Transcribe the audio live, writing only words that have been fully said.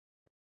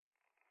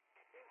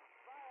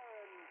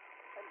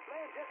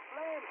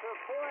Flames are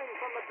pouring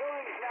from the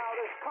buildings now.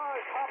 There's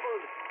cars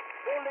toppled,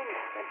 buildings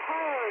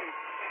entire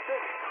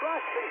just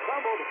crushed and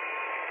crumbled.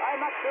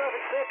 I'm not sure if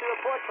it's safe to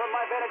report from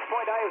my vantage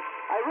point.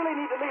 I really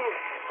need to leave.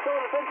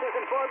 Civil Defense has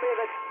informed me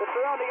that the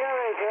surrounding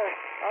areas are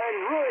in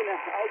ruin.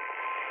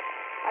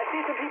 I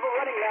see some people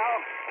running now.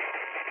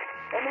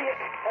 In the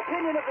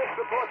opinion of this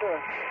reporter,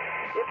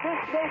 if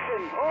this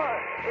nation, or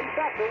in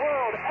fact the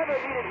world, ever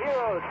needed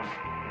heroes,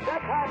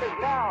 that time is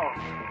now.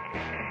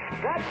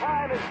 That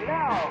time is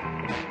now.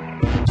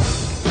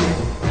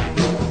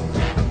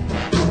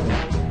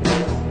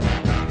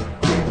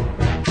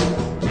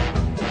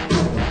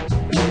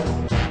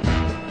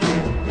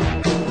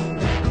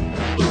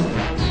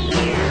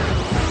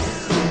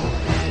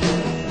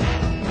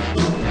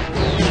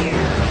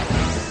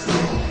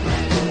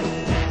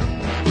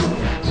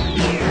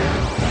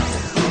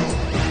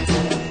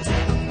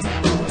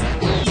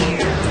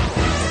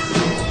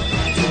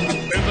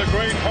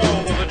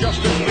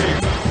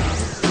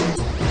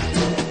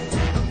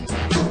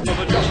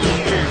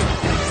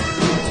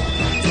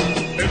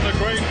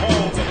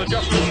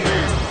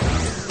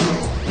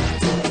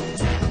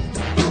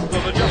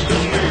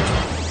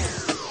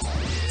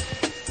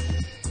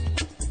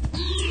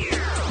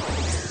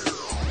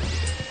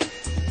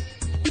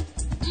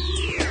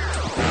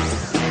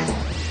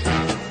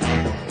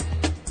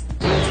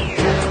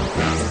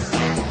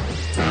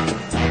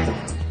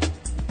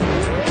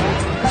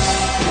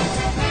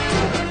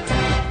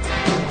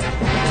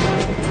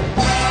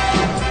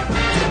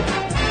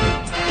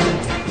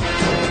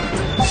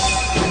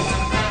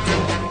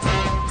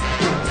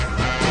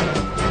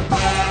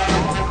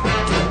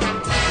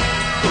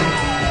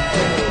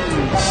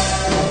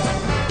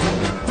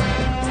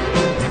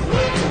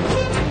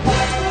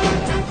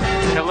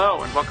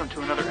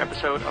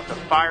 Of the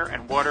Fire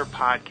and Water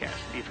Podcast,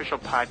 the official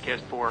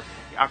podcast for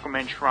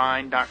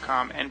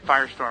TheAquamanShrine.com and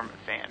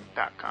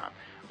FirestormFan.com.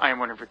 I am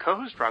one of your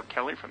co-hosts, Rob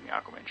Kelly from the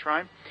Aquaman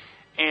Shrine,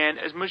 and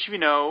as most of you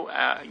know,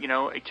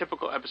 a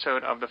typical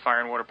episode of the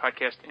Fire and Water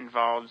Podcast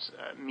involves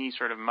me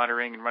sort of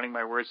muttering and running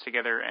my words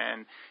together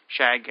and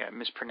Shag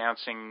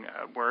mispronouncing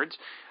words.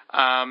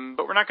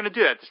 But we're not going to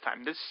do that this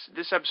time.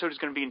 This episode is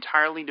going to be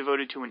entirely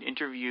devoted to an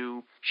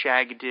interview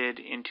Shag did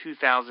in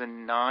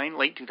 2009,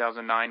 late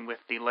 2009, with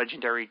the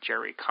legendary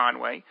Jerry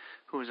Conway,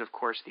 who is, of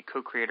course, the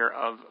co-creator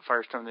of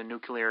Firestorm the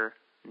Nuclear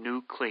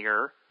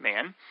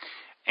Man.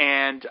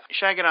 And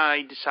Shag and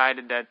I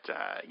decided that,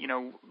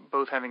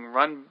 both having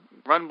run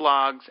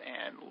blogs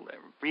and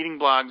reading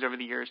blogs over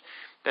the years,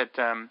 that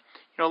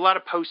a lot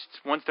of posts,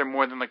 once they're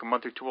more than like a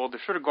month or two old,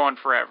 they're sort of gone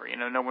forever.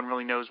 No one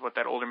really knows what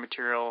that older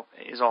material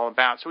is all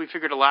about. So we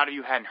figured a lot of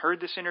you hadn't heard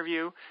this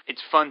interview.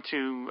 It's fun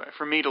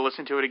for me to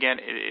listen to it again.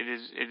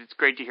 It's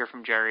great to hear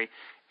from Jerry,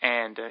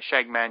 and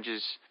Shag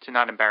manages to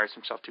not embarrass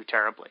himself too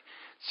terribly.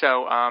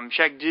 So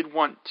Shag did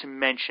want to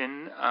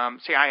mention,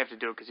 I have to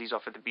do it because he's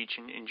off at the beach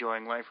and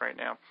enjoying life right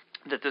now,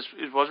 that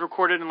it was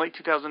recorded in late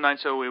 2009,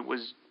 so it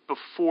was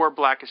before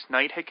Blackest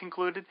Night had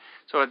concluded.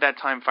 So at that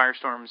time,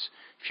 Firestorm's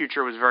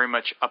future was very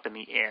much up in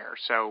the air.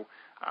 So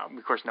we,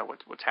 of course, know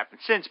what's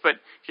happened since, but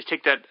just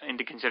take that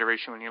into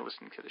consideration when you're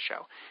listening to the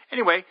show.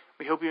 Anyway,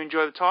 we hope you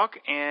enjoy the talk,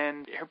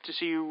 and hope to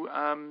see you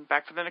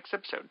back for the next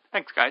episode.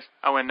 Thanks, guys.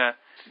 Oh, and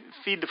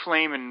feed the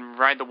flame and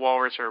ride the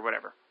walrus or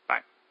whatever. Bye.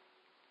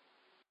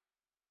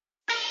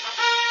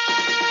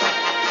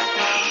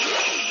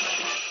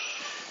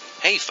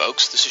 Hey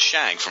folks, this is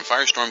Shag from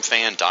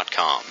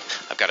FirestormFan.com.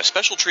 I've got a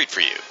special treat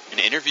for you, an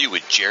interview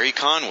with Jerry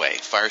Conway,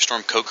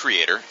 Firestorm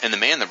co-creator, and the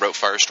man that wrote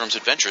Firestorm's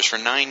adventures for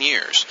 9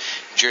 years.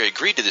 Jerry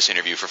agreed to this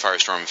interview for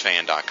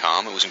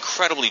FirestormFan.com and was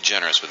incredibly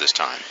generous with his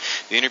time.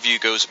 The interview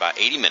goes about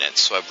 80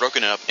 minutes, so I've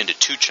broken it up into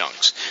two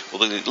chunks.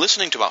 We'll be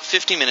listening to about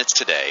 50 minutes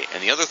today,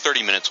 and the other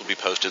 30 minutes will be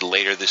posted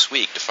later this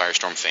week to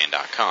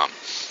FirestormFan.com.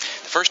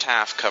 The first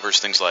half covers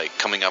things like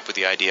coming up with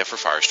the idea for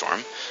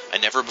Firestorm, a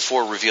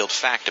never-before-revealed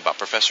fact about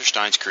Professor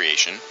Stein's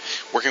creation,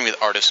 working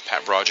with artists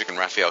Pat Broderick and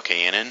Raphael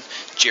Kayanin,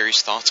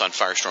 Jerry's thoughts on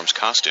Firestorm's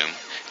costume,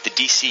 the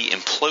DC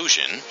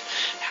implosion,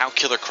 how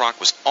Killer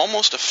Croc was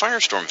almost a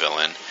Firestorm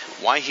villain,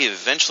 why he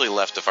eventually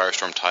left the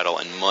Firestorm title,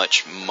 and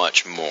much,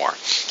 much more.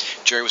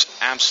 Jerry was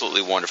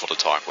absolutely wonderful to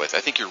talk with.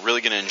 I think you're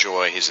really going to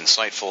enjoy his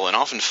insightful and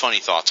often funny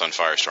thoughts on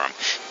Firestorm.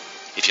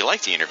 If you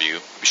like the interview,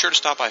 be sure to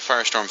stop by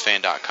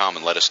FirestormFan.com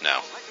and let us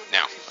know.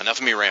 Now, enough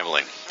of me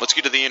rambling. Let's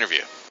get to the interview.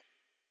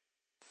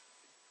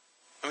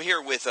 I'm here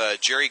with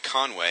Jerry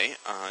Conway.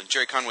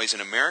 Jerry Conway is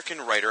an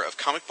American writer of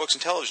comic books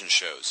and television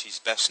shows. He's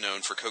best known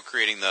for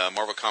co-creating the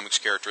Marvel Comics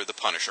character The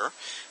Punisher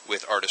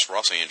with artist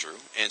Ross Andru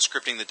and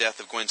scripting the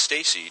death of Gwen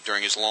Stacy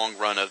during his long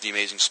run of The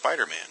Amazing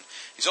Spider-Man.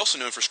 He's also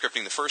known for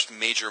scripting the first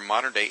major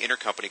modern-day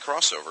intercompany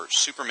crossover,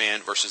 Superman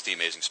vs. The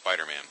Amazing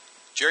Spider-Man.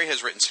 Jerry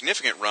has written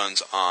significant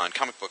runs on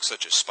comic books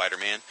such as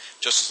Spider-Man,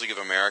 Justice League of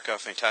America,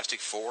 Fantastic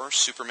Four,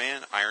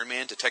 Superman, Iron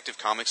Man, Detective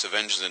Comics,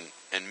 Avengers,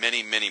 and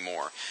many, many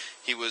more.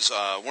 He was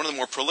one of the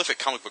more prolific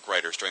comic book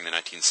writers during the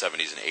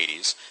 1970s and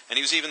 80s, and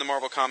he was even the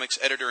Marvel Comics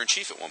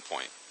editor-in-chief at one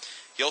point.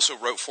 He also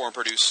wrote for and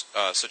produced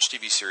such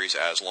TV series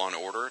as Law &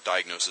 Order,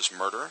 Diagnosis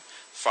Murder,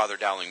 Father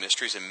Dowling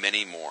Mysteries, and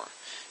many more.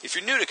 If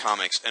you're new to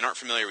comics and aren't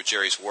familiar with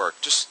Jerry's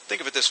work, just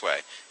think of it this way.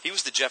 He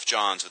was the Jeff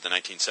Johns of the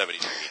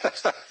 1970s.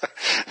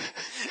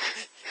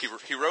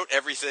 He wrote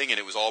everything, and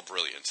it was all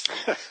brilliant.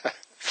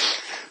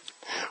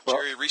 Well,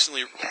 Jerry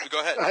recently...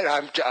 Go ahead.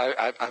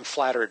 I'm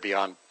flattered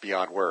beyond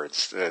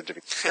words to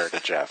be compared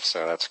to Jeff,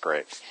 so that's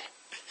great.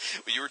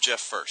 Well, you were Jeff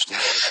first. Put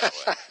it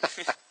that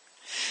way.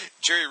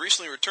 Jerry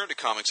recently returned to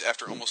comics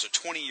after almost a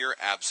 20-year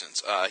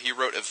absence. He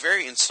wrote a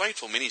very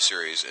insightful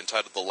miniseries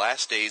entitled The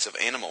Last Days of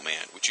Animal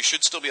Man, which you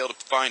should still be able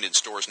to find in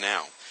stores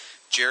now.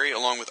 Jerry,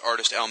 along with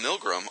artist Al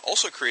Milgrom,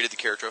 also created the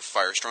character of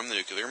Firestorm the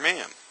Nuclear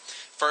Man.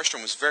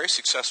 Firestorm was very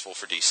successful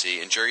for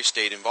DC, and Jerry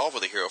stayed involved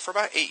with the hero for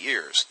about 8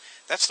 years.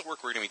 That's the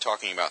work we're going to be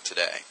talking about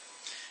today.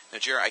 Now,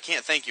 Jerry, I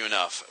can't thank you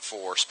enough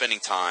for spending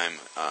time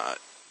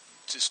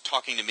just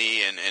talking to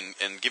me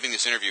and giving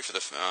this interview for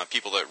the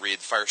people that read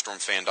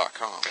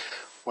FirestormFan.com.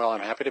 Well,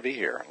 I'm happy to be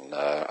here, and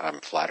I'm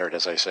flattered,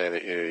 as I say,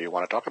 that you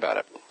want to talk about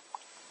it.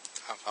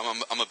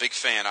 I'm a big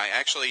fan.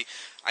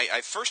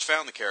 I first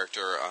found the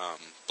character,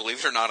 believe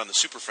it or not, on the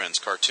Super Friends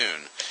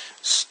cartoon.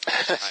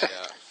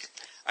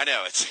 I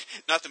know, it's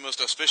not the most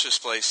auspicious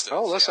place to...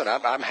 Oh, listen,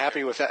 I'm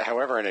happy with that,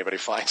 however anybody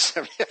finds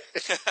them.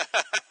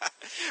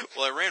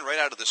 Well, I ran right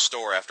out of the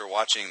store after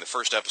watching the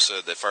first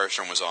episode that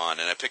Firestorm was on,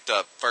 and I picked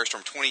up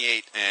Firestorm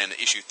 28 and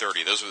issue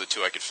 30. Those were the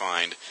two I could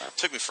find. It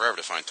took me forever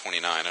to find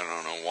 29. I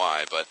don't know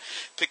why, but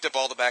picked up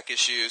all the back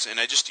issues, and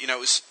I just,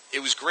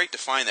 it was great to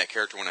find that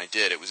character when I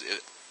did. It was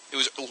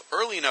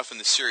early enough in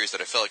the series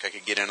that I felt like I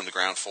could get in on the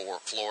ground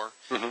floor,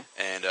 mm-hmm.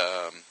 and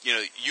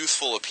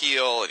youthful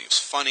appeal, and he was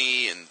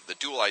funny, and the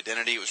dual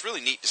identity. It was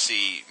really neat to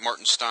see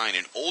Martin Stein,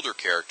 an older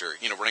character,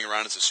 running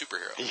around as a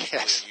superhero.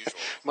 Yes, really unusual.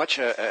 Much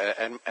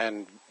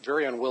and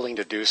very unwilling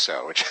to do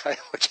so, which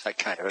I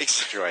kind of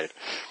enjoyed.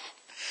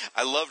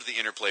 I loved the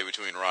interplay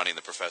between Ronnie and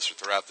the Professor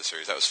throughout the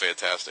series. That was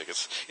fantastic.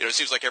 It's it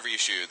seems like every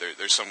issue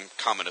there's some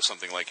comment of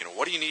something like,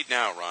 what do you need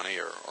now, Ronnie?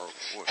 Or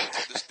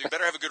you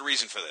better have a good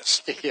reason for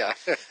this. Yeah.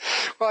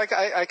 Well,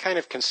 I kind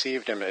of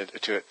conceived him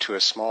to a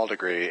small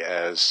degree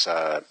as,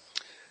 and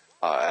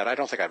I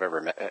don't think I've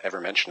ever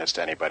mentioned this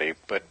to anybody,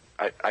 but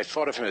I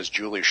thought of him as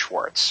Julie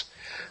Schwartz.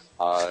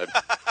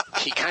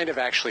 He kind of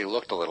actually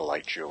looked a little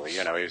like Julie.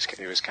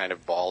 He was kind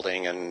of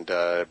balding and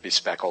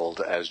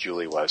bespectacled as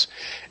Julie was,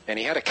 and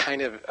he had a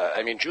kind of.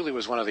 Julie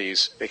was one of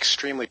these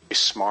extremely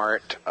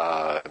smart,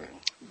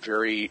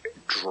 very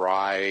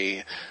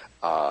dry,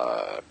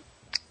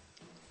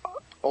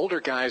 older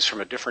guys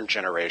from a different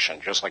generation,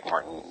 just like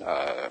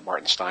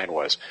Martin Stein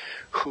was,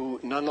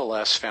 who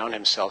nonetheless found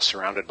himself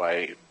surrounded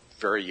by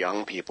very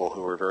young people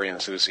who were very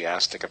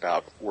enthusiastic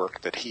about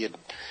work that he had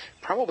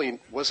probably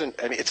wasn't.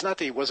 It's not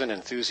that he wasn't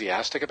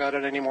enthusiastic about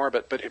it anymore,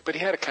 but he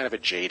had a kind of a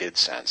jaded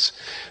sense.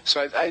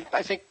 So I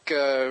think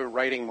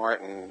writing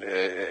Martin,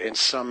 in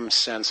some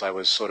sense, I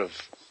was sort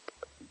of,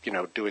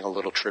 doing a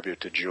little tribute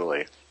to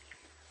Julie.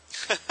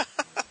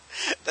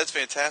 That's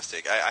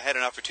fantastic. I had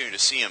an opportunity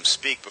to see him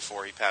speak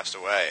before he passed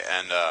away,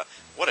 and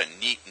what a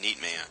neat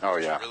man. Oh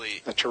yeah,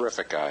 really a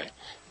terrific guy.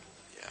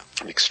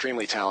 An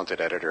extremely talented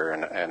editor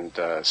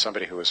and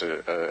somebody who was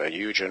a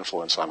huge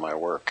influence on my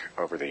work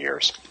over the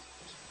years.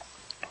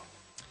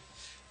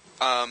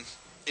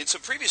 In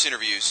some previous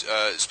interviews,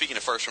 speaking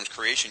of Firestorm's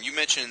creation, you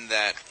mentioned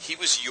that he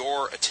was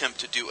your attempt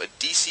to do a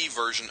DC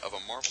version of a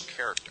Marvel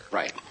character.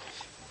 Right.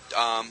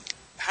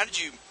 How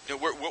did you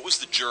what was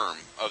the germ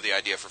of the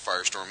idea for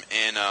Firestorm,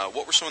 and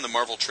what were some of the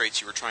Marvel traits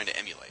you were trying to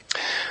emulate?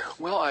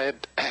 Well,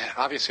 I'd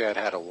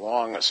had a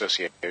long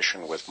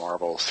association with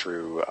Marvel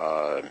through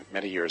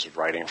many years of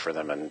writing for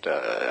them, and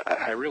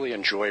I really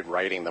enjoyed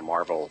writing the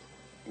Marvel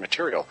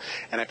material,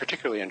 and I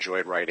particularly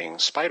enjoyed writing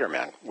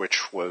Spider-Man,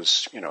 which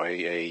was,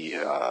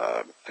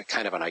 a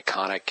kind of an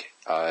iconic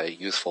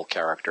youthful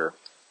character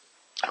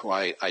who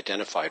I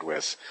identified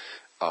with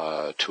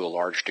to a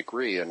large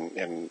degree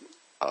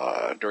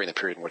during the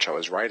period in which I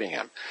was writing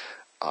him.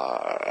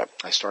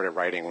 I started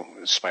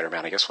writing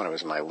Spider-Man, I guess, when I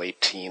was in my late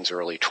teens,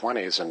 early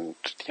 20s, and,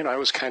 I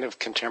was kind of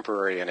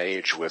contemporary in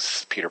age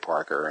with Peter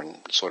Parker and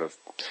sort of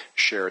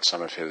shared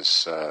some of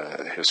his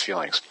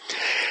feelings.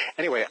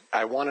 Anyway,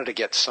 I wanted to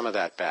get some of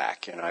that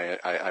back, and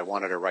I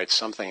wanted to write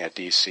something at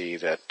DC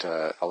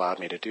that allowed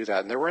me to do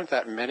that, and there weren't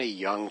that many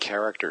young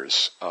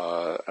characters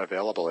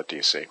available at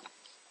DC.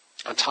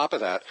 On top of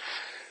that,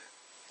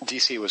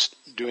 DC was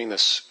doing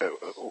this,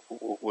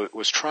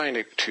 was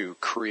trying to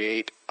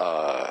create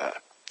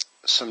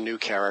some new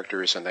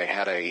characters, and they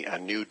had a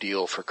new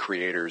deal for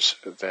creators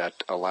that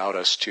allowed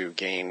us to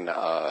gain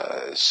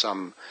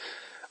some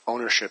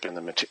ownership in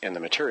the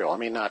material. I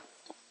mean, not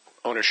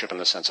ownership in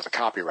the sense of a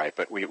copyright,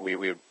 but we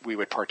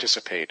would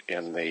participate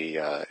in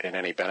in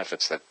any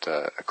benefits that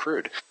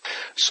accrued.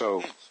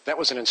 So that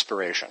was an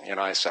inspiration.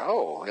 I said,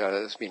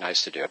 this would be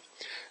nice to do.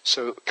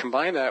 So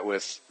combine that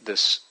with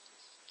this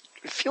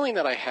feeling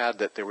that I had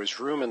that there was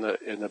room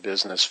in the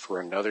business for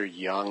another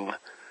young,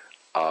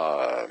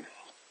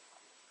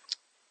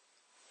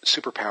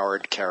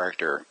 superpowered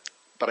character,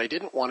 but I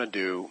didn't want to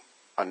do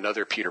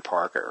another Peter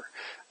Parker.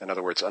 In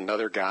other words,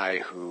 another guy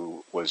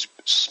who was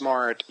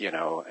smart,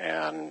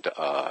 and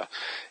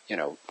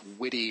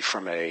witty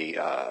from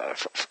a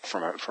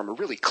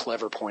really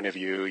clever point of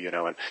view,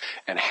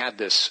 and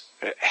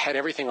had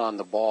everything on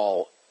the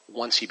ball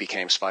once he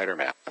became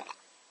Spider-Man.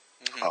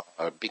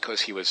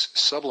 Because he was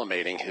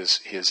sublimating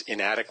his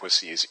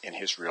inadequacies in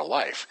his real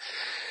life.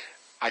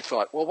 I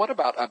thought, well,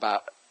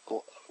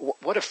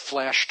 what if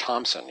Flash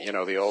Thompson,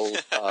 the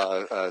old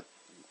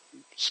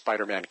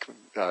Spider-Man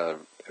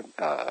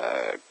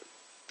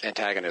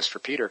antagonist for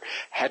Peter,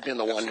 had been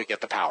the one to get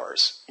the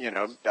powers?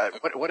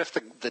 What if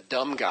the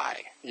dumb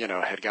guy,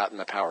 had gotten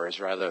the powers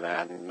rather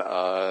than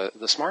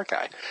the smart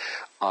guy?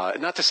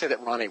 Not to say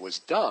that Ronnie was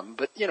dumb,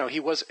 but he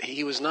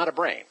was not a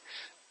brain.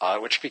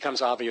 Which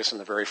becomes obvious in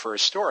the very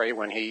first story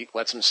when he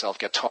lets himself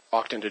get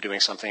talked into doing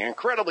something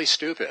incredibly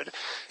stupid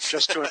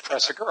just to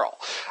impress a girl.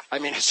 I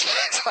mean,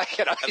 it's like,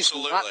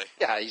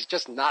 he's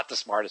just not the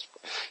smartest,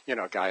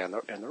 guy in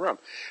the room.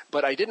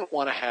 But I didn't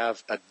want to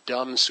have a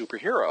dumb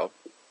superhero.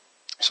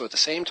 So at the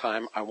same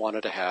time, I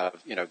wanted to have,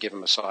 give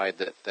him a side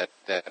that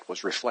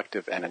was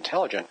reflective and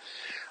intelligent.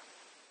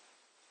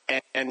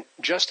 And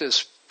just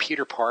as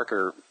Peter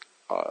Parker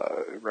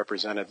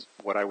represented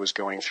what I was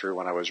going through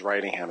when I was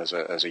writing him as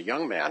a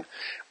young man.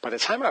 By the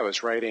time I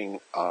was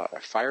writing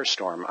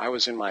Firestorm, I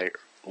was in my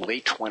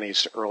late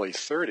 20s, early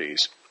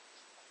 30s,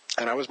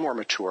 and I was more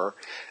mature.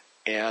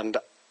 And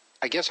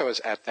I guess I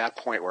was at that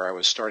point where I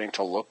was starting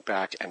to look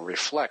back and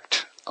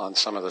reflect on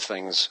some of the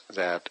things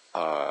that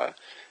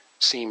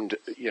seemed,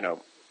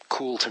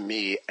 cool to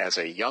me as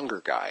a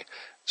younger guy.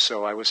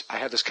 So I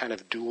had this kind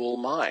of dual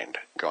mind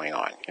going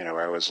on.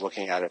 I was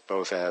looking at it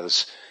both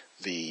as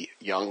the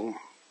young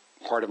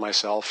part of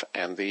myself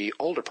and the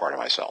older part of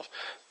myself.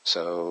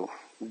 So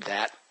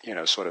that,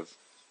 sort of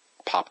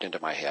popped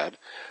into my head.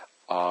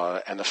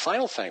 And the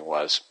final thing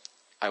was,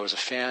 I was a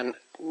fan,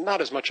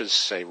 not as much as,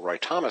 say, Roy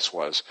Thomas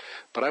was,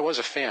 but I was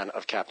a fan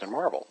of Captain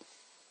Marvel.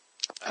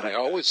 And I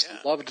always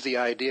loved the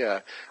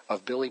idea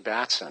of Billy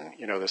Batson,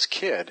 this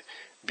kid,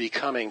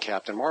 becoming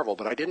Captain Marvel,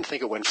 but I didn't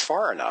think it went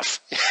far enough,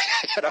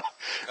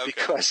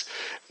 because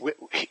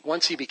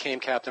once he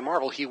became Captain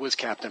Marvel, he was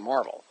Captain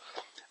Marvel.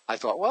 I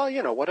thought, well,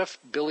 what if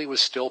Billy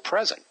was still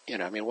present?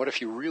 What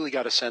if you really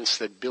got a sense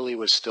that Billy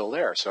was still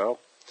there? So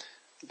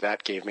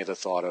that gave me the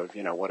thought of,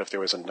 what if there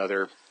was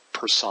another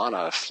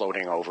persona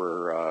floating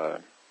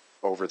over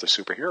the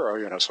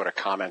superhero, sort of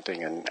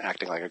commenting and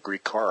acting like a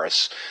Greek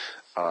chorus,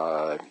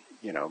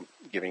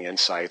 giving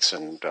insights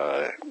and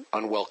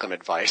unwelcome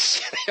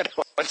advice.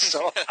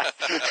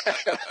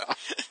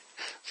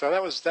 So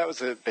that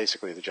was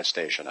basically the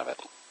gestation of it.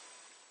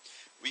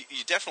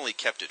 You definitely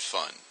kept it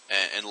fun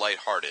and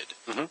lighthearted,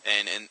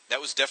 and that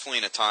was definitely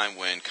in a time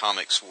when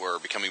comics were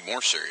becoming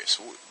more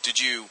serious. Did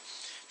you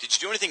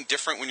do anything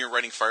different when you were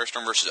writing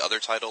Firestorm versus other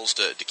titles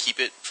to keep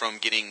it from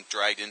getting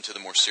dragged into the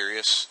more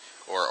serious,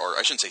 or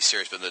I shouldn't say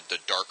serious, but the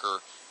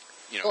darker,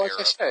 well, era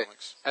of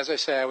comics? As I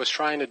say, I was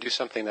trying to do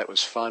something that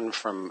was fun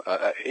from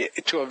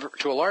to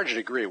a large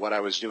degree. What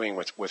I was doing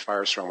with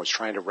Firestorm was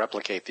trying to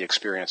replicate the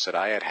experience that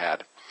I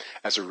had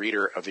as a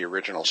reader of the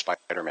original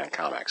Spider-Man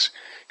comics,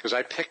 because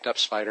I picked up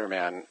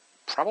Spider-Man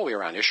probably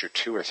around issue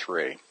 2 or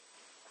 3,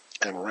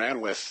 and ran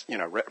with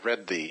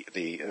read the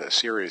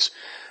series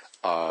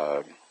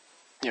up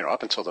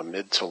until the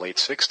mid to late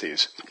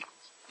 60s.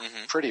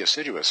 Pretty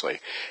assiduously,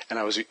 and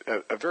I was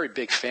a very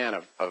big fan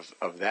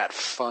of that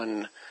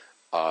fun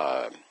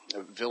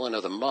villain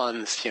of the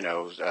month,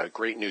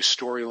 great new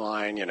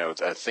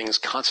storyline, things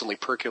constantly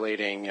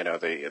percolating, and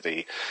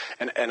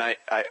I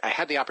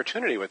had the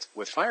opportunity with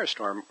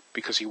Firestorm,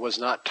 because he was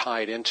not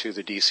tied into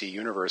the DC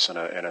universe in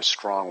a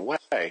strong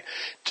way,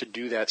 to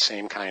do that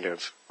same kind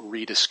of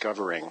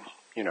rediscovering,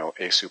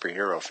 a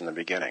superhero from the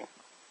beginning.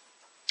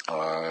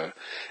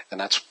 And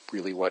that's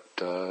really what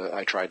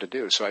I tried to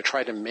do. So I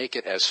tried to make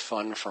it as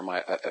fun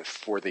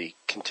for the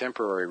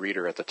contemporary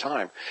reader at the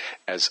time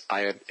as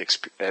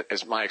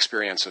as my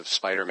experience of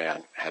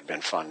Spider-Man had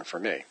been fun for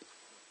me.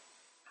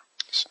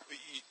 So.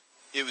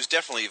 It was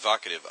definitely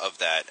evocative of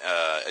that,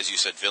 as you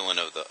said, villain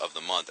of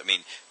the month. I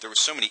mean, there were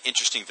so many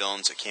interesting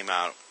villains that came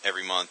out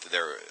every month.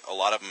 A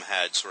lot of them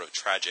had sort of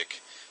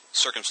tragic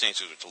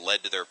circumstances which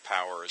led to their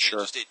powers.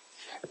 Sure.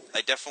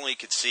 I definitely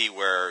could see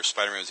where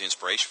Spider-Man was the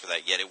inspiration for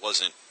that. Yet it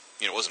wasn't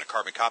a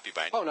carbon copy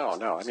by any means. Oh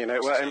no! I mean,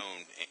 it was its own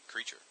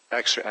creature.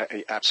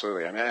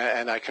 Absolutely. I mean,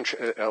 and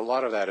a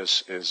lot of that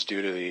is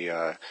due to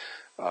the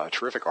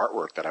terrific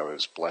artwork that I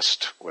was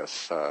blessed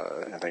with,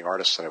 and the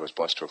artists that I was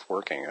blessed with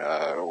working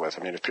with.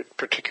 I mean,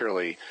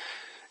 particularly,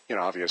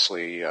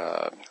 obviously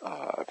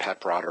Pat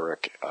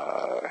Broderick,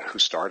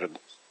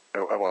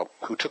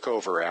 who took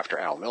over after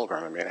Al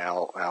Milgrom. I mean,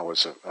 Al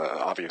was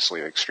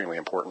obviously extremely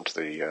important to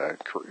the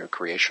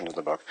creation of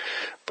the book,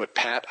 but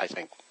Pat, I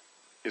think,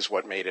 is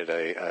what made it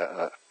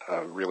a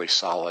really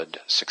solid,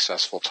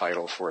 successful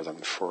title for them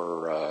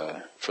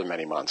for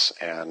many months.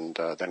 And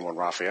then when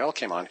Raphael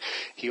came on,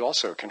 he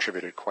also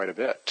contributed quite a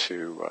bit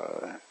to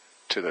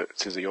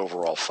the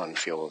overall fun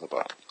feel of the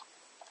book.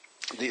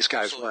 These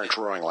guys weren't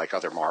drawing like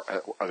other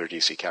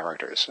DC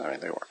characters. I mean,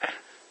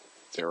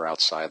 they were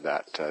outside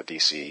that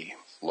DC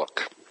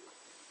look.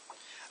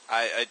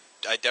 I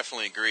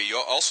definitely agree.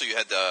 You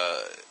had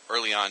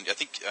early on. I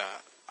think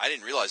I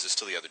didn't realize this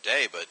till the other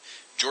day, but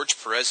George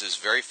Perez's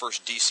very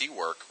first DC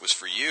work was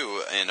for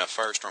you in a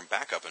Firestorm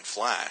backup in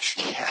Flash.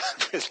 Yeah,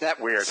 isn't that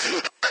weird?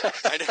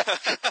 I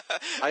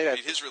know.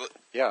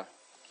 Yeah.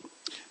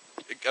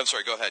 I'm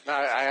sorry. Go ahead. No,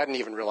 I hadn't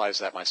even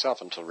realized that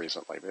myself until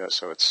recently.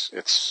 So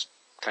it's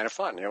kind of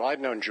fun. I'd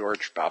known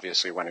George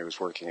obviously when he was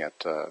working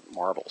at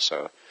Marvel,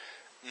 so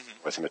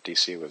with him at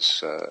DC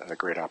was a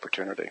great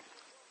opportunity.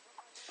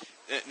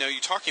 Now,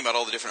 you're talking about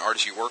all the different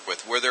artists you work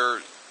with. Were there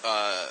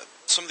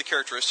some of the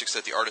characteristics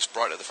that the artist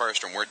brought to the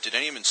Firestorm? Did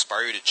any of them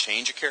inspire you to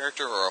change a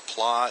character or a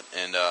plot?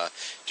 And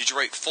did you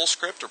write full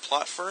script or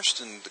plot first,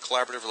 and the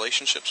collaborative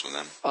relationships with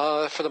them?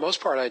 For the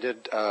most part, I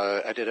did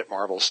it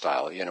Marvel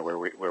style. Where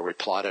we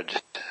plotted,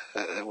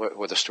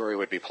 where the story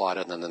would be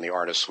plotted, and then the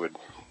artist would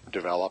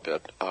develop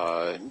it.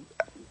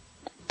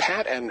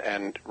 Pat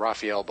and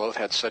Raphael both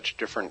had such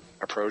different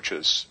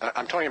approaches.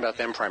 I'm talking about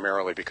them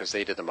primarily because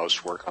they did the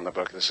most work on the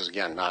book. This is,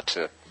 again, not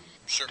to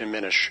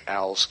diminish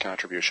Al's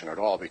contribution at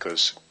all,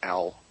 because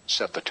Al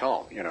set the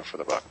tone, for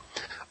the book.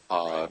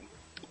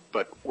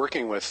 But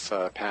working with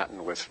Pat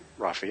and with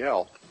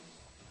Raphael,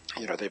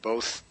 they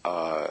both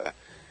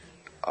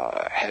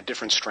had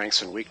different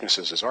strengths and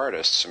weaknesses as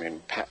artists. I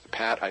mean,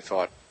 Pat I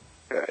thought,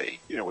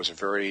 was a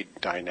very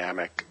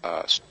dynamic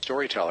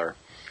storyteller.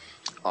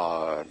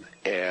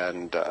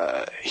 And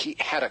he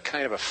had a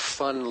kind of a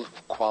fun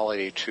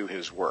quality to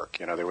his work.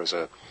 There was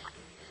a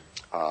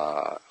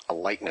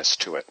lightness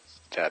to it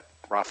that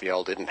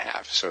Raphael didn't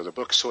have. So the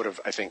book sort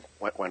of, I think,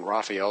 when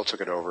Raphael took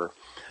it over,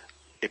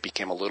 it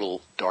became a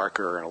little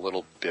darker and a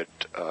little bit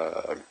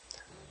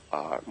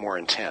more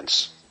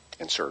intense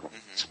in certain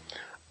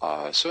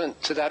ways. So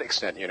to that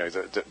extent,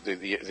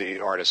 the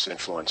artist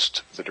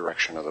influenced the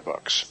direction of the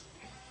books.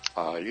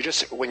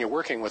 When you're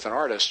working with an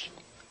artist,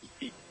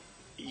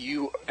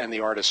 you and the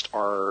artist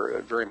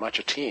are very much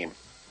a team,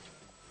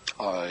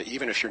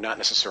 even if you're not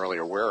necessarily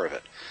aware of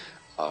it,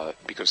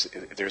 because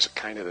there's a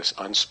kind of this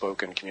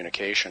unspoken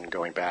communication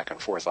going back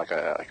and forth, like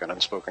an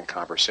unspoken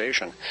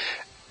conversation.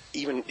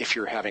 Even if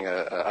you're having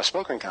a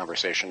spoken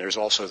conversation, there's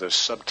also this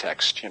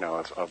subtext,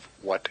 of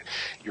what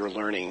you're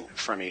learning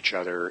from each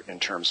other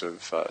in terms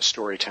of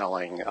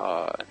storytelling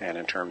and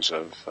in terms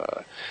of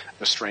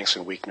the strengths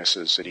and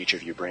weaknesses that each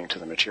of you bring to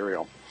the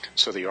material.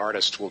 So the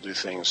artist will do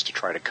things to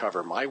try to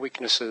cover my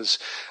weaknesses,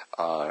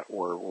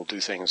 or will do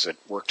things that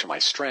work to my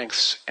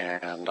strengths,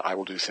 and I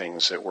will do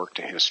things that work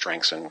to his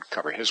strengths and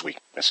cover his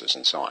weaknesses,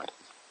 and so on.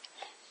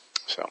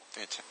 So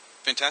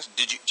fantastic.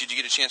 Did you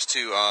get a chance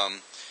to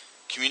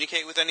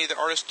communicate with any of the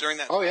artists during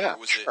that time? Oh, yeah,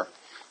 sure.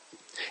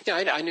 Yeah,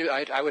 I knew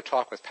I would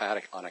talk with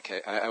Pat on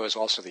occasion. I was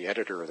also the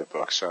editor of the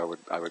book, so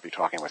I would be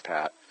talking with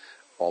Pat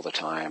all the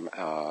time,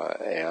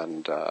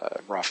 and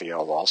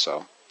Raphael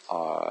also.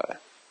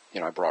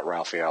 I brought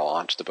Raphael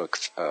onto the book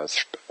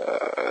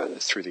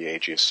through the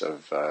aegis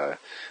of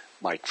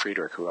Mike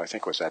Friedrich, who I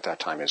think was at that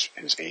time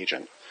his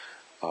agent,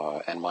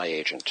 and my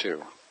agent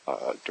too,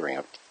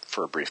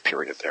 for a brief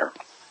period there.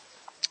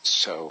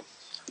 So,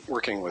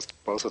 working with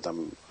both of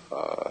them,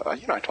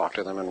 I talked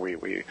to them, and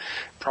we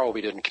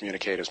probably didn't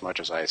communicate as much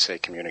as I say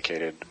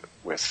communicated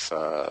with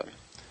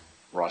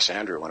Ross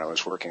Andru when I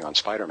was working on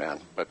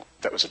Spider-Man, but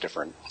that was a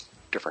different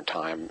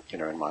time,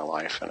 in my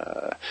life,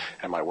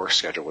 and my work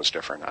schedule was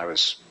different. I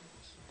was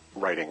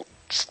writing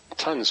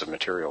tons of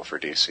material for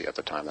DC at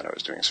the time that I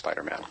was doing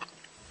Spider-Man.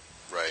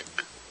 Right.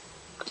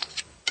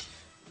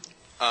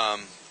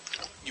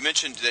 You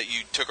mentioned that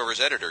you took over as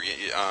editor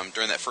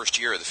during that first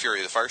year of the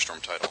Fury of the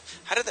Firestorm title.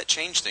 How did that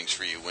change things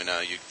for you when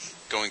you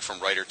going from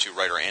writer to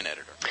writer and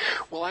editor?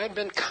 Well, I had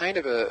been kind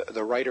of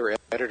the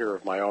writer-editor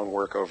of my own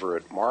work over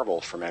at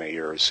Marvel for many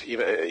years,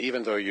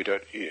 even though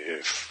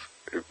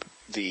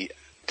the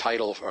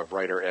title of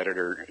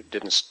writer-editor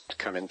didn't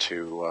come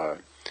into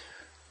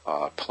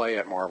play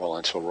at Marvel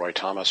until Roy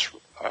Thomas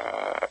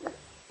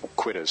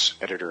quit as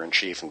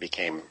editor-in-chief and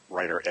became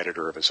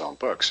writer-editor of his own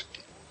books.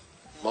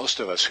 Most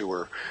of us who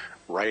were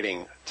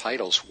writing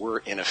titles were,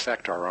 in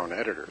effect, our own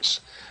editors.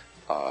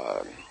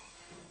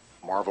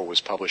 Marvel was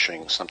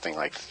publishing something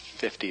like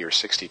 50 or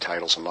 60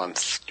 titles a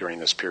month during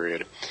this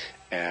period,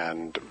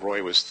 and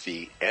Roy was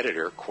the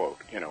editor, quote,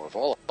 of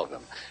all of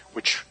them,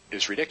 which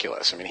is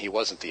ridiculous. I mean, he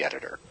wasn't the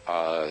editor,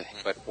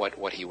 but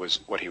what he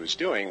was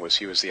doing was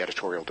he was the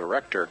editorial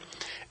director,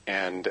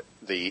 and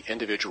the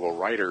individual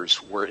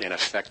writers were, in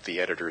effect,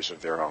 the editors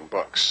of their own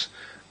books.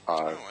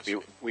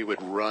 We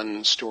would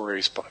run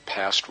stories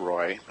past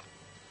Roy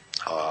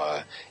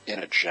in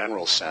a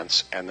general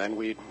sense, and then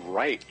we'd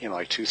write,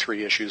 like 2,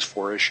 3 issues,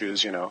 4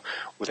 issues,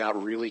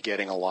 without really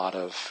getting a lot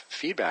of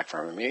feedback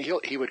from him. I mean,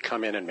 he would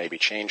come in and maybe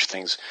change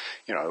things,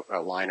 a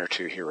line or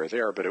two here or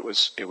there, but it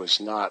was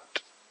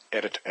not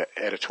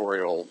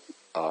editorial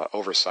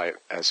oversight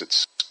as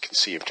it's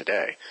conceived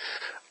today.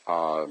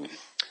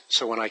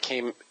 So when I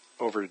came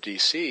over to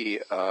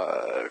DC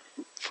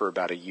for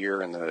about a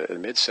year in the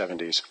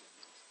mid-'70s,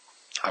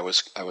 I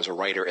was a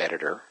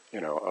writer-editor,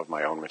 of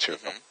my own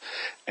material. Mm-hmm.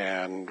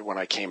 And when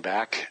I came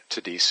back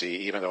to DC,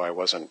 even though I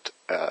wasn't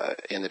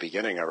in the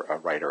beginning a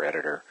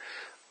writer-editor,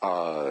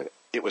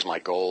 it was my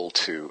goal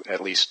to,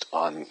 at least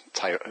on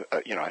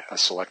a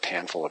select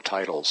handful of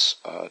titles,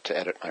 to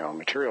edit my own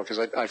material, because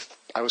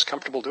I was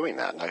comfortable doing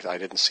that, and I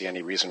didn't see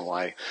any reason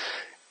why,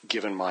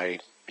 given my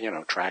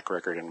track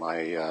record and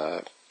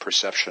my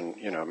perception,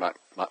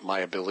 my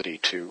ability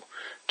to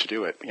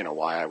do it,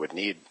 why I would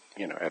need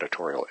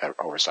editorial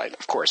oversight.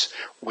 Of course,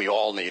 we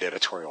all need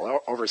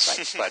editorial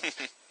oversight, but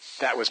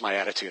that was my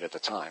attitude at the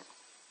time.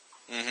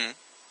 Mm-hmm.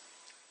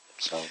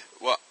 So,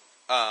 well,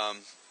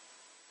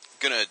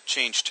 going to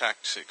change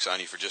tactics on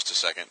you for just a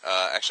second.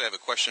 Actually, I have a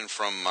question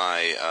from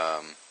my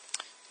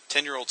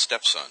 10-year-old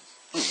stepson.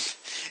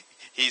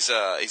 He's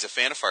a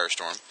fan of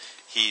Firestorm.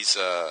 He's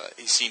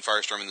seen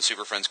Firestorm in the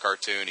Super Friends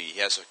cartoon. He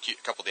has a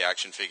couple of the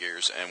action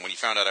figures, and when he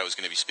found out I was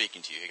going to be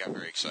speaking to you, he got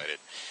very excited.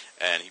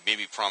 And he made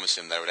me promise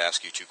him that I would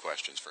ask you 2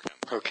 questions for him.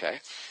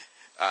 Okay.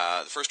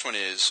 The first one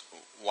is,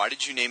 why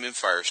did you name him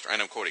Firestorm?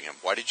 And I'm quoting him.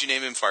 Why did you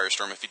name him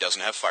Firestorm if he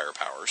doesn't have fire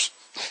powers?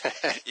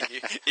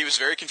 He was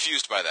very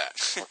confused by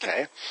that.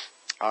 Okay.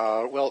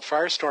 Well,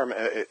 Firestorm,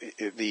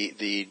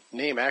 the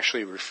name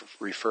actually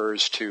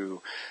refers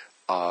to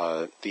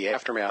the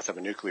aftermath of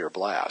a nuclear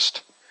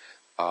blast.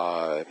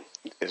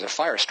 Is a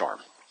firestorm.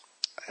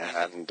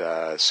 And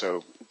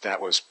so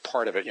that was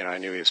part of it. I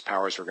knew his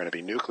powers were going to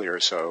be nuclear,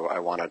 so I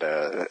wanted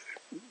that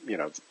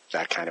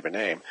kind of a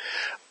name.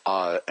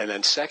 And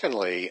then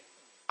secondly,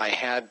 I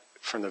had,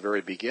 from the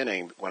very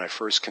beginning, when I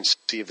first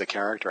conceived the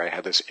character, I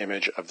had this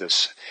image of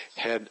this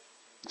head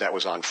that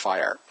was on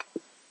fire.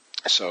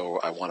 So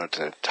I wanted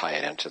to tie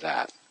it into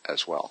that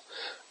as well.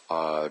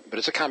 But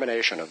it's a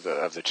combination of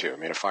the two. I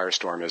mean, a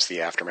firestorm is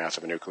the aftermath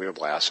of a nuclear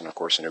blast, and of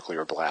course, a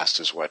nuclear blast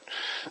is what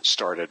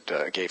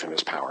gave him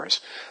his powers.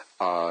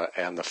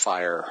 And the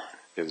fire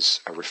is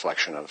a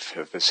reflection of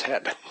his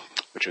head,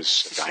 which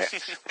is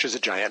a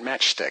giant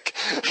matchstick.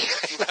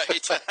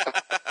 Right.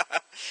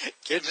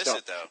 Kids don't.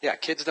 It, though. Yeah,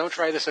 kids don't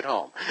try this at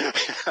home.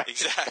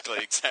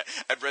 Exactly.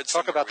 I'd read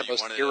Talk about the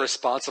most wanted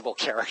irresponsible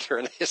character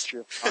in the history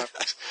of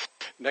comics,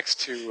 next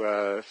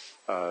to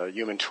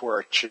Human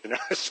Torch.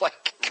 It's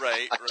like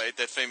right.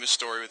 That famous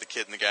story with the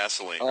kid and the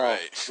gasoline. Oh,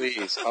 right.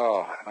 Please.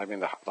 Oh, I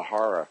mean the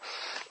horror.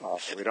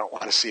 We don't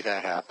want to see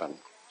that happen.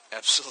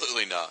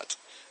 Absolutely not.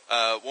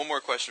 One more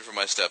question from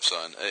my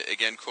stepson.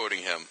 Again, quoting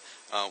him.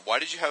 Why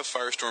did you have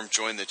Firestorm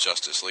join the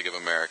Justice League of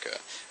America?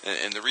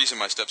 And the reason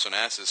my stepson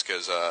asked is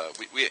because I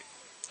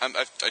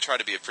try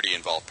to be a pretty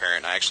involved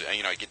parent. I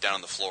get down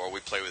on the floor,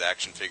 we play with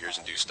action figures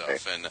and do stuff.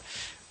 Right. And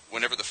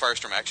whenever the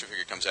Firestorm action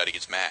figure comes out, he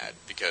gets mad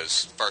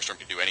because Firestorm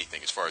can do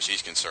anything as far as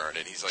he's concerned.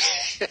 And he's like,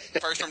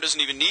 Firestorm doesn't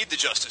even need the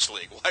Justice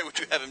League. Why would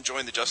you have him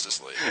join the Justice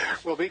League?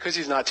 Well, because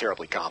he's not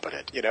terribly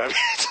competent.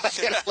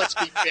 Let's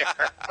be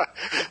fair.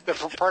 The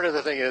part of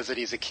the thing is that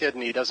he's a kid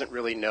and he doesn't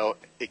really know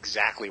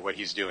exactly what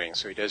he's doing,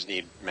 so he does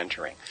need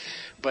mentoring.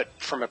 But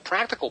from a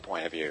practical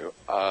point of view,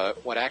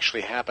 what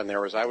actually happened there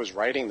was I was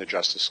writing the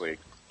Justice League,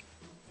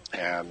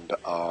 and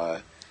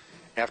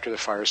after the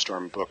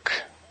Firestorm book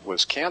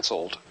was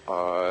canceled,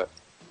 after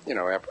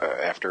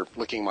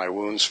licking my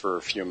wounds for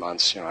a few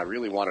months, I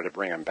really wanted to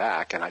bring him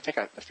back, and I think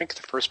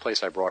the first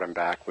place I brought him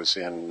back was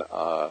in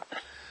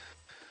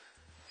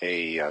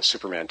a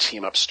Superman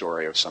team-up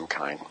story of some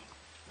kind.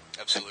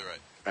 Absolutely right.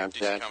 And DC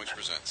then, Comics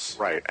presents.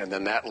 Right, and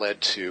then that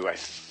led to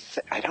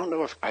I don't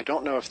know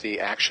if the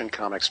Action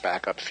Comics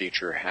backup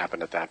feature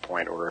happened at that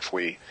point, or if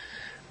we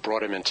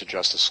brought him into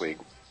Justice League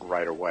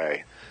right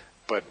away.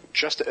 But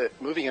just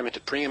bringing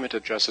him into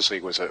Justice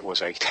League was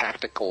a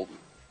tactical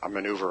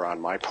maneuver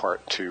on my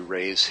part to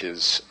raise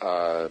his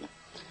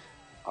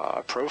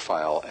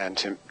profile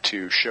and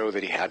to show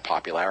that he had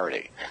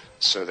popularity,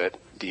 so that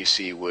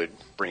DC would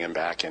bring him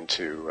back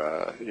into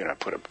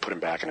put him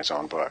back in his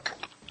own book,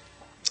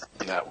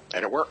 and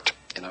it worked.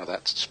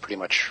 That's pretty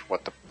much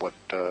what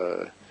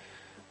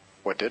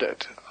did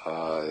it.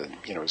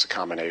 It was a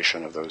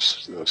combination of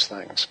those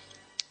things.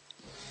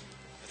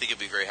 I think you'll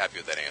be very happy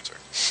with that answer.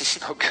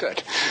 Oh,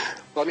 good.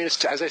 Well, I mean,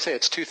 as I say,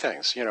 it's two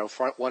things.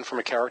 One from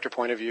a character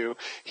point of view,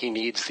 he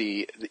needs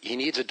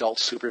adult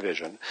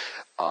supervision,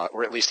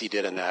 or at least he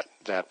did in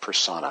that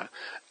persona.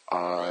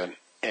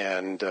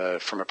 And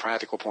from a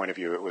practical point of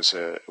view, it was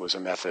a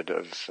method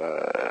of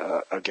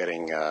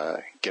getting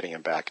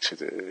him back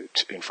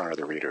in front of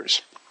the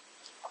readers.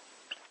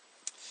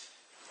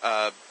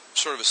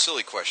 Sort of a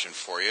silly question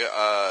for you.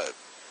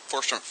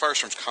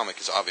 Firestorm's costume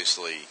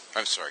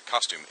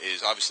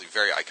is obviously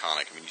very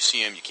iconic. I mean, you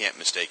see him, you can't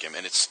mistake him,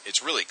 and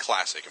it's really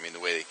classic. I mean,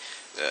 the way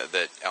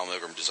that Al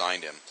Milgrom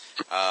designed him.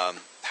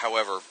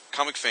 However,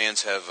 comic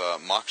fans have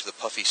mocked the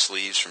puffy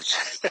sleeves from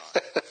time to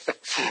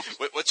time.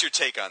 What's your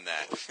take on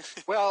that?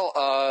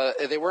 Well,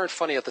 they weren't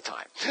funny at the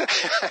time.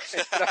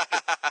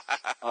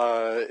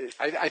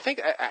 I think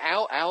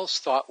Al's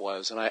thought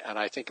was, and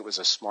I think it was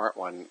a smart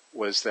one,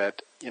 was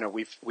that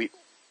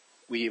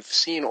we've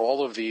seen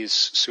all of these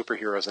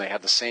superheroes and they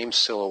have the same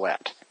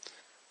silhouette.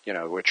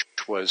 which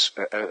was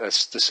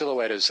the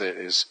silhouette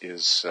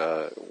is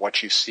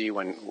what you see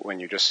when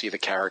you just see the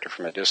character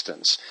from a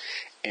distance.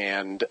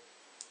 And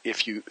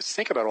if you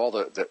think about all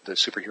the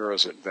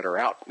superheroes that are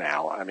out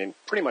now, I mean,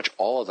 pretty much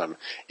all of them,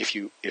 if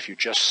you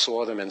just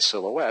saw them in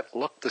silhouette,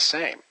 look the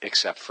same,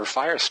 except for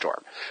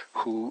Firestorm,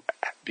 who,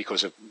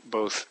 because of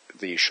both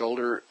the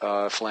shoulder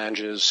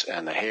flanges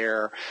and the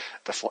hair,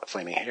 the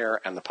flaming hair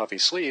and the puffy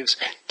sleeves,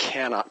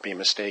 cannot be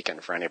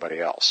mistaken for anybody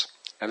else,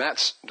 and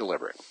that's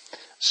deliberate.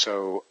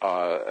 So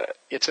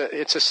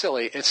it's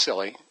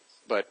silly,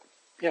 but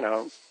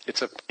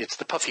it's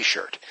the puffy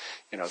shirt,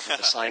 the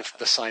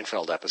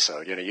Seinfeld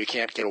episode. You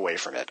can't get away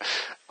from it.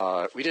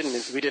 We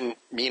didn't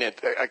mean it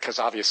because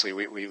obviously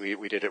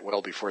we did it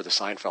well before the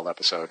Seinfeld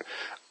episode.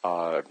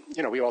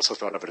 We also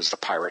thought of it as the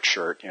pirate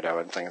shirt,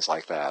 and things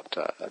like that.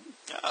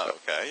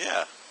 Okay,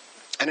 yeah.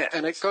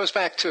 And it goes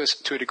back to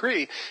a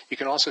degree. You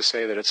can also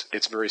say that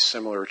it's very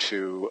similar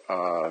to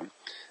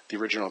the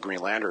original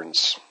Green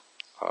Lantern's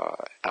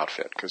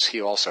outfit, because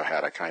he also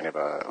had a kind of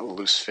a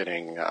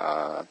loose-fitting,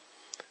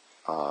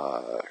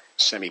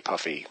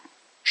 semi-puffy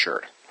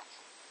shirt.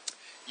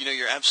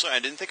 You're absolutely. I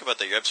didn't think about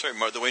that. You're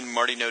absolutely. The way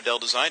Marty Nodell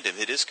designed him,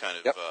 it is kind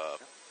of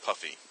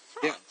puffy.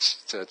 Yeah,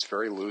 it's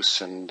very loose,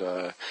 and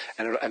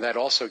that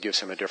also gives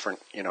him a different,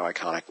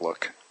 iconic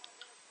look.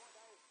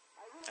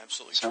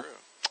 Absolutely true.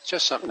 It's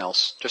just something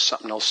else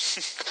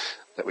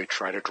that we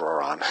try to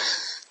draw on.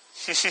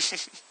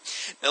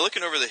 Now,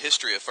 looking over the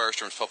history of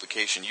Firestorm's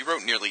publication, you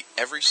wrote nearly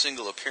every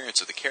single appearance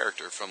of the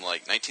character from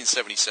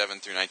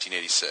 1977 through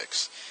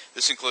 1986.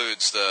 This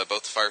includes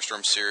both the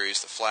Firestorm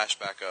series, the Flash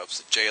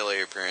backups, the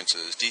JLA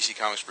appearances, DC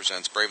Comics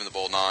Presents Brave and the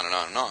Bold, and on and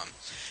on and on.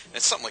 And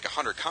it's something like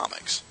 100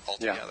 comics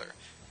altogether.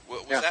 Yeah.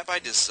 Was that by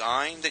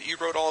design that you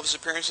wrote all of his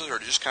appearances, or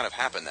did it just kind of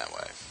happen that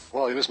way?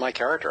 Well, it was my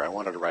character. I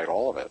wanted to write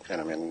all of it,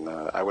 and I mean,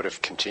 I would have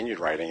continued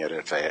writing it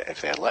if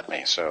they had let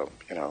me. So,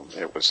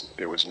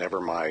 it was never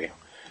my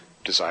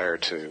desire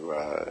to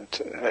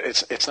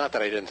it's not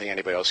that I didn't think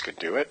anybody else could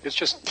do it. It's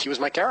just he was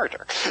my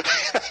character.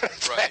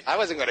 Right. I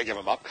wasn't going to give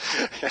him up.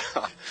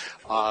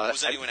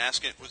 Was anyone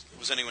asking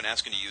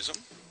to use him?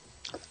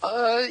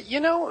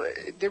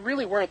 There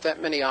really weren't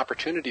that many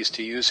opportunities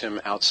to use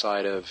him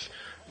outside of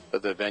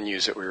the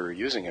venues that we were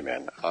using him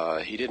in.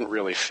 He didn't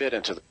really fit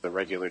into the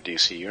regular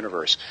DC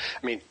universe.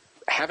 I mean,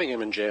 having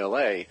him in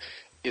JLA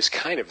is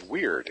kind of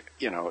weird,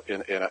 in a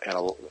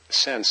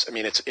sense. I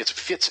mean, it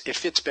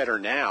fits better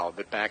now,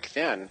 but back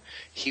then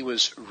he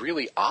was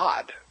really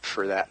odd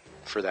for that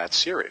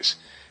series.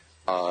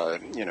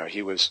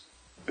 He was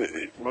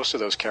most of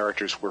those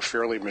characters were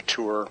fairly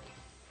mature,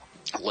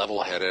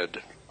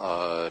 level-headed,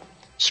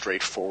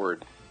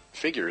 straightforward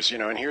figures,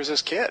 and here's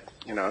this kid,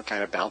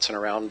 kind of bouncing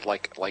around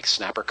like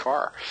Snapper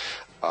Carr,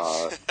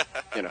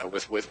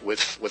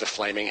 with a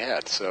flaming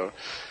head. So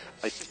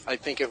I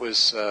think it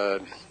was.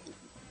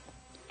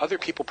 Other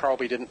people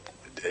probably didn't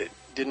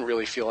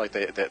really feel like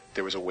that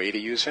there was a way to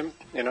use him,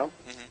 and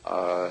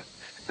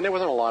there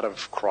wasn't a lot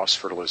of cross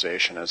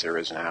fertilization as there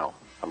is now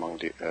among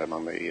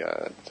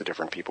the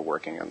different people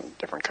working on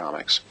different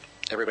comics.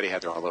 Everybody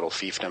had their own little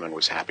fiefdom and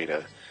was happy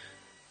to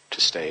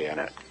stay in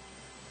it.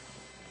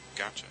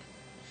 Gotcha.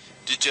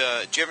 Do you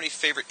have any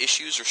favorite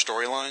issues or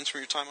storylines from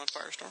your time on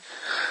Firestorm?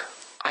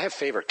 I have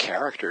favorite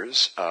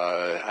characters.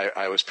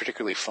 I was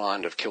particularly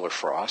fond of Killer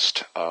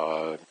Frost.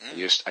 I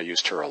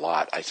used her a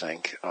lot, I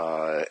think.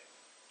 I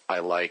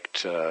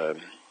liked. I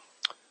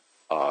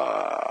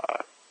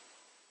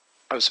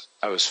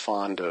was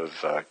fond of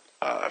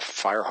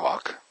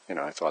Firehawk.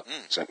 I thought it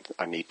was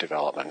a neat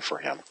development for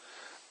him.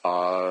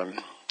 I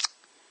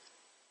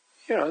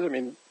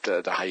mean,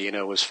 the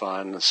Hyena was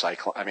fun. The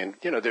Cyclone. I mean,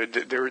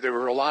 there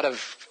were a lot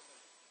of.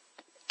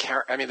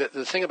 I mean,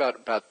 the thing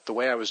about the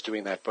way I was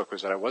doing that book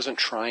was that I wasn't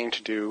trying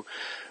to do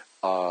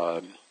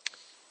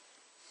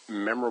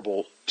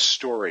memorable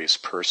stories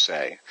per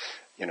se,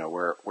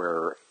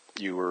 where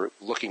you were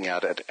looking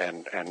at it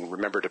and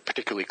remembered a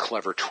particularly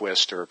clever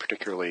twist or a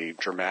particularly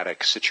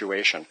dramatic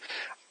situation.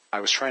 I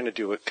was trying to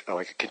do a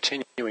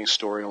continuing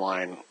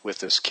storyline with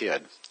this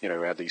kid,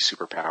 who had these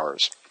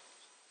superpowers.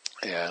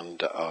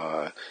 And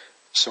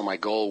so my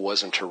goal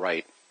wasn't to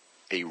write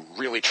a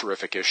really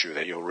terrific issue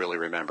that you'll really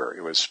remember.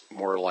 It was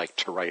more like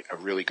to write a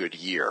really good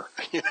year,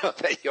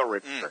 that you'll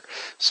remember.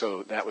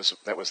 So that was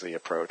the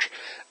approach.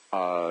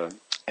 And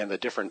the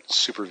different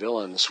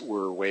supervillains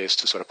were ways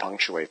to sort of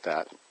punctuate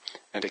that,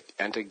 and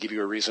to give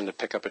you a reason to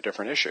pick up a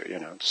different issue,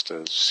 just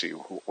to see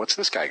what's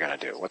this guy going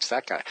to do? What's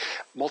that guy?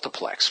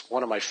 Multiplex,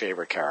 one of my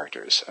favorite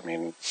characters. I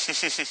mean,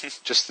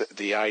 just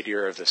the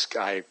idea of this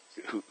guy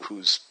who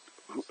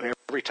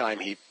every time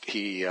he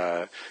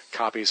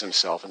copies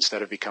himself,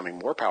 instead of becoming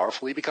more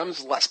powerful, he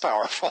becomes less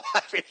powerful.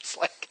 I mean, it's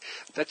like,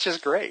 that's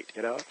just great,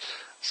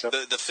 So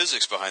the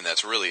physics behind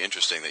that's really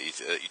interesting that you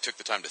took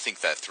the time to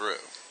think that through.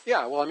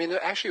 Yeah, well, I mean,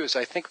 actually, it was,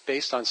 I think,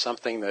 based on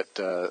something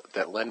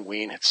that Len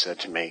Wein had said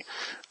to me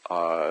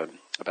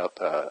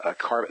about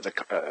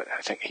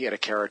I think he had a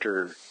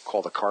character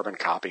called the Carbon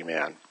Copy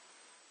Man.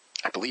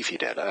 I believe he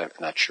did. I'm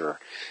not sure,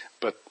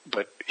 but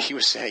he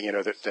was saying,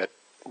 that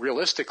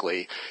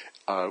realistically,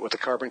 with the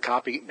carbon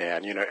copy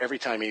man, every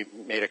time he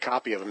made a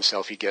copy of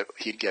himself, he'd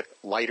get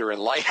lighter and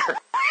lighter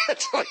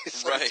until he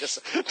sort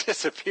of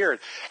disappeared.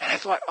 And I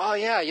thought, oh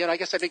yeah, I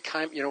guess I did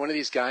one of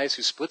these guys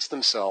who splits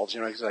themselves.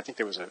 Because I think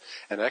there was an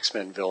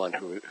X-Men villain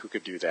who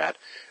could do that,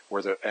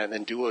 and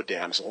then Duo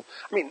Damsel.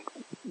 I mean,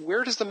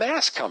 where does the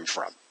mass come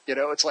from?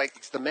 It's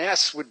like the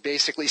mass would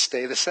basically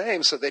stay the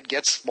same, so they'd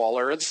get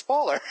smaller and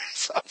smaller.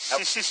 So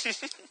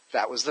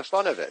that was the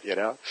fun of it,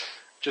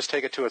 Just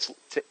take it to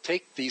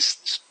take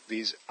these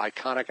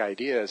iconic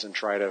ideas and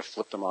try to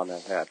flip them on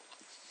their head.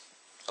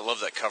 I love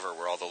that cover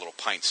where all the little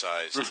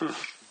pint-sized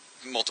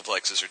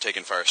multiplexes are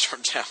taking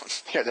Firestorm down.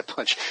 Yeah, the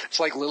punch. It's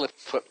like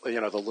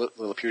the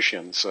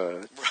Lilliputians.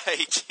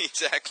 Right,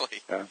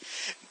 exactly. Yeah.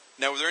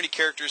 Now, were there any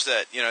characters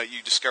that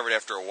you discovered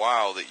after a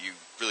while that you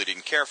really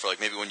didn't care for? Like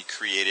maybe when you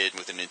created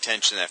with an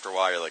intention, after a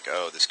while you're like,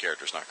 oh, this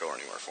character's not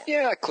going anywhere for me.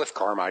 Yeah, Cliff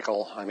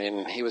Carmichael. I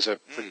mean, he was a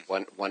pretty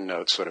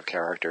one-note sort of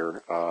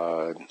character.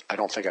 I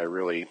don't think I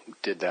really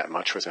did that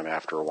much with him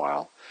after a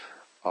while.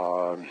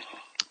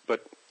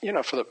 But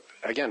for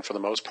the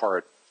most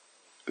part,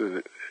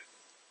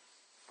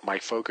 my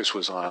focus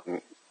was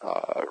on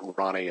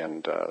Ronnie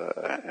and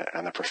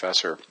the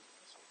Professor.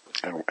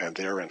 And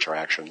their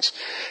interactions,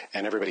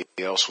 and everybody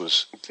else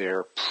was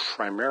there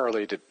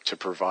primarily to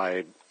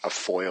provide a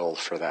foil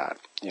for that,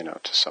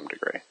 to some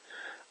degree.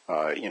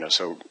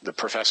 So the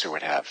Professor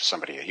would have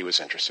somebody he was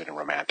interested in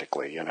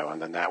romantically,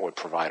 and then that would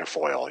provide a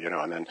foil,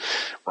 and then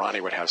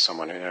Ronnie would have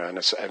someone,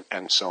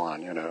 and so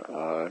on,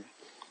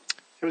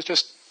 It was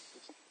just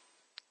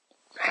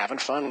having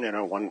fun,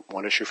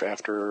 one issue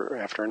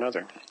after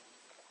another,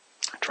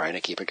 trying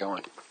to keep it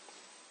going.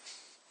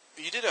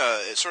 You did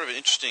a sort of an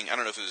interesting, I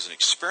don't know if it was an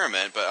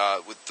experiment,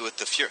 but with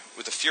the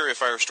Fury of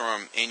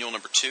Firestorm Annual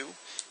number 2,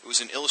 it was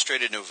an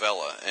illustrated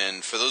novella,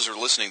 and for those who are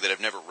listening that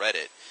have never read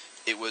it,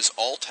 it was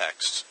all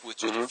text with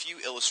just a few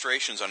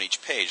illustrations on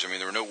each page. I mean,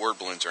 there were no word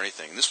balloons or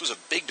anything. And this was a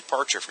big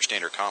departure for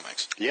standard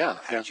comics. Yeah.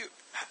 How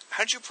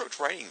did you approach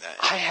writing that?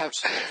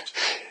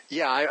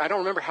 I don't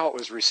remember how it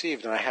was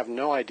received, and I have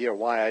no idea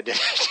why I did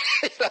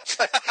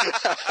it.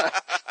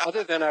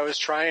 Other than I was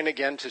trying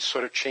again to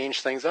sort of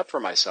change things up for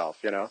myself,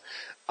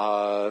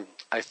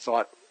 I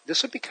thought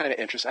this would be kind of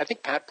interesting. I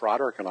think Pat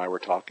Broderick and I were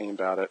talking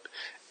about it,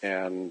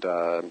 and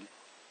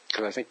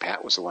because I think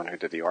Pat was the one who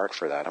did the art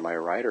for that. Am I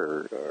right,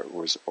 or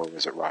was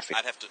it Rafi?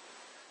 I'd have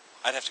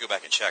to go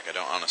back and check. I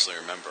don't honestly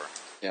remember.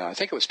 Yeah, I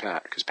think it was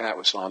Pat, because Pat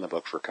was on the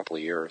book for a couple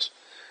of years.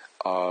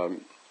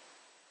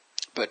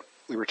 But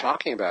we were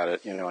talking about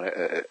it, and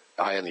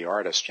I and the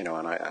artist, and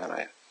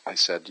I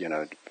said,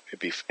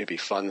 it'd be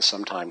fun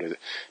sometime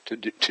to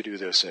do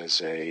this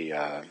as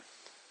a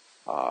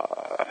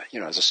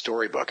as a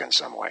storybook in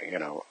some way,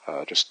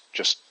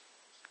 just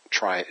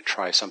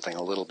try something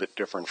a little bit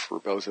different for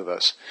both of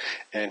us.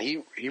 And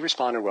he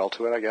responded well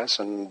to it, I guess.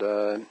 And,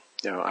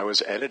 I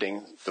was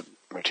editing the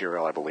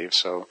material, I believe.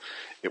 So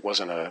it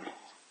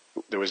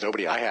there was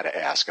nobody I had to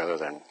ask other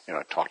than,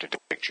 talk to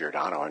Dick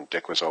Giordano. And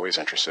Dick was always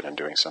interested in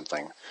doing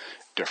something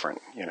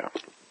different,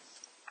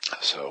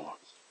 So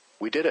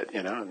we did it,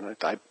 and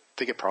I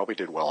think it probably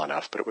did well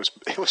enough, but it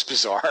was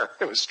bizarre.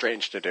 It was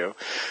strange to do.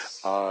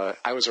 I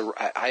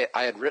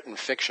had written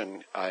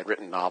fiction. I had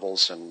written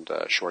novels and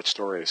short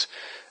stories,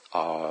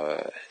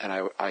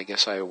 and I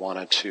guess I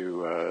wanted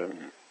to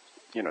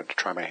to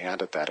try my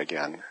hand at that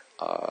again,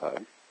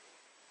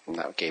 and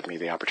that gave me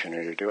the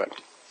opportunity to do it.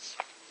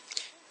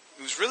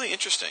 It was really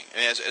interesting,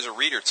 and as a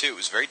reader too, it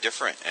was very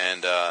different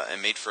and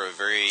made for a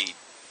very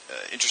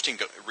interesting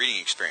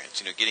reading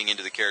experience. Getting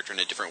into the character in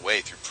a different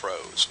way through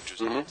prose, which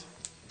was neat.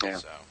 Yeah.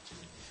 So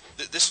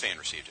this fan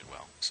received it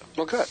well. So.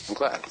 Well, good. I'm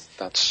glad.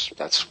 That's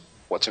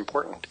what's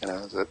important.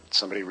 That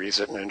somebody reads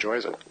it and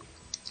enjoys it.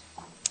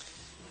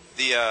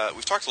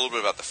 We've talked a little bit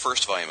about the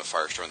first volume of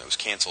Firestorm that was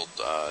canceled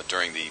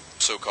during the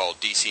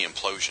so-called DC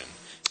implosion.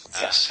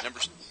 Yes.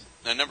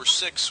 Number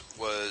 6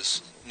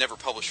 was never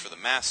published for the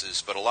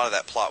masses, but a lot of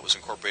that plot was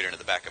incorporated into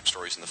the backup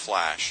stories in The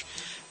Flash.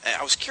 And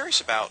I was curious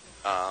about,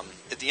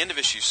 at the end of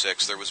issue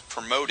 6, there was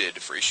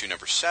promoted for issue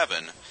number 7,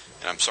 and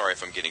I'm sorry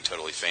if I'm getting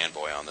totally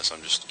fanboy on this,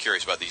 I'm just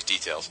curious about these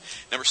details.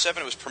 Number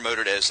 7 was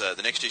promoted as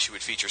the next issue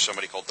would feature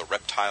somebody called the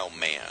Reptile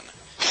Man.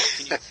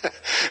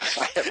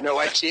 I have no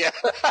idea.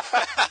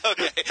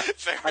 Okay,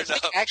 fair enough. I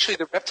think actually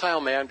the Reptile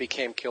Man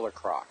became Killer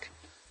Croc.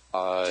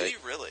 Did he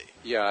really?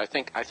 Yeah, I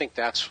think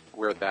that's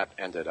where that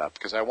ended up,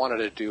 because I wanted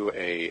to do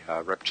a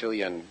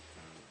reptilian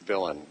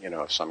villain,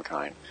 of some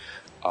kind.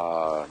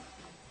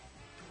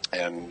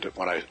 And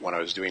when I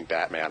was doing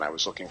Batman, I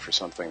was looking for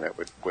something that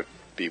would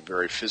be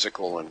very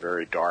physical and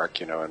very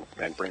dark,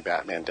 and bring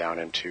Batman down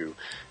into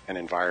an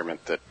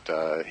environment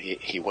that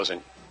he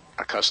wasn't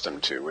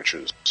accustomed to, which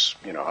is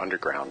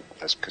underground,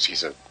 because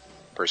he's a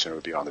person who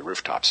would be on the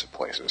rooftops of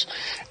places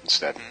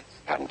instead,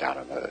 had him down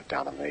in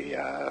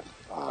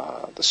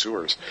the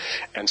sewers.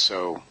 And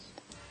so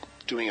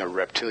doing a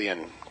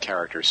reptilian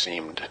character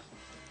seemed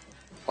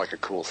like a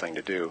cool thing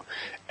to do,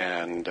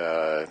 and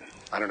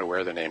I don't know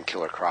where the name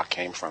Killer Croc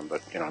came from,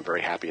 but I'm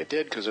very happy it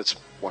did because it's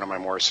one of my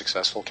more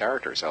successful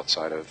characters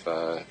outside of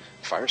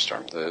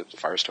Firestorm. The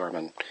Firestorm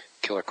and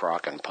Killer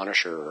Croc and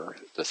Punisher are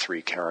the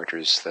three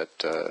characters that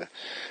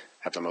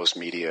have the most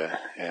media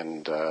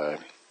and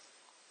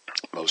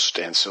most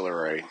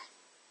ancillary,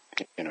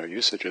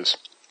 usages.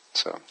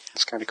 So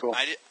it's kind of cool.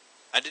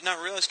 I did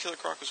not realize Killer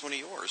Croc was one of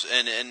yours,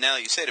 and now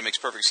that you say it, it makes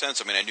perfect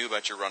sense. I mean, I knew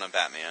about your run on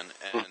Batman,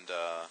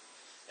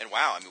 and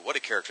wow, I mean, what a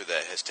character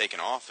that has taken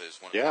off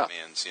as one of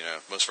Batman's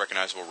most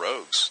recognizable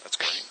rogues. That's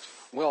great.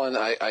 Well, and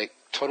I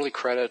totally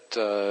credit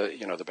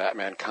the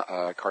Batman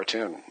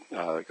cartoon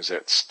because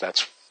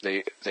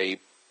they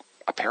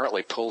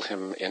apparently pulled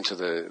him into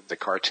the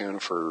cartoon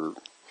for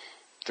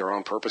their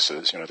own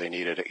purposes. They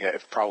needed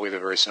it, probably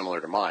very similar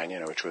to mine,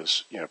 which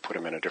was put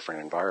him in a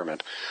different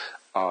environment.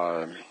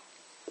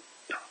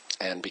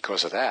 And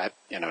because of that,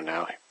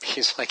 now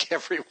he's like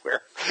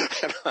everywhere.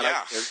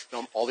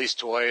 All these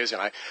toys,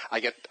 and I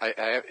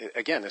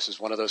again, this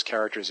is one of those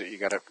characters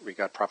that we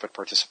got profit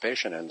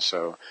participation in.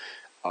 So,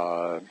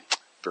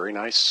 very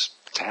nice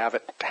to have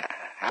it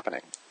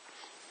happening.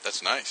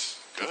 That's nice.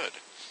 Good.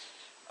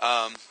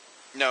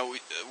 Now,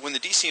 when the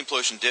DC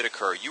implosion did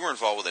occur, you were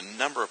involved with a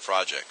number of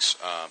projects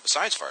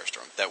besides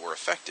Firestorm that were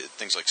affected.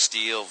 Things like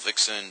Steel,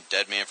 Vixen,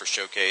 Deadman for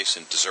Showcase,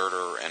 and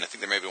Deserter, and I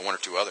think there may be one or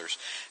two others.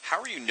 How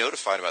were you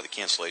notified about the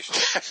cancellation?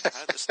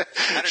 How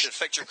did it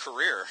affect your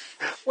career?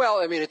 Well,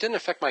 I mean, it didn't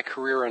affect my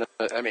career in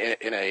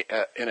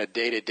a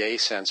day-to-day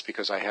sense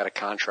because I had a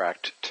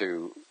contract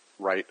to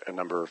write a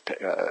number of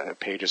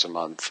pages a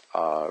month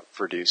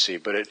for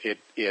DC, but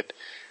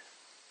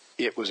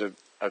it was a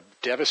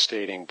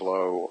devastating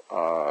blow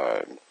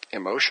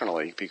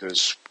emotionally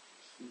because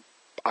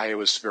I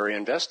was very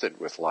invested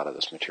with a lot of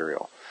this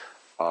material.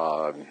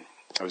 I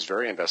was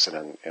very invested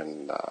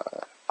in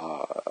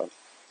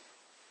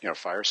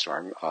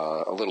Firestorm,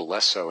 a little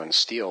less so in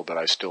Steel, but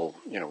I still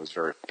was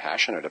very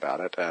passionate about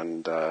it,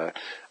 and I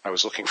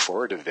was looking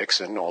forward to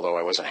Vixen, although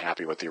I wasn't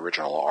happy with the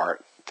original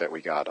art that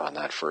we got on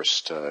that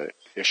first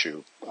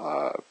issue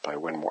by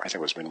Win. I think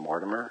it was Win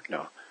Mortimer.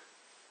 No,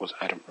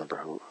 I don't remember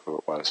who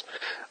it was.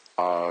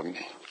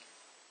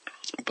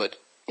 But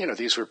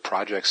these were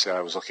projects that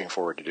I was looking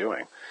forward to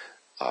doing,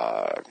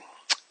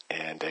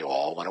 and they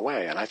all went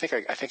away. And I think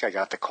I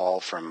got the call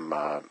from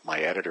my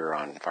editor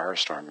on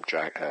Firestorm,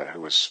 Jack,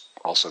 who was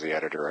also the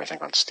editor, I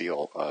think, on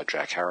Steel,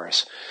 Jack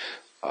Harris,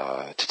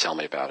 to tell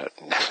me about it.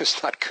 And that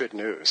was not good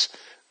news,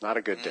 not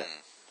a good day.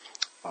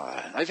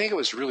 I think it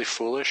was really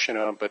foolish,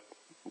 but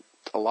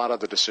a lot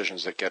of the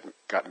decisions that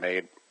got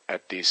made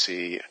at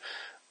DC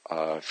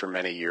for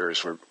many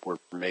years were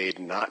made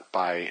not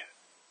by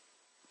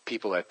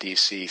people at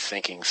DC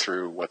thinking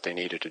through what they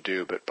needed to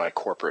do, but by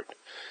corporate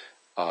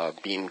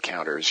bean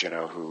counters,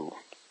 who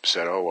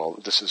said, "Oh, well,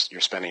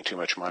 you're spending too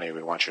much money.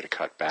 We want you to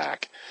cut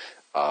back."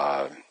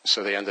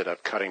 So they ended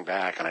up cutting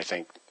back, and I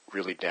think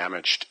really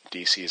damaged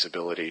DC's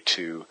ability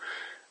to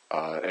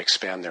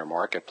expand their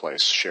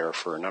marketplace share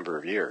for a number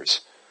of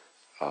years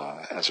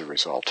as a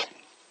result.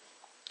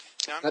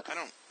 Now,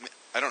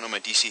 I don't know my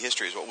DC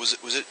history as well. Was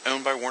it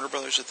owned by Warner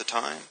Brothers at the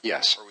time?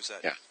 Yes. Or was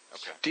that? Yeah.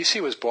 Okay.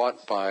 DC was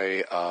bought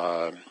by.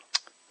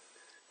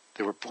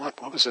 They were bought.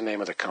 What was the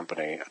name of the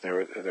company?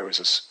 There was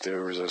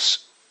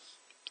this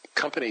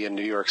company in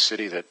New York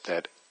City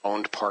that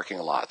owned parking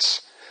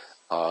lots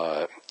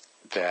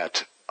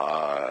that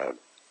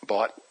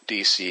bought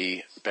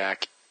DC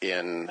back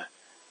in.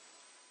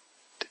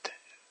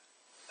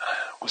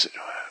 Was it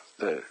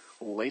the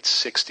late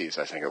 '60s?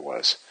 I think it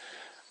was.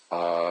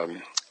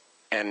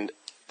 And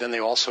then they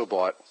also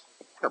bought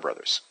Warner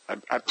Brothers.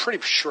 I'm pretty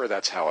sure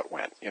that's how it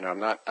went. I'm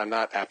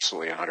not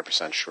absolutely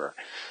 100% sure,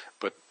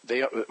 but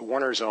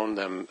Warner's owned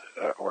them,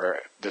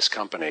 or this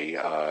company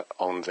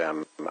owned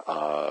them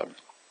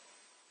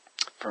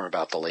from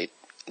about the late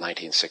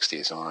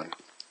 1960s on.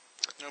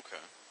 Okay.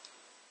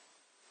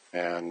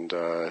 And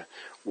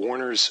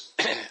Warner's,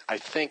 I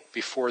think,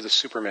 before the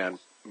Superman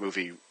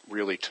movie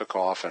really took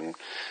off, and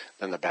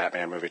then the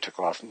Batman movie took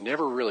off,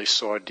 never really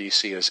saw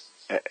DC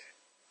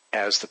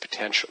as the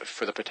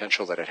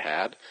potential that it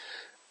had.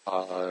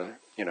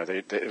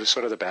 It was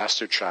sort of the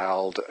bastard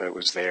child. It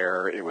was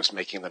there. It was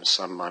making them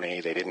some money.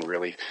 They didn't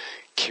really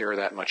care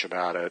that much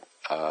about it.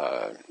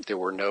 There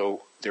were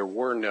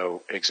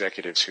no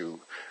executives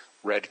who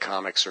read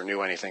comics or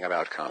knew anything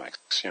about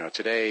comics.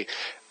 Today,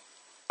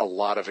 a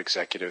lot of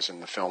executives in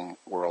the film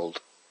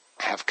world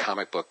have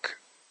comic book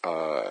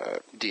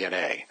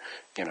DNA.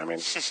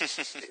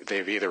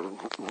 They've either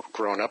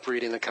grown up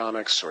reading the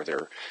comics, or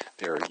they're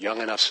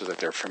young enough so that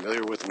they're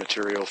familiar with the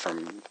material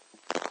from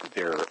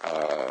their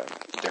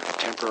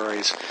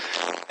contemporaries.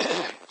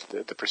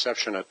 The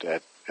perception at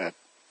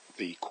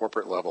the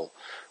corporate level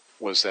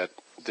was that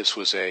this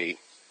was I'd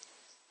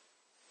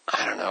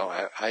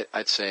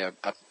say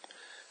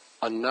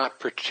a not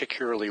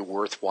particularly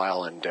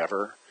worthwhile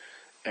endeavor.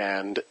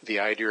 And the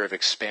idea of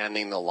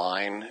expanding the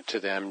line to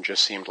them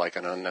just seemed like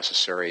an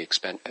unnecessary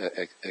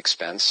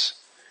expense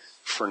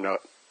for no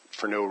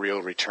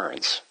real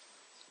returns.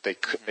 They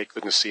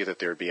couldn't see that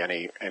there would be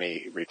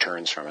any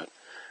returns from it.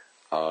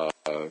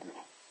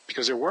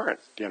 because there weren't.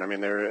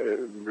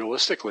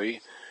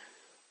 Realistically,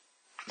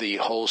 the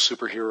whole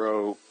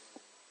superhero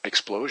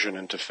explosion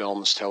into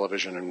films,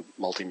 television, and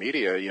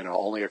multimedia,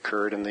 only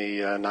occurred in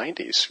the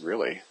 90s,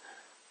 really.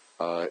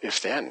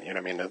 If then,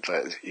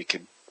 you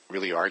could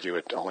really argue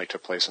it only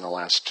took place in the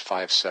last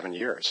 5-7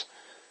 years.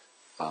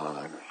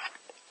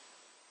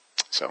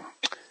 So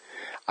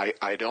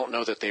I don't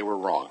know that they were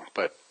wrong,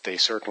 but they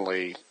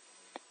certainly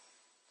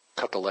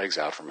cut the legs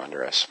out from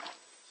under us.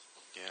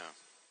 Yeah,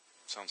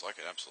 sounds like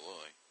it,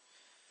 absolutely.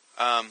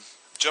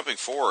 Jumping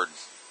forward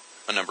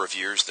a number of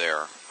years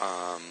there,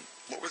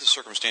 what were the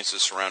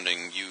circumstances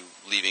surrounding you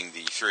leaving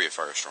the Fury of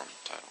Firestorm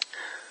title?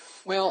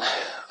 Well,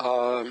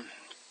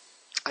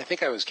 I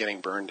think I was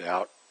getting burned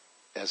out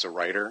as a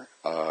writer.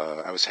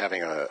 I was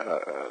having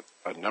a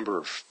number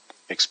of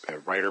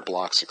writer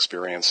blocks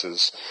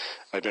experiences.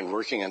 I'd been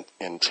working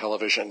in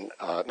television,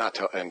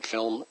 in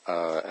film,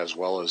 as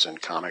well as in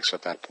comics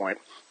at that point.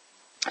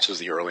 This was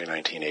the early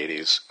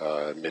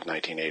 1980s,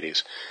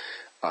 mid-1980s.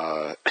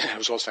 I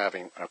was also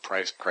having a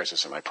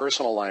crisis in my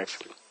personal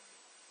life,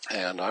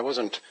 and I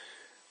wasn't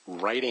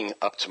writing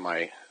up to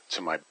my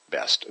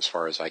best as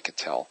far as I could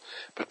tell.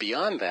 But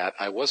beyond that,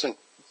 I wasn't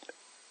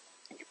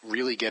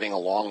really getting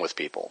along with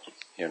people,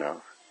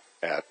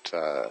 at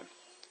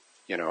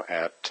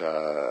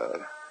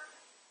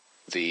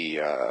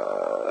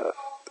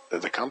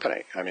the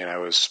company. I mean, I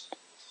was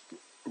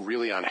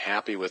really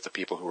unhappy with the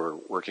people who were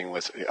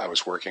I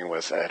was working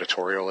with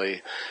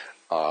editorially.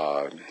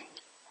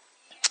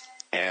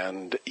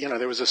 And,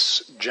 there was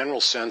this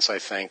general sense, I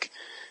think,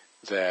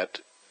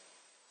 that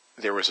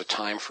there was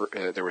time for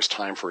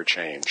a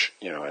change,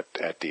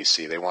 at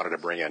DC. They wanted to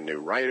bring in new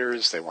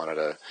writers. They wanted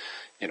to,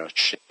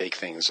 shake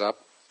things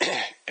up.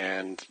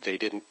 And they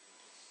didn't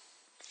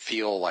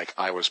feel like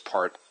I was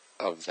part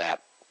of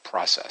that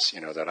process,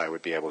 that I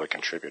would be able to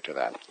contribute to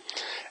that.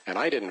 And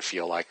I didn't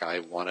feel like I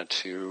wanted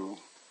to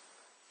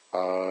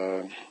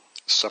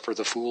suffer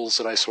the fools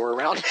that I saw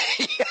around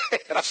me.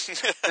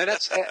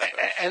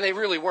 and they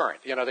really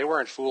weren't. They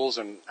weren't fools,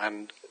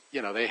 and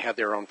they had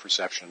their own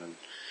perception. And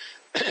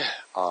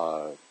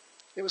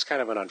it was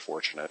kind of an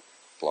unfortunate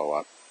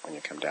blow-up when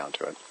you come down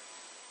to it.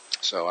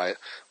 So I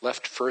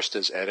left first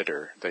as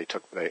editor. They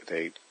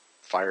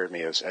fired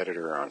me as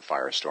editor on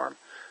Firestorm,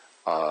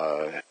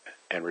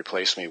 and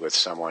replaced me with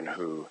someone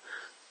who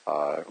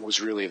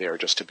was really there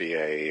just to be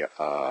a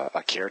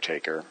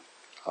caretaker,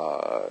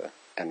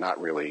 and not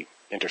really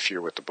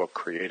interfere with the book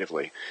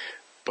creatively.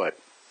 But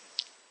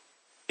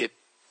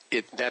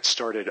that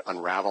started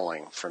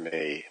unraveling for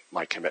me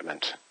my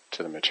commitment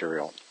to the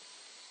material.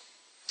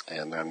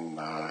 And then,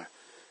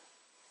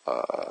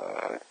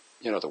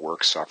 the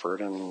work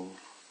suffered, and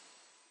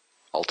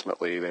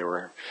ultimately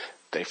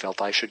they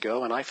felt I should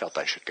go, and I felt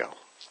I should go.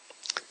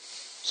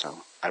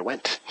 So I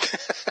went.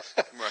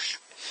 Right.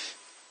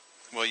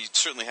 Well, you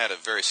certainly had a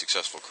very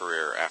successful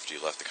career after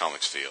you left the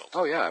comics field.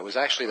 Oh yeah, it was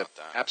actually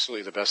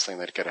absolutely the best thing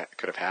that could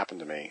have happened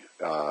to me,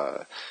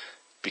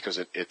 because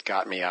it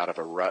got me out of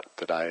a rut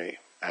that I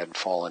had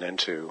fallen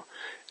into,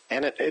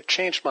 and it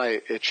changed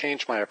my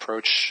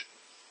approach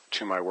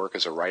to my work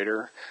as a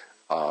writer.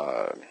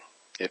 I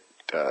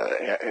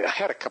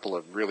had a couple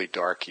of really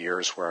dark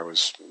years where I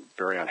was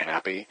very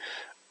unhappy,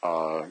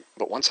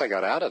 but once I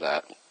got out of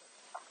that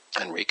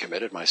and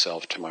recommitted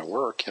myself to my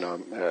work,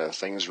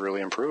 things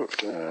really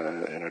improved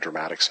in a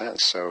dramatic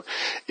sense. So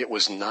it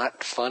was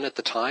not fun at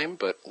the time,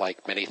 but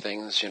like many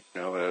things,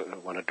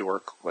 when a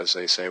door, as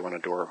they say, when a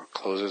door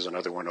closes,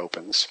 another one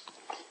opens.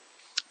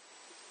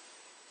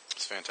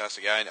 It's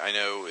fantastic. I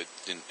know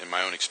in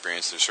my own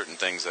experience, there's certain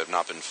things that have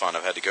not been fun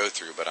I've had to go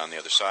through, but on the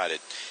other side,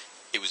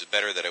 it was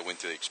better that I went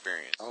through the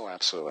experience. Oh,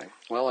 absolutely.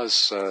 Well,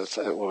 as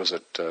what was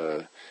it?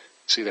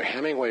 It's either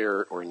Hemingway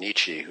or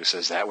Nietzsche who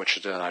says that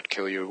which does not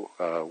kill you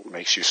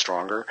makes you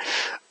stronger.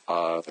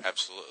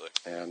 Absolutely.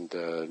 And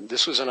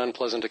this was an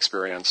unpleasant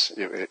experience.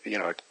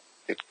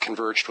 It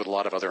converged with a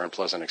lot of other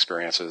unpleasant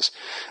experiences.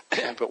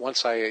 But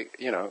once I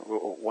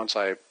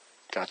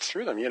got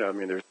through them,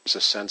 there's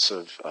a sense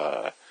of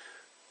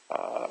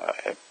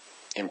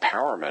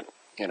empowerment,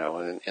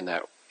 in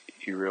that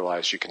you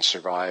realize you can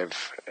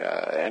survive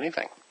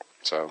anything.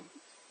 So.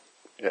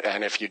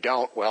 And if you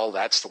don't, well,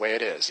 that's the way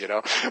it is,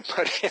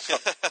 But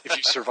if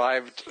you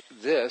survived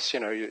this,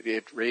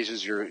 it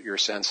raises your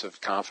sense of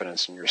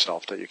confidence in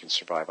yourself that you can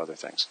survive other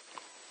things.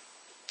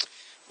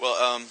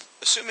 Well,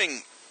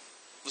 assuming,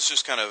 let's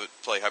just kind of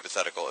play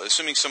hypothetical,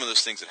 assuming some of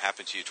those things that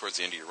happened to you towards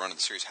the end of your run of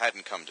the series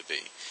hadn't come to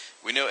be.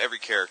 We know every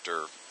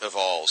character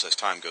evolves as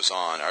time goes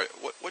on.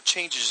 What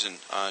changes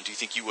do you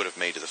think you would have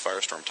made to the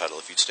Firestorm title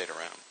if you'd stayed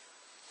around?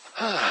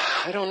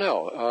 I don't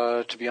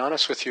know. To be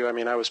honest with you,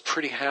 I was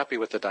pretty happy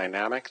with the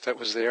dynamic that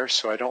was there,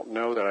 so I don't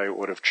know that I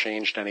would have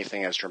changed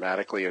anything as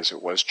dramatically as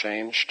it was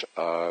changed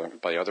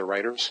by other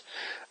writers.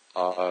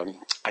 I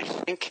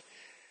think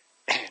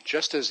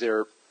just as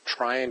they're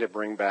trying to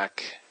bring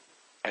back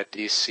at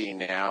DC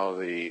now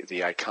the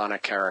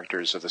iconic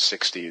characters of the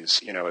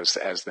 60s,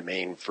 as the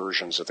main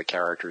versions of the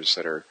characters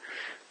that are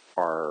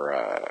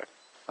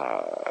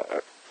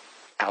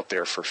out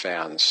there for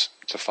fans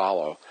to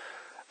follow.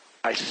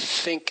 I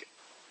think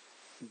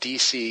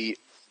DC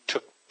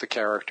took the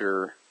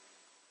character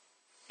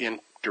in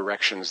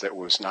directions that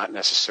was not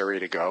necessary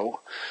to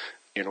go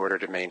in order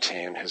to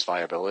maintain his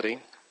viability.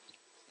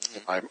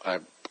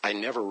 I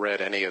never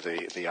read any of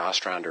the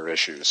Ostrander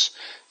issues,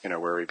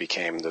 where he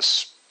became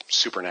this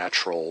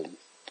supernatural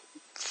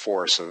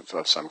force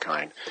of some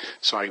kind.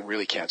 So I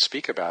really can't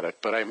speak about it,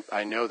 but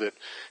I know that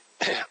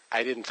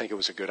I didn't think it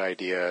was a good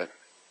idea.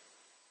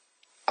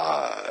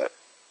 I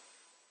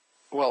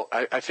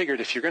figured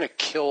if you're going to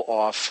kill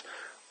off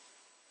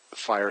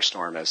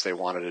Firestorm as they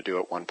wanted to do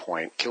at one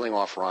point, killing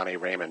off Ronnie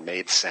Raymond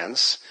made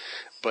sense.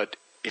 But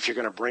if you're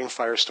going to bring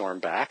Firestorm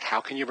back,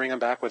 how can you bring him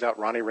back without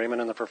Ronnie Raymond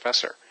and the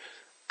Professor?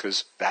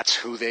 Because that's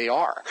who they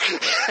are.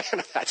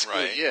 That's who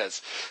he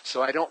is.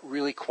 So I don't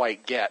really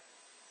quite get,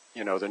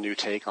 the new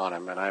take on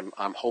him. And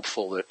I'm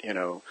hopeful that,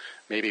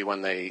 maybe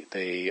when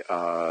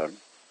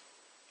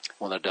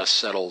when the dust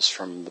settles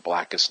from the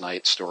Blackest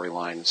Night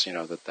storylines,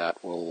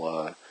 that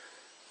will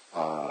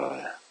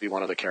be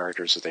one of the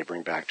characters that they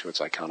bring back to its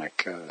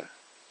iconic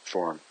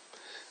form.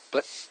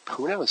 But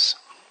who knows?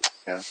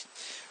 Yeah.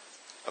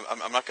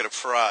 I'm not going to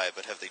pry,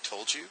 but have they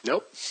told you?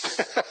 Nope.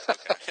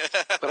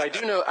 But I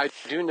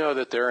do know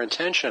that their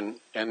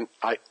intention, and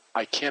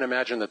I can't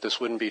imagine that this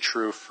wouldn't be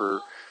true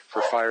for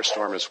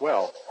Firestorm as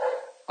well,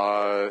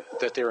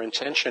 that their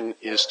intention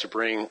is to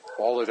bring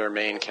all of their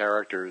main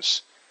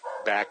characters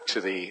back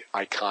to the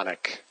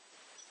iconic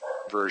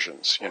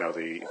versions,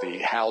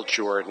 the Hal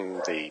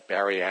Jordan, the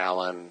Barry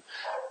Allen,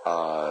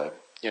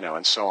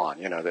 and so on,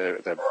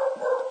 the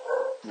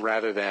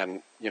rather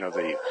than,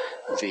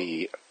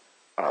 the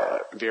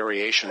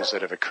variations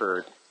that have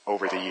occurred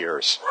over the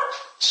years.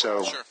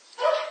 So sure.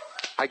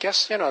 I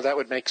guess, that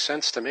would make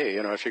sense to me,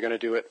 if you're going to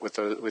do it with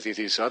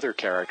these other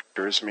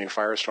characters. I mean,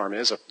 Firestorm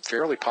is a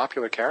fairly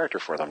popular character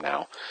for them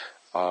now,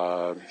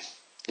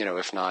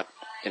 if not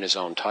in his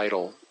own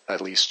title,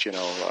 at least,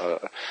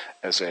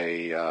 as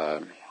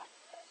a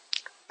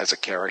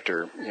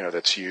character,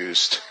 that's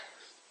used,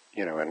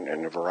 in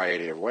a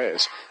variety of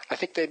ways. I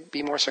think they'd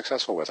be more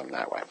successful with him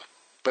that way.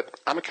 But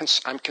I'm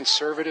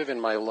conservative in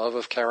my love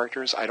of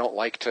characters. I don't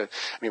like to. I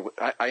mean,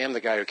 I am the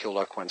guy who killed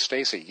off Gwen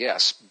Stacy,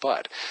 yes,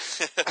 but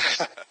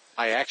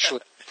I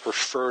actually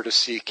prefer to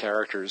see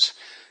characters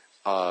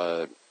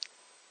in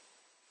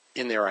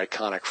their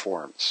iconic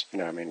forms.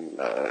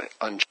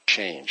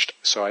 Unchanged.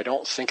 So I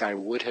don't think I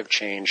would have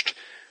changed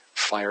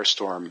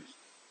Firestorm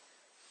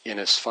in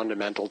his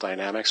fundamental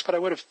dynamics, but I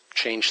would have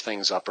changed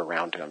things up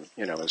around him,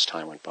 as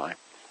time went by.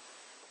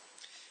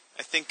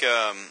 I think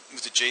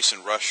with the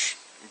Jason Rush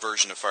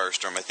version of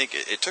Firestorm, I think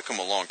it took them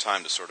a long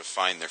time to sort of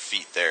find their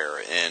feet there,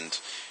 and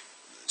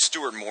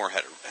Stuart Moore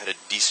had a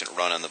decent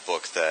run on the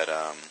book that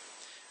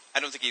I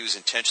don't think he was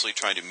intentionally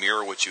trying to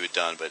mirror what you had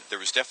done, but there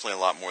was definitely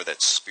a lot more of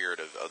that spirit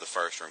of the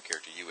Firestorm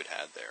character you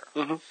had there.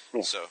 Mm-hmm.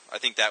 Yeah. So I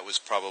think that was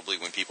probably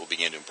when people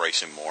began to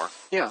embrace him more.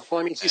 Yeah,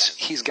 well, I mean,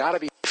 he's got to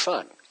be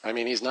fun. I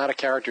mean, he's not a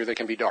character that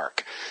can be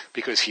dark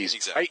because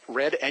he's bright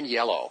red and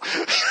yellow.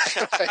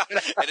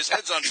 And his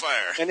head's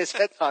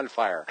on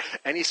fire.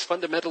 And he's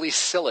fundamentally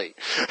silly.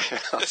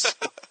 So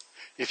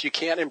if you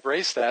can't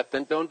embrace that,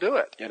 then don't do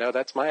it.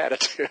 That's my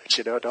attitude.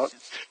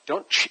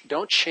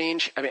 Don't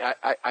change. I mean,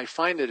 I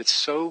find that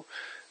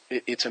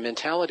it's a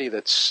mentality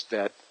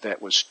that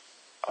was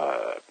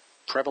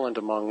prevalent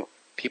among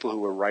people who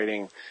were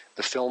writing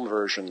the film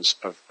versions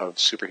of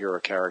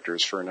superhero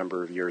characters for a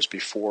number of years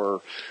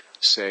before,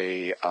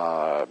 say,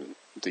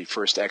 the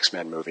first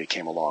X-Men movie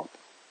came along.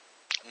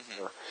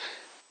 Mm-hmm.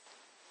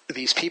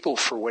 These people,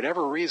 for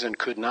whatever reason,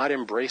 could not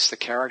embrace the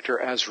character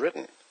as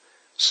written.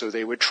 So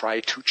they would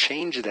try to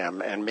change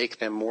them and make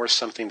them more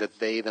something that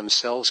they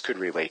themselves could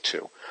relate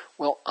to.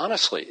 Well,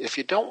 honestly, if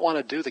you don't want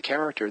to do the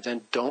character,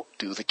 then don't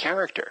do the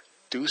character.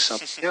 Do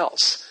something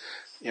else.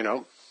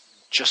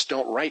 Just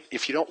don't write.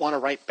 If you don't want to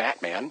write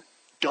Batman,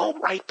 don't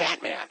write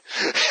Batman.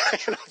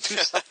 Do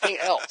something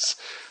else.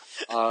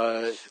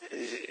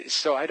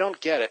 So I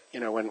don't get it.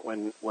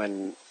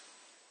 When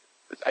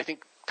I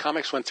think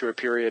comics went through a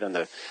period in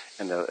the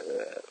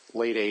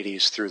late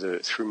 80s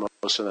through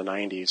most of the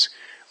 90s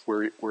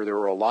where there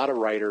were a lot of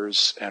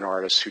writers and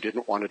artists who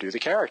didn't want to do the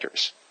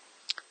characters,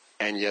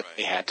 and yet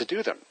they had to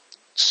do them.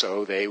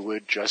 So they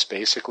would just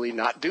basically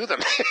not do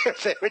them.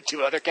 They would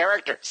do other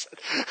characters,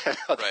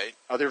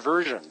 other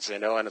versions,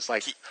 and it's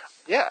like,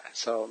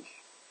 so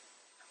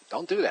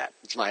don't do that.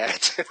 It's my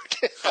attitude.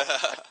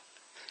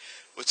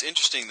 What's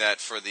interesting that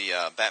for the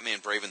Batman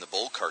Brave and the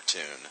Bold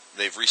cartoon,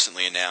 they've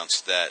recently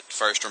announced that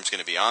Firestorm's going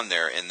to be on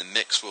there, and the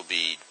mix will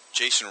be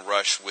Jason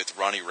Rush with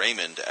Ronnie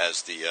Raymond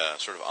as the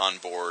sort of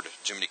onboard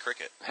Jiminy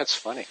Cricket. That's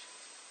funny.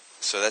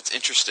 So that's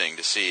interesting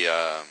to see.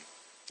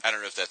 I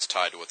don't know if that's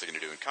tied to what they're going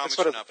to do in comics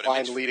or not. But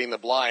blind leading the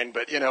blind,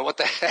 but what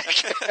the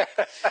heck?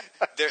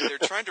 They're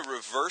trying to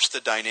reverse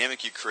the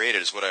dynamic you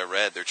created, is what I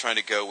read. They're trying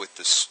to go with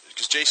this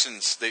because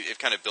they've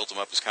kind of built him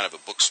up as kind of a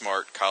book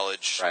smart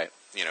college,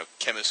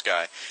 chemist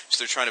guy.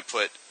 So they're trying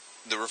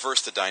to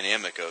reverse the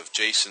dynamic of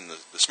Jason,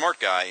 the smart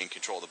guy, in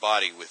control of the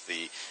body, with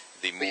the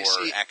the more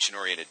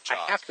action-oriented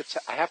jock.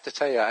 I have to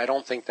tell you, I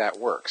don't think that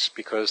works,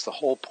 because the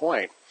whole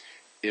point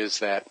is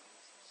that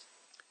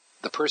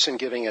the person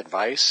giving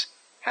advice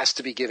has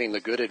to be giving the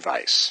good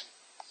advice.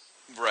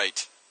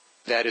 Right.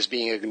 That is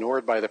being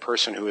ignored by the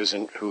person who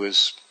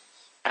is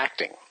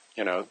acting,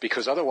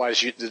 because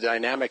otherwise the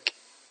dynamic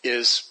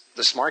is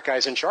the smart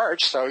guy's in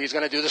charge, so he's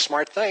going to do the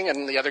smart thing,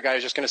 and the other guy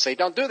is just going to say,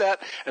 don't do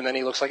that, and then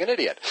he looks like an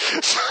idiot.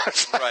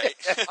 Right.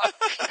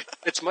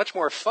 It's much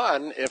more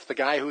fun if the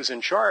guy who's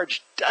in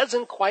charge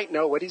doesn't quite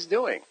know what he's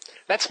doing.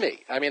 That's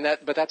me. I mean,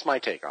 but that's my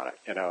take on it,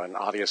 and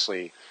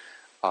obviously,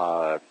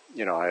 I'm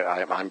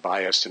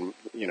biased in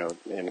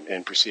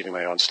perceiving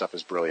my own stuff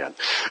as brilliant.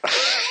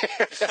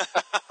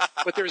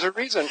 But there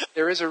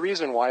is a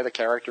reason why the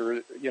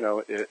character,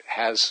 it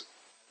has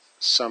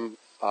some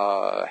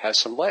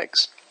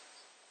legs.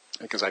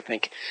 Because I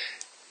think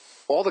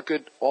all the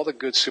good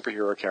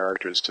superhero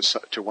characters,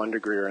 to one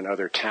degree or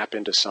another, tap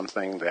into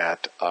something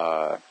that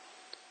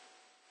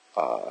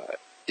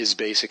is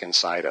basic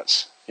inside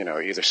us.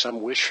 Either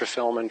some wish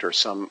fulfillment or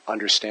some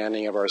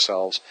understanding of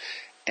ourselves.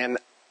 And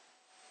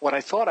what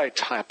I thought I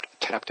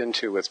tapped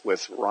into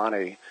with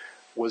Ronnie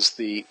was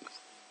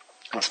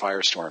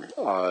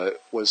Firestorm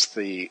was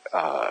the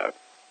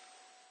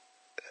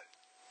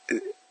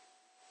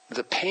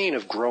pain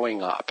of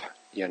growing up.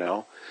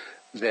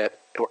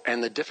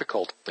 And the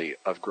difficulty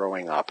of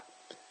growing up,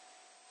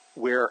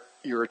 where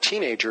you're a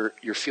teenager,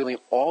 you're feeling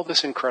all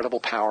this incredible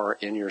power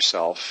in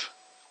yourself,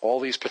 all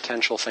these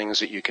potential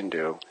things that you can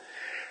do,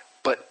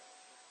 but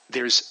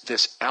there's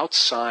this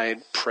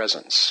outside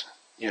presence,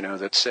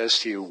 that says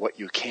to you what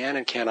you can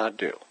and cannot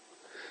do,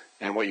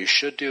 and what you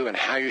should do and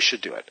how you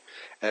should do it.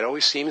 And it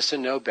always seems to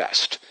know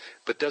best,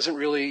 but doesn't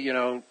really,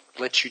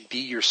 let you be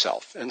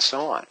yourself, and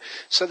so on.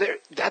 So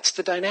that's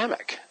the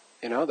dynamic,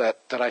 that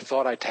I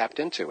thought I tapped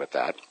into with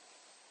that.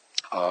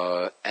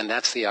 And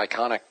that's the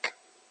iconic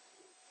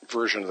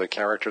version of the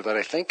character that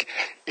I think,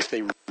 if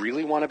they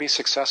really want to be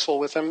successful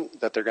with him,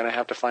 that they're going to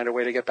have to find a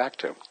way to get back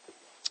to.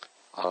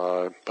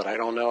 But I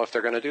don't know if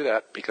they're going to do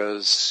that,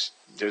 because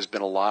there's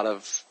been a lot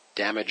of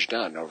damage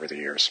done over the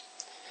years.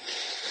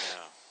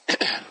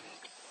 Yeah.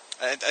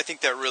 I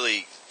think that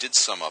really did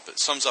sum up. It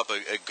sums up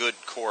a good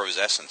core of his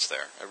essence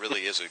there. It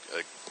really is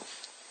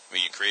I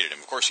mean, you created him.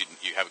 Of course,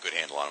 you have a good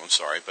handle on him. I'm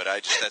sorry, but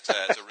that's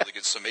a really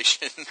good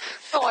summation.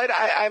 No,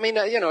 I mean,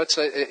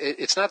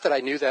 it's not that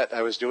I knew that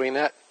I was doing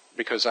that,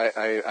 because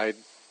I'm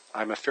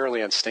a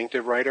fairly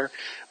instinctive writer.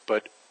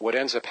 But what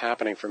ends up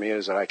happening for me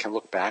is that I can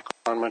look back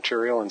on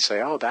material and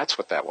say, oh, that's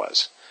what that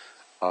was.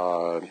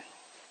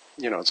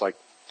 It's like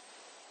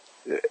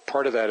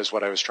part of that is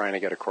what I was trying to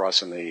get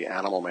across in the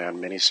Animal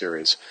Man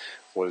miniseries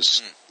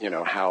was,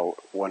 how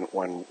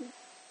when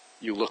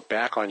you look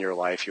back on your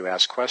life, you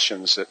ask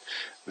questions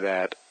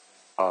that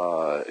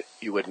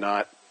you would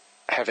not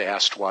have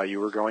asked while you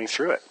were going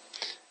through it.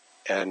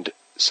 And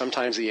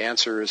sometimes the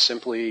answer is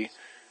simply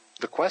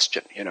the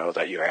question,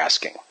 that you're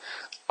asking.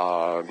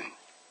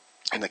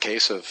 In the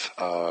case of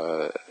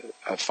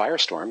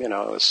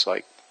Firestorm, it's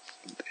like,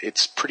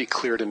 it's pretty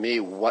clear to me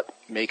what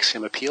makes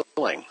him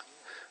appealing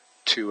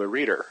to a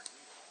reader.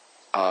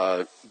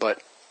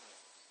 But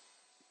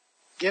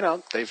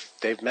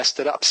they've messed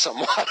it up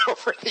somewhat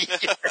over the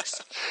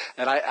years.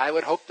 And I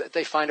would hope that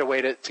they find a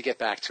way to get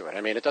back to it.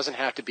 I mean, it doesn't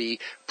have to be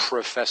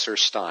Professor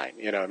Stein.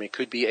 It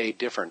could be a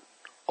different,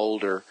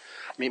 older,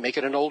 make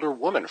it an older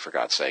woman, for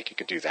God's sake. You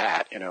could do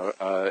that.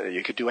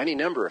 You could do any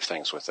number of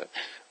things with it.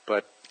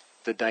 But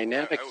the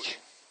dynamic,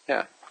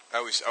 I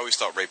always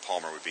thought Ray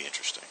Palmer would be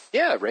interesting.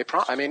 Yeah, Ray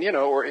Palmer.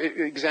 or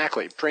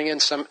exactly. Bring in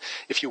some,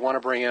 if you want to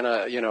bring in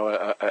an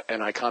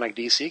iconic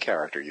DC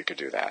character, you could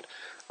do that.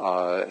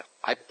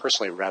 I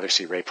personally would rather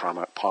see Ray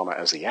Palmer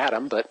as the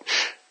Atom, but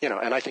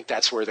and I think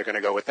that's where they're going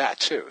to go with that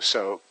too.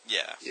 So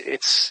yeah,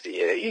 it's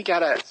you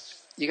gotta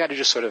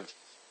just sort of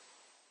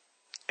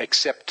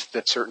accept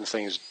that certain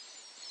things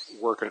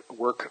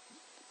work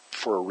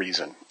for a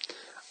reason.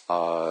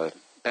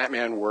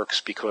 Batman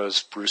works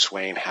because Bruce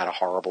Wayne had a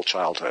horrible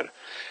childhood.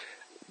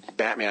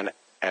 Batman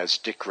as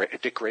Dick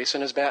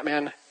Grayson as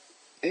Batman,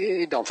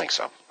 I don't think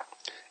so.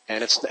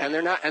 And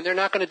they're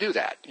not going to do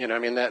that.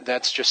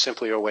 That's just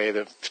simply a way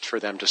for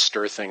them to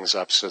stir things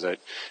up so that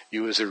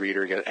you as a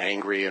reader get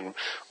angry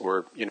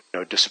or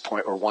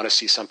disappointed or want to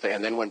see something.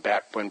 And then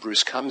when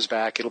Bruce comes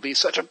back, it'll be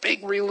such a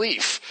big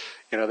relief,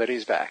 that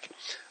he's back.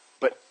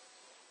 But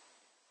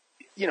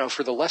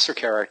for the lesser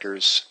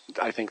characters,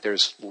 I think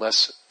there's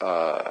less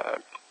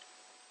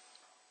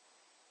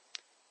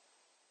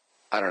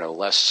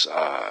less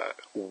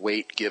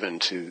weight given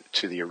to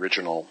the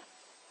original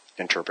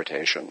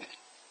interpretation.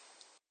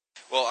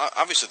 Well,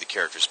 obviously the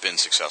character's been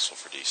successful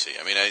for DC.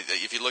 I mean,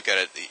 if you look at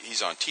it,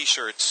 he's on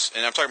T-shirts,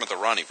 and I'm talking about the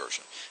Ronnie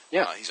version.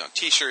 Yeah. He's on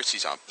T-shirts,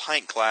 he's on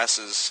pint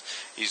glasses,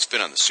 he's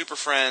been on the Super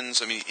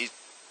Friends. I mean,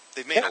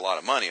 they've made a lot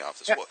of money off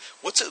this. Yeah.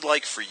 What's it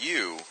like for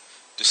you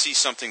to see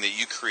something that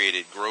you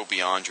created grow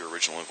beyond your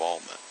original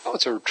involvement? Oh,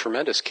 it's a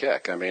tremendous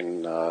kick. I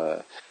mean,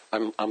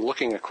 I'm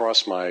looking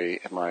across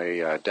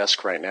my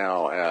desk right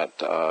now at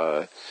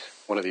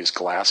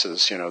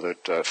glasses,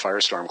 that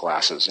Firestorm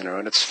glasses,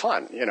 and it's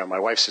fun. My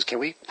wife says, "Can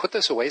we put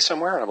this away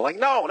somewhere?" And I'm like,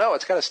 "No,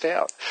 it's got to stay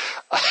out."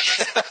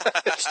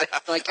 It's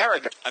my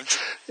character.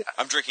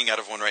 I'm drinking out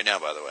of one right now,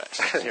 by the way.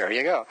 There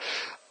you go.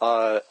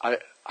 I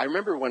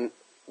remember when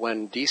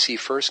DC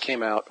first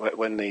came out,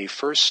 when the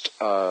first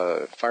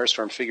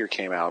Firestorm figure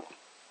came out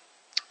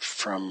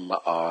from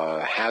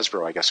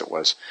Hasbro, I guess it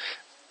was,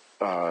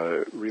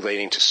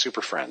 relating to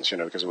Super Friends,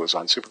 because it was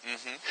on Super.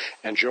 Mm-hmm.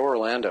 And Joe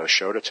Orlando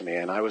showed it to me,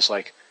 and I was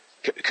like,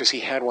 because he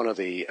had one of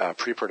the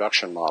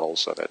pre-production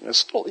models of it, and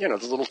it's the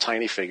little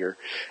tiny figure,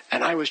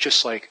 and I was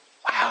just like,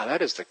 wow,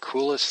 that is the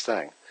coolest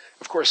thing.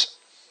 Of course,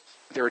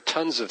 there are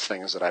tons of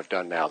things that I've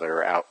done now that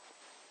are out,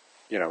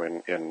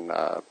 in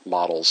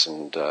models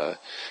and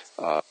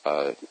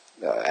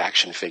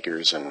action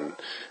figures and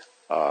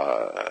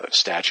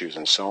statues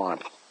and so on.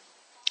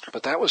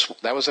 But that was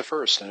the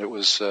first, and it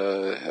was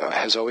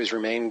has always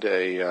remained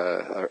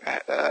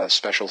a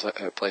special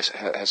place.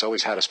 Has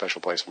always had a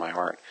special place in my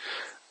heart,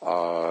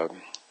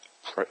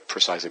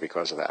 precisely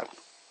because of that.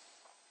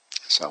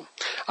 So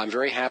I'm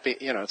very happy.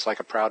 It's like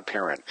a proud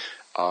parent.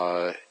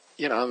 But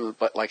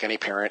like any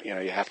parent,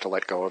 you have to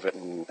let go of it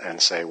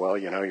and say, well,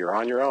 you're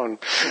on your own.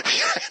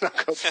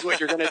 Go do what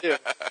you're going to do.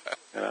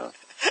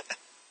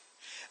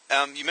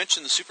 You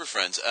mentioned the Super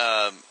Friends.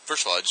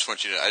 First of all, I just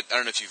want you to, I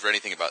don't know if you've read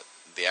anything about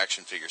the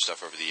action figure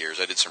stuff over the years.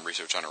 I did some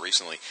research on it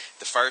recently.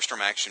 The Firestorm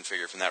action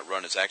figure from that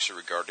run is actually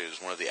regarded as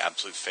one of the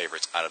absolute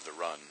favorites out of the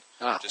run.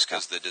 Just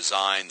because the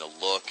design, the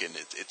look, and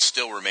it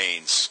still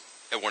remains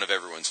one of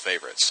everyone's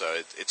favorites. So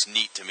it's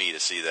neat to me to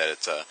see that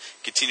it's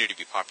continued to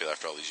be popular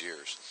after all these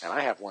years. And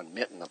I have one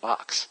mitt in the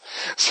box.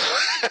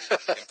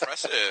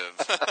 Impressive.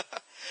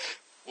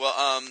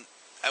 Well,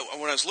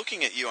 when I was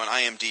looking at you on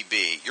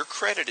IMDb, you're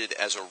credited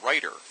as a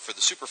writer for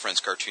the Super Friends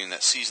cartoon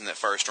that season that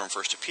Firestorm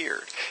first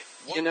appeared.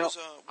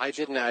 I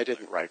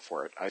didn't write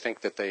for it. I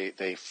think that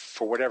they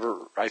for whatever,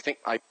 I think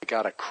I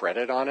got a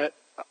credit on it,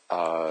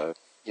 for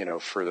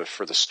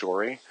the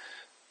story,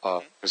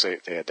 because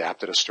they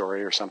adapted a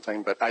story or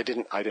something. But I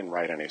didn't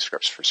write any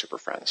scripts for Super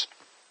Friends.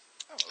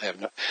 I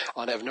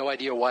have no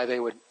idea why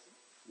that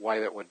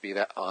would be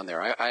that on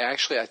there. I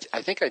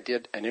think I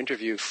did an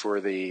interview for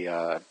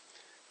the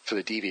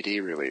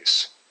DVD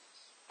release,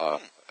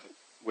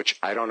 which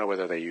I don't know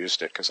whether they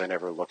used it, because I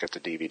never look at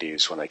the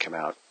DVDs when they come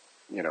out,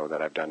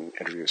 that I've done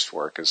interviews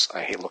for, because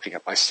I hate looking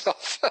at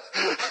myself.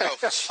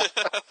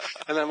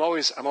 And I'm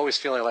always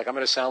feeling like I'm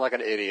going to sound like an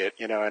idiot,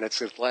 and it's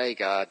just like,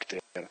 God.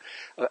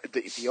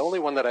 The only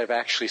one that I've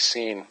actually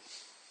seen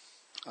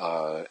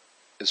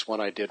is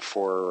one I did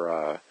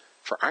for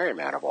Iron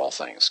Man, of all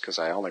things, because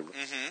I only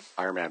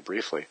Iron Man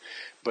briefly.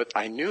 But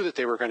I knew that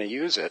they were going to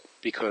use it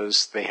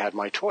because they had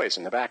my toys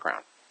in the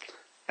background.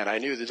 And I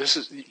knew that this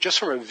is, just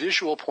from a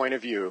visual point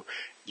of view,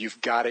 you've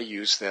got to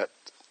use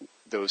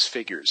those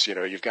figures.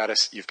 You've got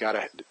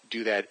to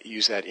do that,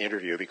 use that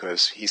interview,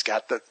 because he's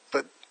got the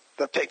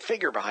big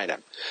figure behind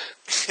him.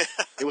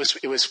 It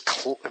was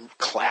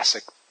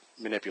classic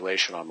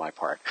manipulation on my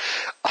part.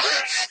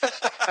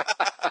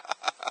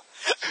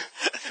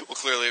 Well,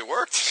 clearly it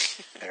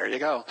worked. There you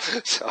go.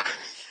 So,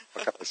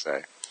 what can I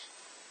say?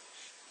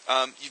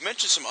 You've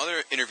mentioned some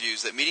other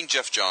interviews that meeting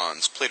Geoff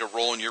Johns played a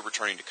role in your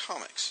returning to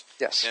comics.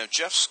 Yes. Now,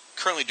 Jeff's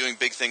currently doing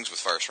big things with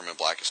Firestorm and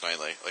Blackest Night,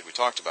 like we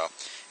talked about.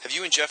 Have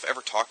you and Jeff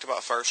ever talked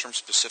about Firestorm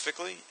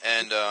specifically?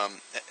 And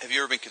have you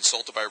ever been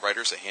consulted by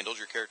writers that handled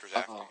your characters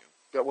after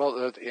you?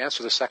 Well, the answer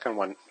to the second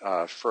one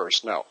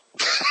first, no.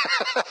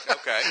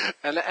 Okay.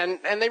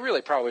 And they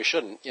really probably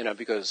shouldn't,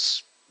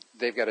 because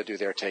they've got to do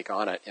their take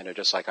on it.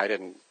 Just like I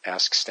didn't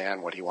ask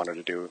Stan what he wanted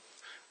to do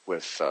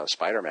with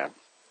Spider-Man.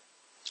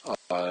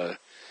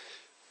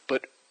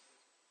 But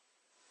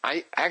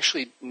I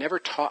actually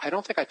never I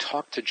don't think I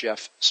talked to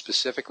Jeff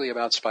specifically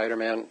about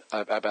Spider-Man,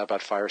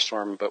 about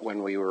Firestorm, but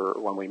when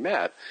we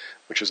met,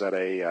 which was at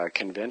a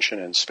convention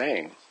in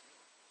Spain,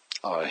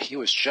 he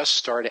was just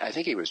starting. I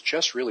think he was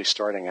just really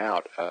starting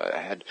out.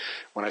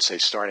 When I say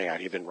starting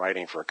out, he'd been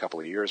writing for a couple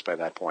of years by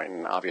that point,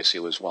 and obviously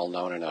was well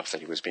known enough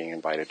that he was being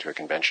invited to a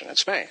convention in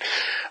Spain.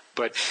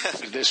 But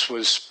this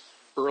was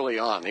early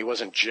on. He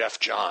wasn't Geoff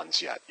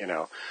Johns yet,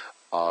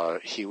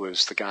 He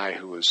was the guy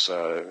who was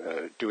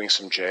doing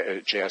some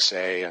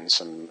JSA and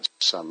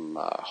some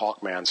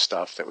Hawkman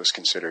stuff that was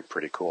considered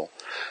pretty cool.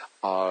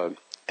 And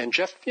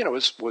Jeff,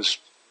 was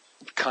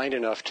kind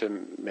enough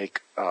to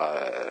make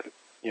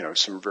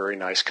some very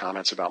nice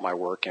comments about my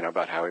work,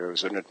 about how he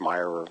was an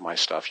admirer of my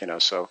stuff,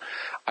 So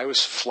I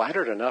was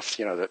flattered enough,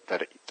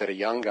 that a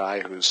young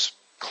guy who's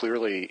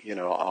clearly,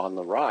 on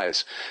the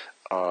rise,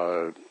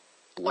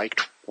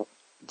 liked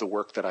the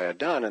work that I had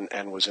done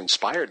and was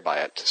inspired by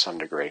it to some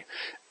degree,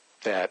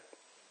 that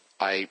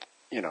I,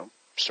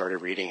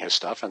 started reading his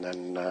stuff and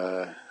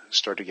then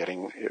started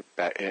getting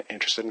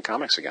interested in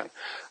comics again.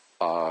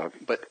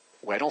 But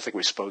I don't think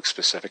we spoke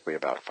specifically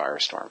about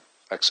Firestorm,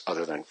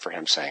 other than for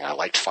him saying, I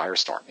liked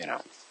Firestorm,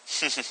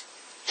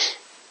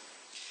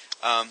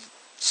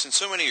 Since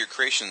so many of your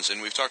creations,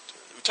 and we've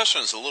touched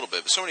on this a little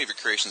bit, but so many of your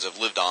creations have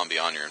lived on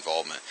beyond your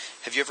involvement,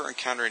 have you ever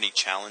encountered any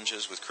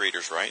challenges with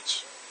creators'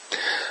 rights?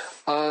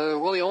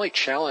 Well, the only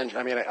challenge,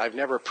 I mean, I've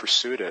never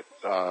pursued it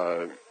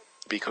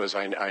because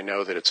I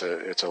know that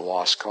it's a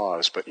lost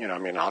cause. But, you know, I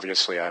mean,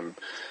 obviously I'm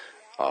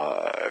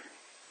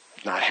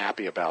not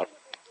happy about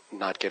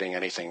not getting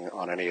anything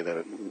on any of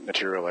the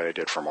material that I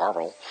did for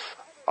Marvel.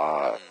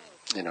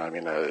 You know, I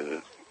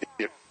mean,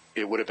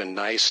 it would have been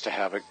nice to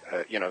have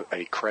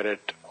a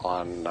credit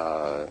on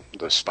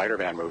the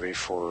Spider-Man movie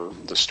for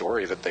the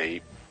story that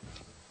they,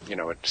 you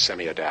know,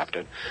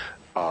 semi-adapted.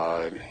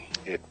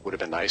 It would have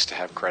been nice to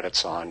have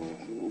credits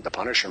on the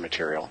Punisher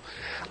material.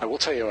 I will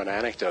tell you an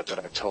anecdote that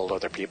I've told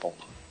other people.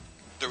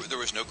 There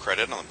was no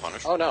credit on the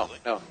Punisher? Oh, no, really?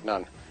 no,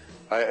 none.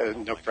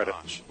 No credit.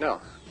 Gosh.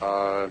 No.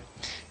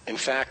 In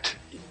fact,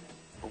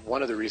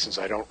 one of the reasons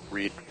I don't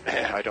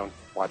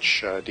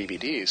watch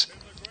DVDs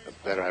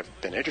that I've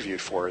been interviewed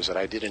for is that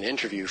I did an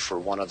interview for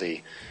one of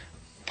the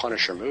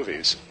Punisher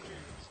movies,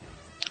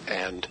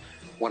 and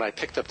when I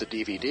picked up the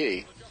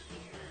DVD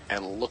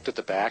and looked at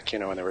the back, you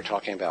know, and they were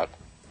talking about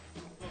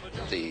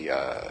the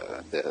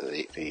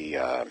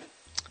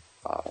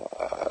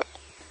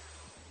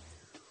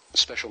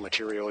special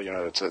material, you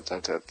know,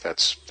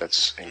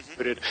 that's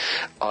included.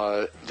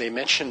 They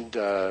mentioned,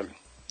 oh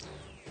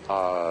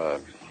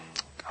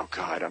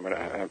God, I'm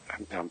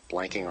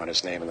blanking on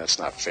his name, and that's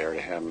not fair to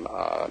him.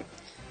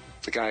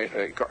 The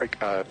guy,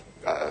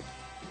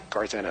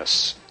 Garth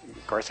Ennis.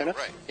 Garth Ennis?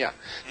 Right. Yeah.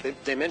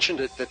 They mentioned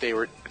that they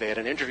had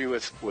an interview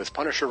with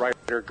Punisher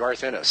writer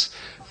Garth Ennis,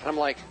 and I'm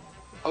like,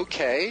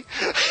 okay.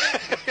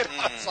 You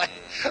know, it's like,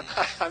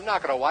 I'm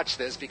not going to watch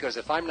this because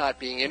if I'm not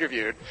being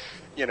interviewed,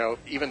 you know,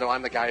 even though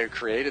I'm the guy who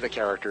created the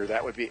character,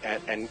 that would be,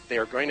 and they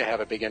are going to have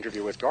a big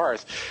interview with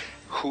Garth,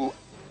 who,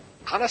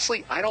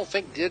 honestly, I don't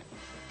think did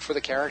for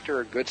the character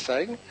a good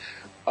thing.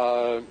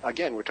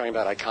 Again, we're talking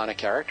about iconic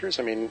characters.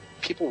 I mean,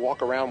 people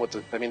walk around with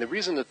the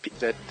reason that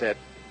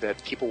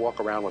people walk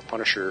around with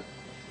Punisher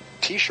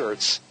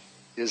T-shirts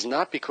is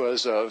not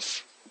because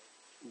of,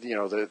 you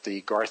know,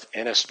 the Garth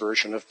Ennis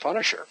version of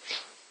Punisher,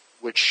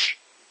 which,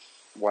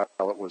 while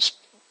it was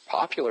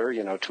popular,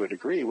 you know, to a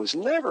degree, was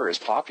never as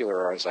popular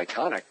or as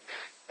iconic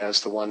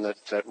as the one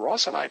that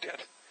Ross and I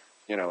did,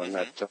 you know, and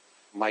that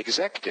Mike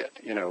Zeck did,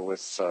 you know,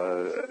 with,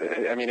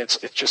 I mean, it's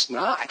just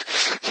not,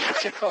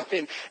 you know, I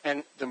mean,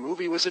 and the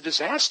movie was a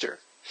disaster.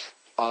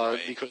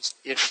 Because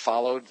it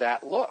followed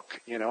that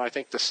look. You know, I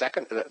think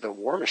the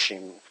War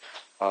Machine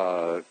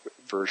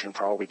version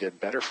probably did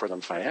better for them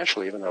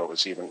financially, even though it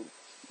was even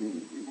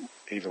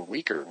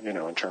weaker, you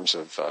know, in terms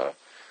of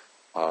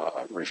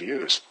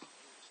reviews.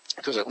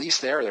 Because at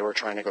least there they were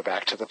trying to go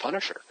back to the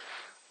Punisher.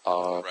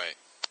 Right.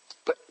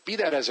 But be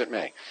that as it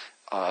may,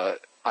 I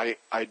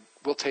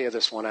will tell you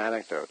this one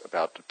anecdote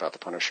about the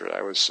Punisher.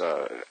 I was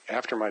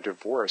after my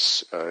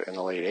divorce in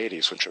the late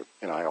 '80s, which, you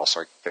know, I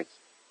also think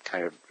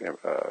kind of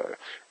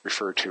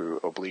referred to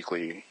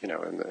obliquely, you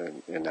know,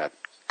 in that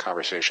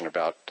conversation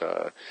about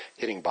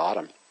hitting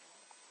bottom.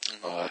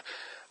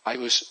 I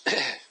was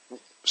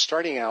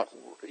starting out,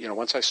 you know,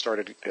 once I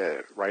started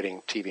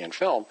writing TV and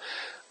film,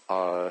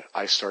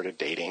 I started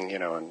dating, you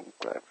know, and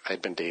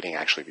I'd been dating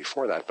actually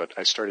before that, but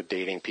I started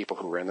dating people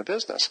who were in the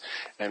business.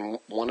 And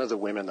one of the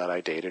women that I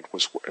dated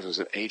was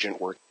an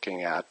agent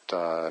working at,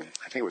 I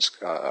think it was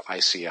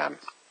ICM.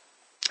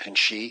 And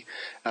she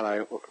and I,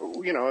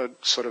 you know,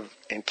 sort of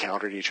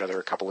encountered each other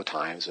a couple of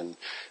times, and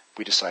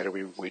we decided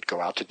we'd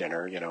go out to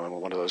dinner, you know,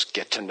 and one of those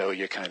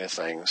get-to-know-you kind of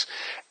things.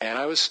 And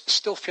I was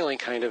still feeling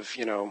kind of,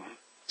 you know,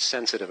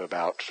 sensitive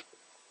about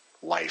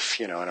life,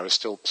 you know, and I was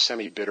still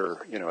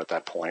semi-bitter, you know, at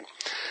that point.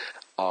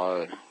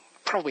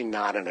 Probably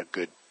not in a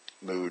good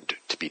mood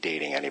to be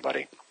dating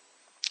anybody.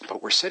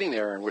 But we're sitting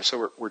there, and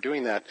we're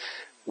doing that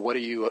what are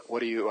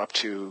you up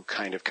to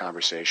kind of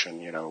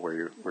conversation, you know,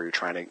 where you're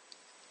trying to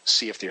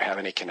see if you have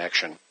any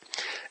connection.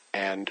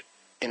 And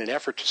in an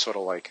effort to sort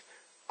of like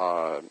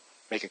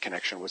make a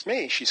connection with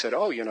me, she said,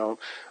 oh, you know,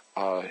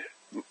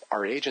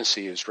 our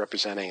agency is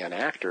representing an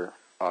actor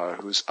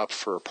who's up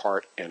for a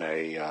part in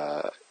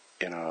a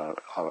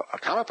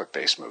comic book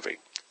based movie.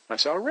 And I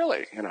said, oh,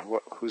 really? You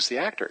know, who's the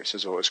actor? He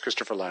says, oh, it's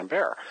Christopher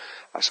Lambert.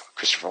 I said,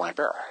 Christopher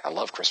Lambert. I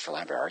love Christopher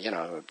Lambert, you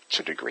know,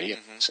 to a degree.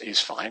 He's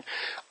fine.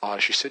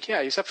 She said,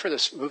 yeah, he's up for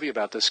this movie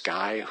about this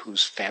guy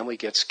whose family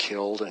gets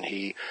killed, and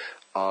he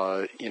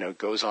you know,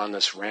 goes on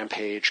this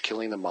rampage,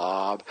 killing the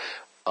mob,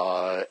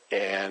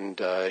 and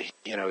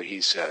you know,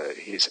 he's.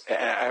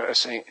 I was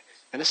saying,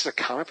 and this is a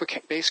comic book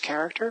based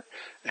character,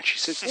 and she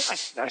said, yeah.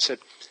 And I said,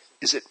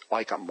 is it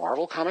like a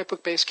Marvel comic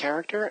book based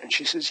character? And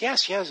she says,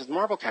 yes, it's a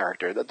Marvel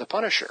character, the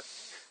Punisher.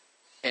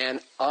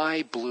 And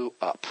I blew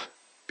up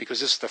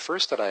because this is the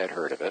first that I had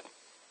heard of it.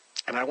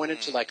 And I went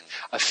into like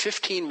a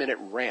 15-minute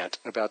rant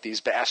about these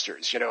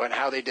bastards, you know, and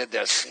how they did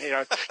this, you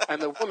know.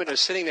 And the woman is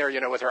sitting there, you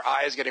know, with her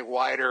eyes getting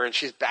wider, and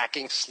she's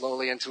backing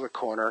slowly into a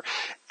corner.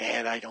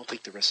 And I don't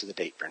think the rest of the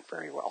date went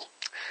very well.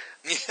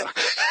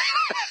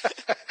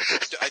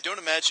 I don't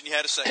imagine you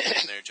had a second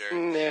in there, Jerry.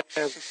 No.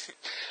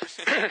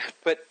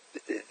 But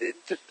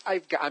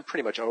I'm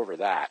pretty much over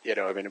that, you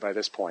know. I mean, by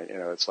this point, you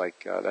know, it's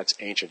like that's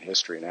ancient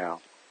history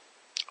now.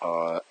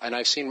 And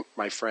I've seen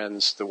my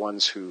friends, the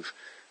ones who've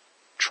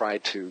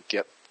tried to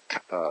get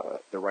the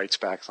rights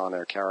back on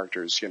their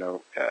characters,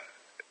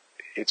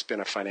 it's been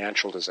a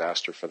financial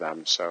disaster for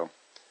them. So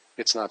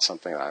it's not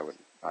something I would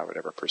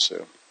ever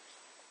pursue.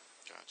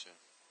 Gotcha.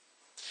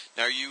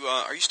 Now,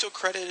 are you still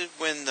credited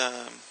when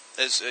are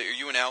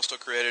you and Al still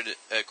credited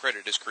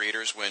as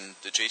creators when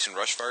the Jason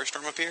Rusch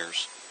Firestorm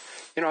appears?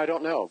 I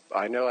don't know.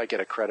 I know I get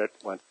a credit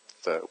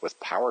with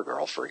Power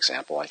Girl, for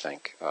example. I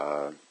think,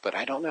 but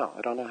I don't know.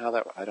 I don't know how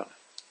that. I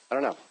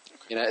don't know.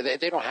 Okay.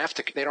 They don't have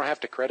to. They don't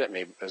have to credit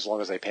me as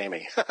long as they pay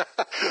me.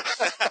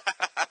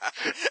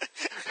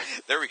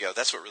 There we go.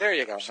 That's what. Really there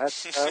you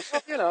matters. Go.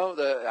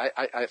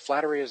 That's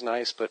flattery is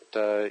nice, but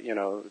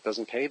it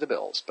doesn't pay the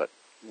bills. But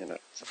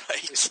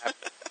right.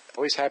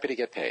 Always happy to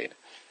get paid.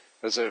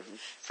 As a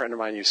friend of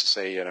mine used to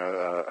say,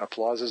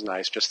 applause is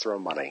nice, just throw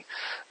money.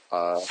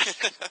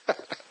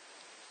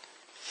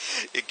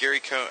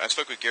 Gary Cohn. I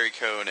spoke with Gary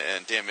Cohn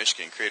and Dan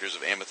Mishkin, creators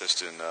of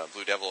Amethyst and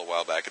Blue Devil, a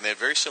while back, and they had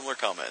very similar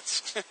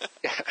comments.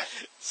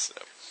 So,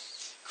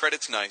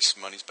 credit's nice,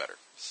 money's better.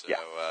 So, yeah,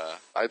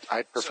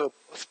 I prefer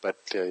both, but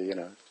you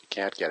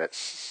can't get it.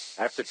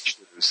 I have to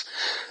choose.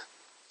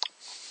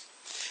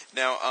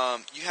 Now,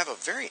 you have a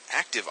very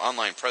active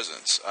online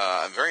presence.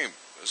 I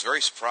was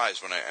very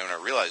surprised when I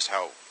realized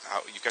how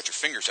you've got your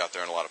fingers out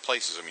there in a lot of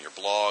places. I mean, your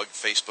blog,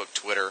 Facebook,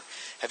 Twitter.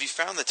 Have you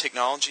found that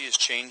technology has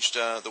changed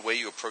the way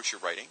you approach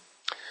your writing?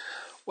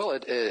 Well,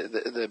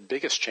 the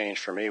biggest change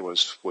for me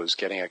was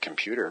getting a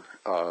computer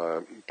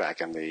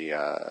back in the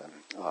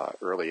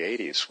early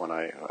 '80s when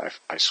I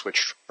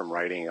switched from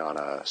writing on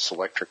an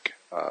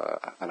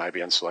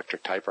IBM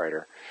Selectric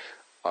typewriter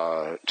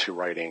to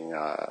writing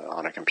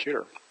on a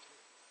computer.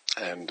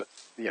 And,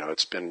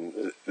 it's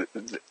been,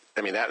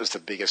 that was the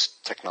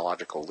biggest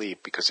technological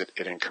leap because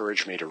it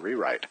encouraged me to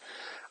rewrite.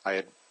 I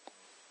had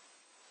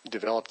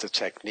developed a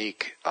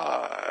technique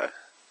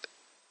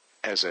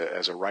as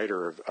a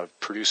writer of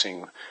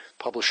producing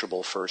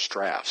publishable first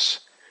drafts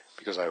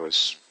because I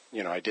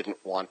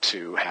didn't want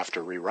to have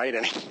to rewrite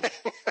anything.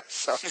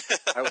 So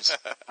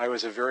I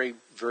was a very,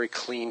 very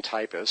clean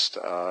typist,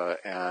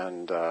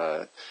 and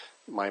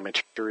my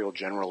material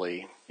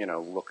generally,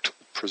 looked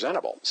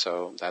presentable.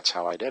 So that's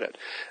how I did it.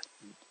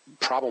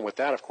 Problem with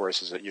that, of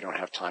course, is that you don't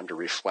have time to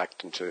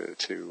reflect and to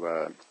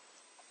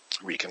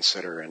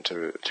reconsider and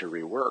to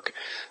rework.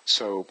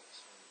 So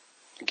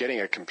getting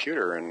a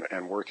computer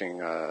and working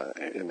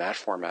in that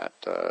format,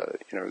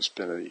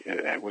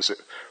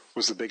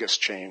 was the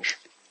biggest change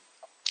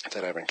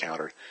that I've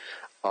encountered.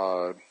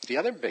 The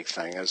other big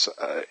thing is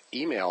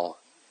email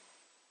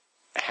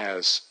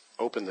has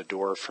opened the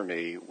door for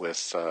me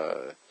with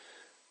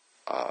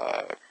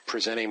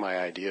presenting my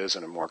ideas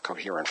in a more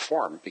coherent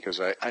form because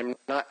I'm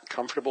not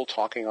comfortable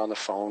talking on the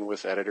phone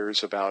with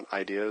editors about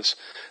ideas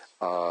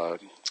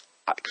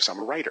because I'm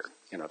a writer.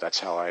 That's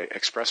how I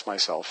express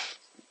myself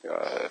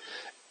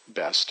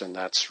best, and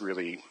that's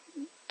really,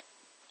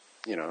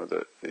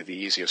 the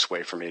easiest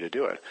way for me to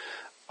do it.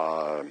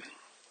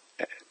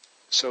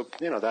 So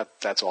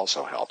that's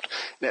also helped.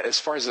 Now, as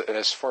far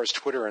as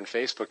Twitter and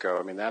Facebook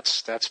go,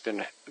 that's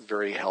been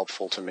very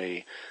helpful to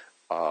me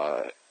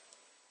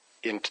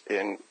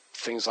in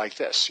things like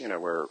this,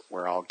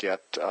 where I'll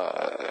get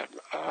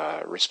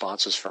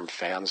responses from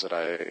fans that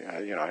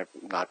I've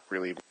not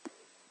really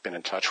been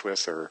in touch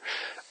with or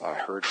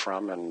heard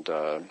from, and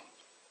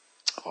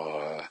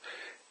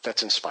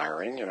that's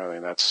inspiring. It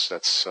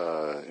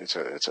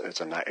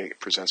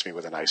presents me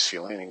with a nice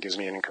feeling and gives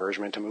me an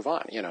encouragement to move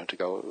on. To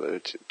go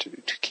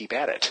to keep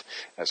at it,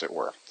 as it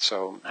were.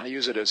 So I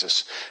use it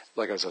as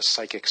a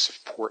psychic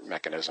support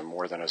mechanism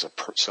more than as a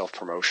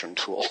self-promotion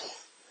tool.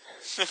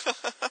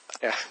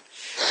 Yeah.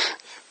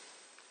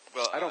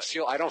 Well, I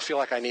don't feel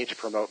like I need to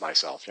promote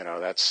myself.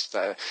 That's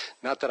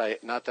not that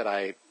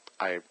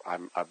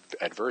I'm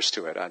adverse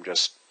to it. I'm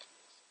just,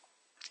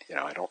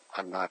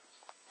 I'm not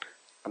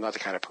the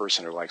kind of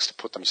person who likes to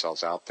put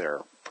themselves out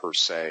there per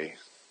se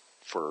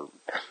for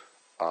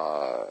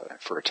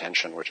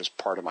attention, which is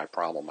part of my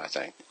problem, I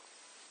think.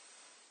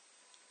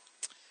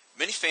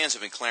 Many fans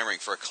have been clamoring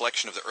for a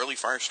collection of the early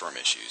Firestorm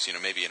issues,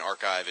 maybe an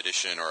archive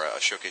edition or a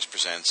Showcase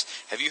Presents.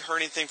 Have you heard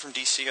anything from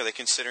DC? Are they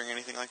considering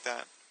anything like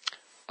that?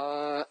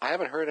 I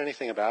haven't heard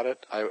anything about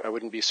it. I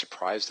wouldn't be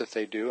surprised if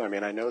they do.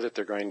 I know that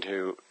they're going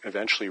to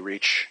eventually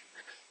reach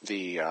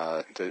the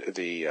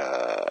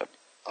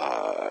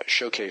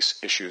showcase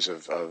issues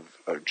of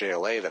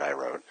JLA that I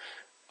wrote.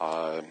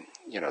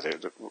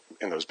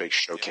 In those big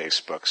showcase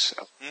books.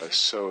 Mm-hmm.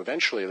 So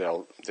eventually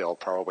they'll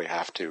probably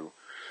have to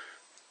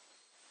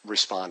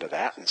respond to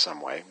that in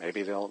some way.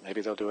 Maybe they'll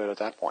do it at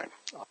that point.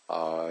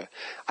 I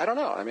don't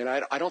know.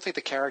 I don't think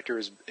the character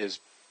is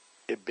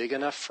big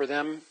enough for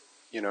them.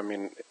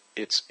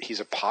 He's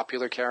a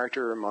popular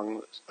character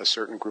among a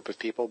certain group of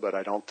people, but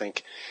I don't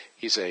think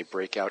he's a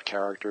breakout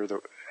character.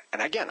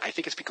 And again, I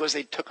think it's because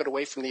they took it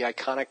away from the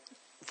iconic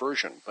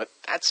version, but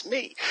that's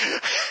me.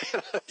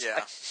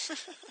 Yeah.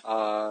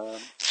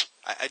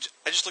 I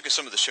just look at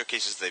some of the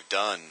showcases they've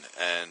done,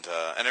 and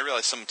I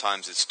realize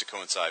sometimes it's to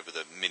coincide with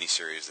a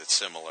miniseries that's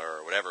similar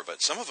or whatever,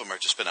 but some of them have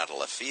just been out of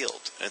left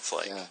field. It's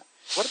like,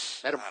 What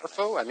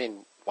Metamorpho? I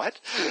mean, what?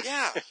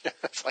 Yeah,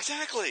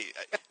 exactly.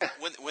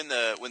 When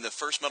the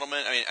first Metal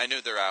Men, I mean, I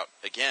know they're out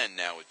again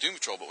now with Doom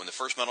Patrol, but when the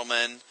first Metal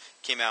Men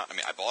came out, I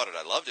mean, I bought it,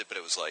 I loved it, but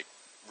it was like,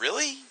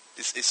 really?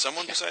 Is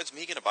someone besides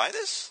me going to buy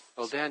this?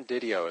 Well, Dan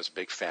Didio is a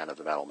big fan of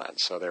the Metal Men,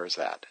 so there's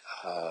that.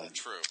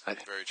 True,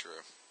 very true.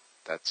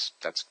 That's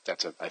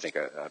I think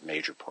a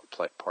major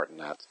part in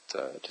that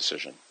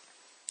decision.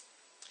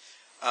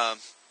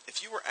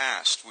 If you were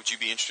asked, would you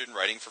be interested in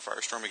writing for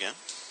Firestorm again?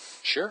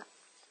 Sure.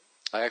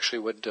 I actually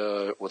would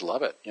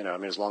love it. You know, I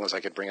mean, as long as I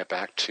could bring it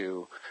back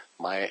to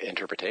my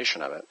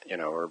interpretation of it, you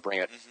know, or bring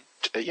it,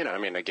 you know, I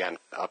mean, again,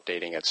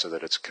 updating it so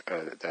that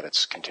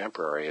it's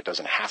contemporary. It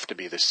doesn't have to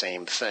be the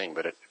same thing,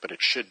 but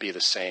it should be the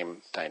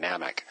same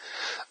dynamic.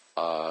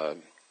 But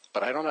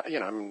I don't know, you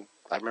know,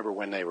 I remember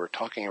when they were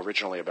talking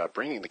originally about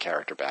bringing the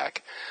character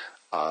back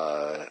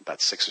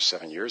about 6 or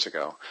 7 years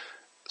ago.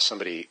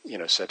 Somebody, you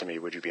know, said to me,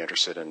 would you be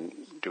interested in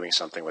doing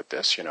something with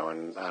this, you know,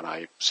 and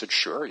I said,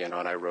 sure, you know,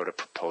 and I wrote a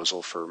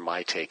proposal for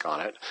my take on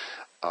it,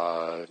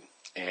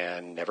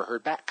 and never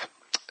heard back.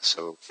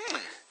 So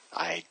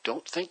I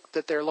don't think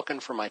that they're looking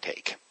for my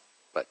take,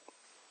 but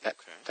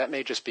that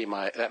may just be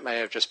that may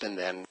have just been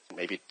then.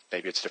 Maybe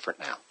it's different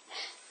now.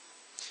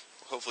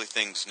 Hopefully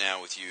things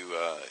now with you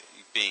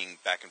being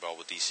back involved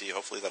with DC,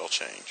 hopefully that'll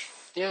change.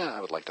 Yeah,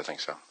 I would like to think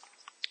so.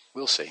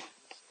 We'll see.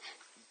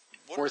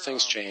 The more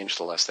things change,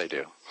 the less they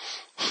do.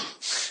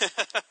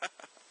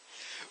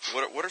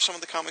 What are some of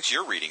the comics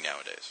you're reading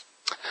nowadays?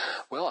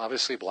 Well,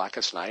 obviously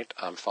Blackest Night.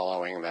 I'm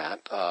following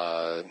that,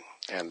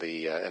 and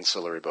the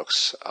ancillary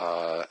books.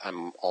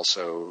 I'm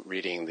also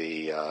reading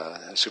the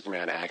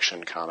Superman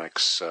Action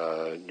Comics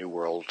New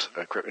World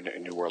of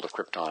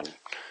Krypton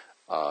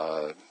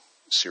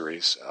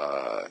series.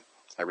 I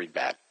read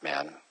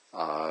Batman.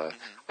 I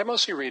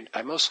mostly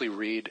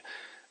read.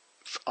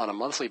 On a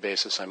monthly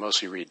basis, I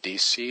mostly read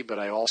DC, but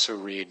I also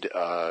read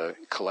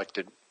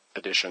collected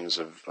editions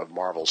of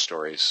Marvel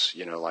stories.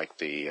 You know, like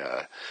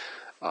the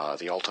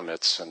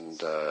Ultimates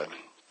and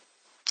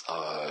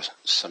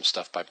some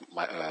stuff by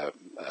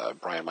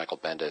Brian Michael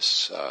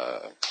Bendis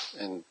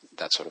and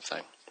that sort of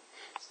thing.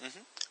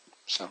 Mm-hmm.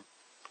 So,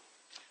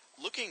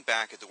 looking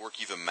back at the work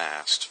you've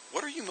amassed,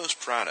 what are you most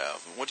proud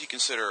of, and what do you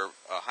consider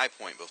a high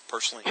point, both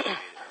personally and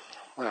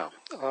creatively?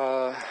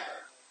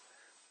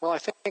 Well, I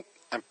think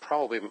I'm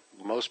probably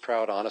most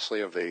proud,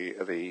 honestly, of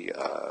the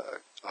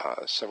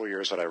several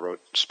years that I wrote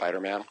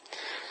Spider-Man.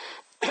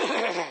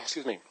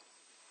 Excuse me.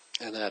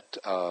 And that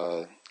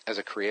as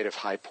a creative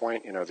high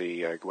point, you know,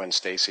 the Gwen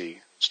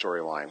Stacy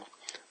storyline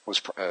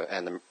was,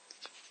 and the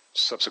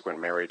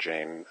subsequent Mary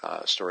Jane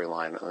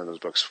storyline in those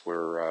books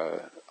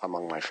were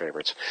among my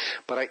favorites.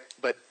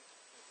 But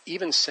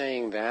even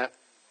saying that,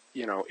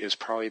 you know, is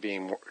probably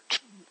being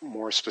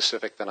more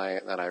specific than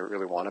I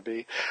really want to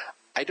be.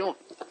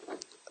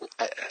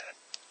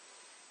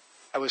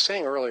 I was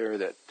saying earlier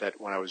that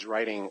when I was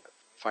writing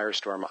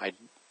Firestorm, I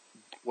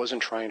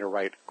wasn't trying to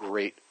write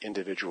great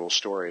individual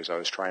stories. I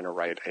was trying to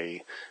write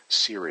a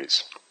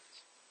series,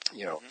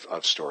 you know,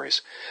 of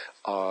stories.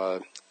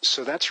 So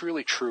that's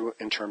really true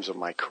in terms of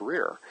my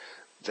career,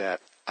 that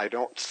I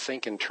don't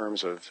think in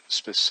terms of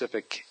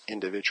specific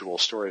individual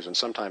stories. And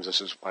sometimes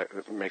this is why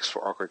it makes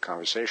for awkward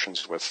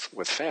conversations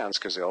with fans,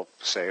 because they'll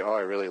say, oh,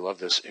 I really love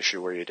this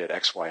issue where you did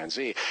X, Y, and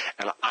Z.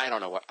 And I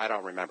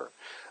don't remember.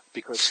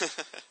 Because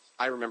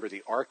I remember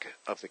the arc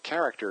of the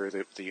character,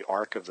 the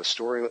arc of the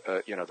story,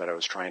 you know, that I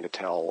was trying to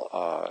tell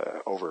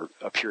over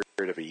a period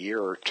of a year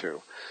or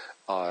two,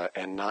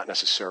 and not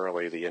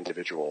necessarily the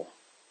individual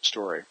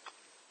story.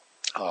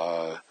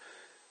 I'm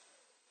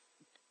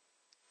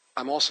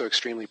also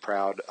extremely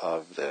proud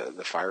of the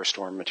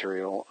Firestorm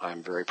material.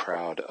 I'm very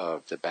proud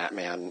of the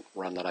Batman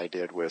run that I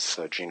did with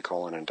Gene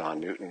Colan and Don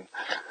Newton.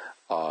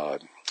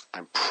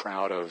 I'm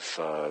proud of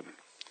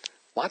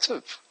lots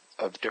of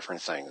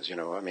different things, you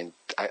know. I mean,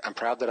 I'm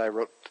proud that I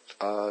wrote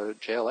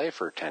JLA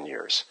for 10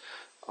 years.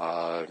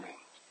 I'm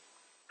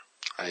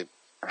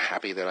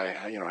happy that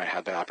I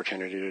had the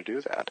opportunity to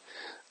do that.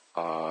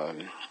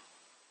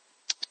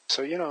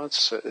 So, you know,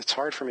 it's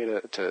hard for me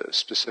to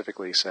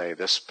specifically say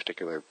this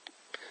particular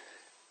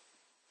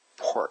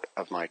part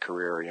of my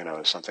career, you know,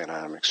 is something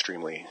I'm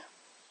extremely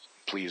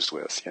pleased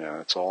with. You know,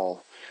 it's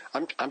all.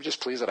 I'm just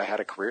pleased that I had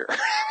a career.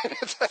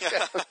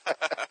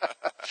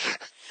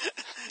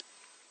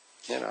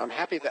 You know, I'm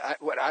happy that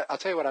I'll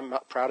tell you what I'm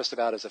proudest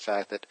about is the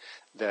fact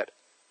that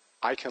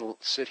I can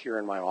sit here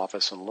in my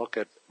office and look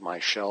at my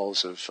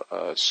shelves of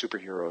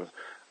superhero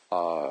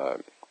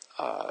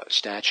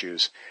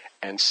statues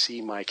and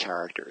see my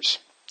characters.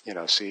 You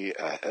know, see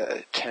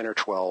 10 or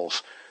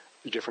 12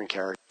 different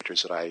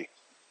characters that I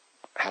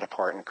had a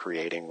part in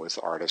creating with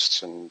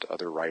artists and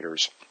other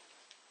writers.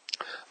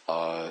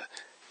 And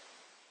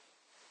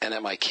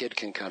that my kid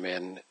can come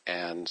in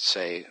and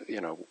say, you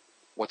know,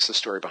 what's the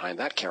story behind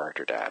that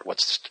character, Dad?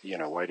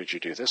 Why did you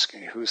do this?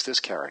 Who's this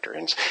character?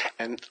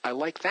 And I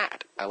like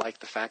that. I like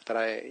the fact that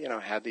I, you know,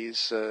 had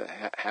these,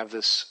 have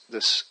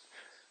this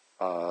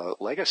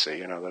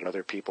legacy, that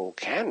other people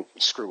can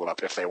screw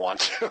up if they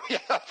want to.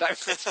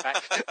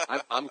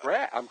 I'm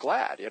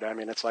glad.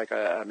 It's like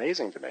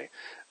amazing to me.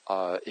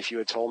 If you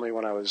had told me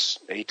when I was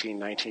 18,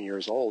 19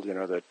 years old,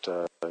 that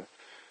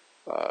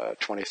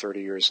 20,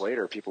 30 years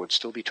later, people would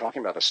still be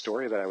talking about a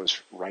story that I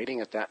was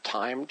writing at that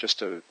time just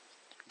to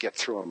get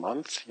through a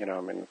month,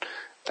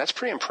 that's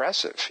pretty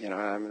impressive.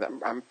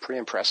 I'm pretty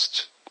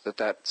impressed that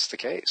that's the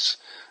case.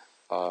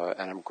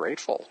 And I'm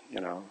grateful,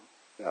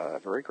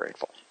 very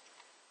grateful.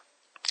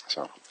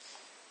 So.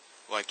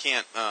 Well, I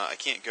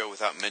can't go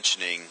without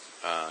mentioning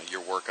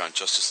your work on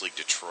Justice League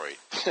Detroit.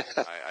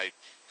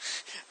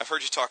 I've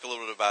heard you talk a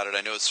little bit about it.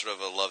 I know it's sort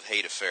of a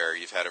love-hate affair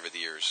you've had over the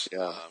years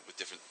with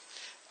different.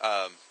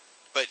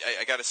 But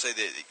I got to say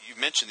that you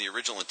mentioned the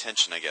original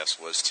intention, I guess,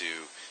 was to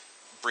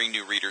bring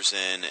new readers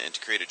in and to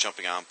create a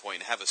jumping-on point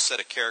and have a set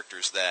of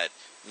characters that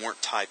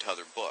weren't tied to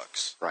other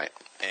books. Right.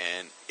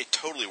 And it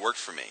totally worked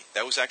for me.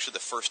 That was actually the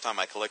first time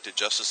I collected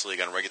Justice League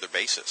on a regular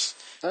basis.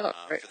 Oh,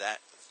 great.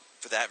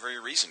 For that very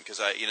reason, because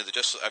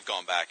I've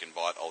gone back and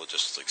bought all the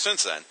Justice League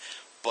since then.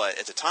 But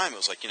at the time, it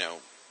was like,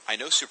 I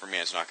know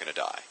Superman's not going to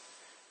die.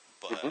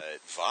 But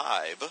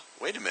Vibe,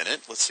 wait a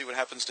minute, let's see what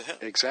happens to him.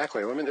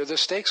 Exactly. The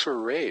stakes were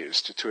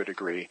raised to a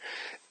degree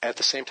at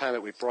the same time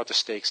that we brought the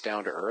stakes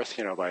down to earth,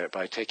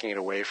 by taking it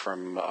away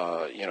from,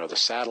 the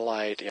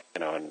satellite,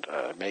 and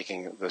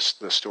making the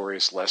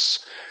stories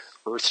less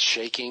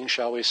earth-shaking,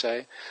 shall we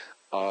say.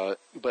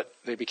 But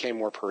they became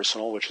more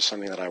personal, which is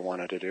something that I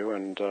wanted to do.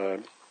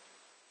 And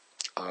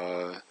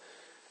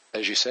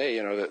as you say,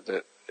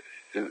 that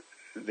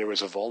there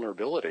was a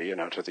vulnerability,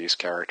 to these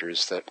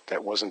characters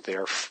that wasn't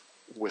there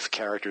with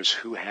characters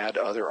who had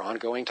other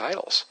ongoing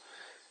titles.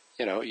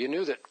 You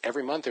knew that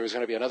every month there was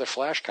going to be another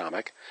Flash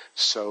comic,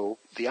 so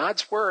the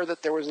odds were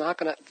that there was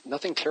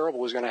nothing terrible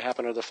was going to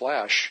happen to the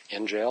Flash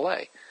in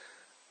JLA.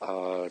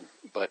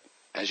 But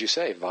as you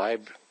say,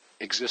 Vibe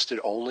existed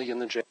only in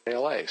the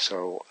JLA,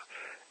 so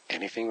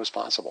anything was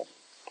possible.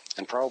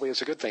 And probably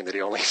it's a good thing that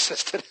he only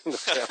existed in the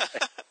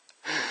JLA.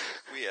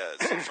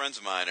 Some friends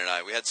of mine and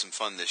I, we had some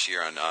fun this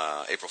year on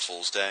April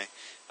Fool's Day.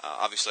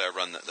 Obviously, I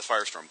run the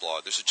Firestorm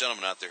blog. There's a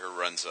gentleman out there who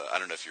runs, I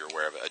don't know if you're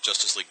aware of it, a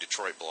Justice League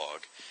Detroit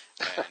blog.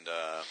 And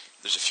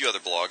there's a few other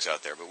blogs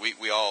out there, but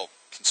we all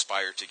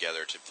conspired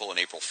together to pull an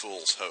April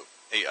Fool's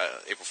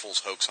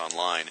hoax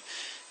online.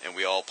 And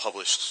we all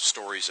published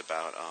stories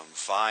about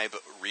Vibe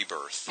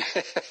Rebirth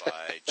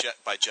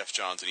by Jeff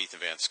Johns and Ethan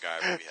Van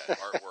Sciver. We had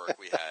artwork,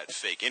 we had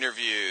fake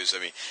interviews.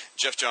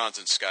 Jeff Johns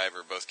and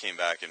Sciver both came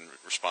back and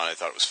responded.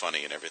 Thought it was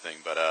funny and everything.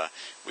 But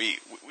we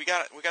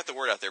got the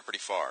word out there pretty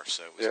far,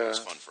 so it was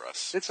fun for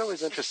us. It's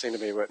always interesting to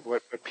me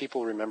what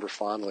people remember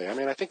fondly.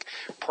 I think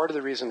part of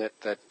the reason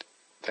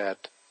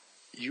that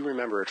you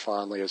remember it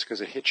fondly is because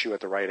it hit you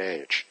at the right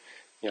age.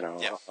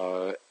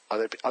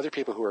 Other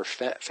people who are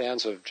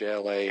fans of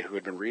JLA who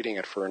had been reading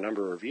it for a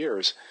number of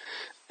years,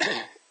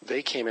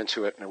 they came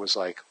into it and it was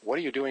like, what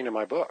are you doing to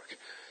my book?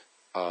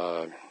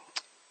 So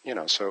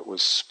it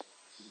was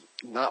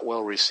not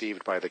well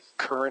received by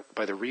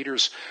the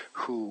readers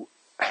who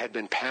had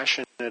been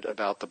passionate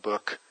about the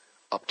book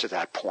up to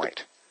that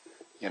point.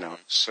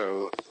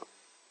 So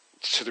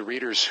to the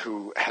readers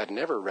who had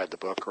never read the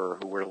book or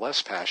who were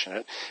less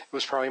passionate, it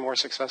was probably more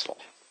successful.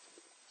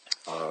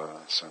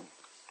 Well,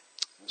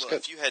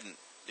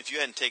 if you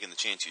hadn't taken the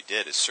chance you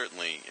did, it's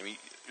certainly,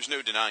 there's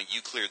no denying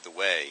you cleared the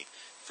way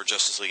for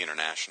Justice League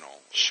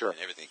International. Sure. And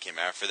everything came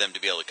out for them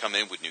to be able to come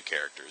in with new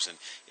characters. And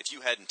if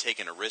you hadn't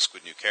taken a risk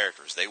with new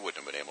characters, they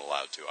wouldn't have been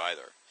allowed to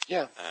either.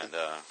 Yeah. And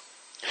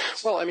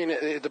well,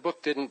 the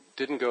book didn't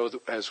go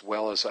as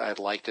well as I'd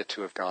liked it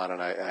to have gone,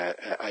 and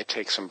I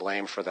take some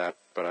blame for that.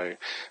 But I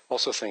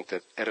also think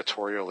that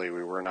editorially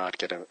we were not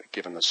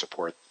given the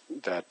support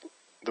that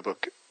the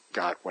book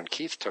got when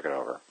Keith took it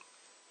over.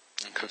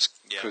 Because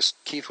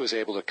Keith was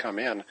able to come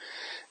in,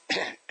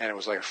 and it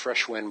was like a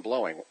fresh wind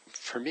blowing.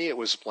 For me, it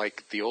was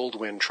like the old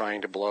wind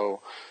trying to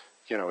blow,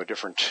 a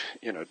different,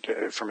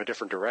 from a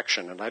different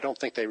direction. And I don't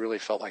think they really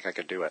felt like I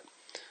could do it.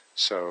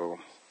 So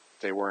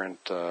they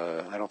weren't.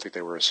 I don't think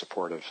they were as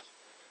supportive.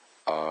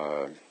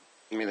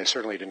 They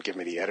certainly didn't give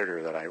me the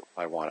editor that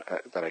I want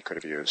that I could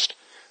have used.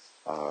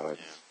 But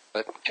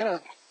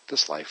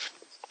this life,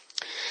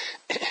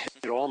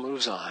 it all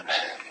moves on.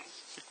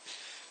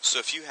 So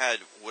if you had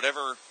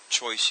whatever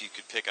choice you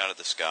could pick out of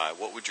the sky,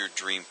 what would your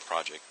dream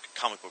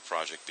comic book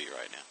project be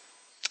right now?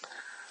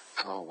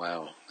 Oh,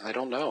 wow. I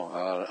don't know.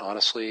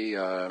 Honestly,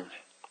 I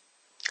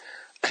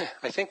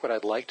think what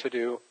I'd like to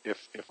do,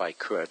 if I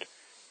could,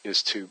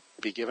 is to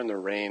be given the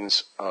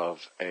reins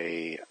of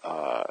if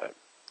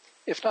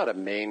not a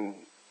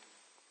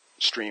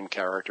mainstream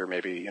character,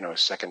 maybe, a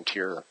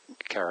second-tier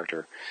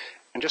character,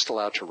 and just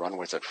allowed to run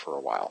with it for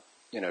a while.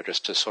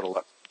 Just to sort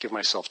of give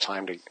myself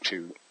time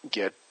to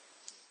get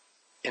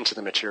into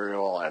the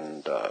material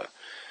and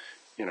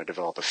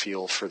develop a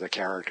feel for the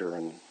character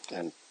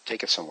and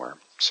take it somewhere.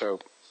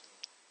 So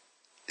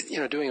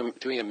doing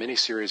a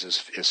miniseries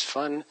is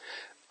fun.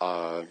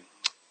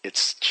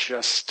 It's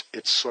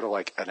sort of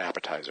like an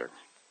appetizer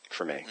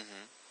for me.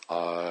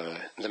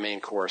 the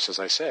main course, as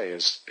I say,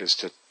 is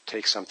to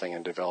take something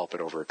and develop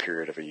it over a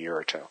period of a year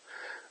or two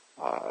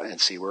and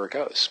see where it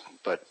goes.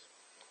 But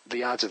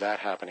the odds of that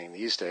happening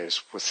these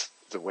days, with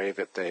the way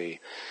that they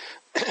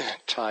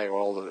tie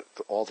all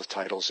the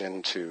titles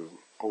into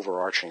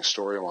overarching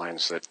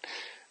storylines that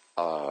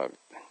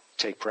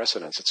take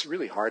precedence, it's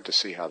really hard to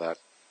see how that,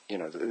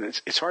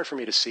 it's hard for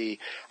me to see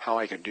how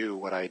I could do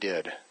what I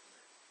did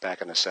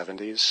back in the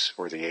 70s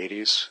or the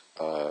 80s,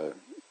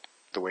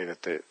 the way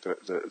that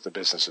the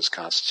business is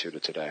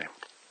constituted today.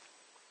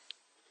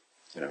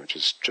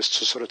 Just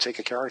to sort of take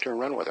a character and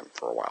run with him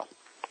for a while.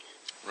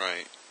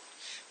 Right.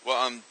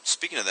 Well,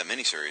 speaking of that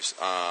miniseries,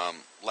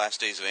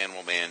 Last Days of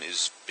Animal Man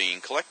is being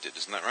collected,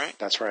 isn't that right?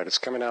 That's right. It's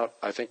coming out,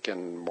 I think,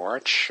 in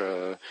March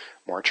or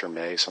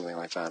May, something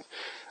like that,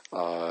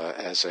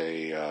 as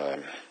a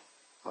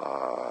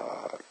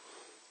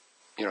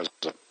as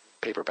a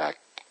paperback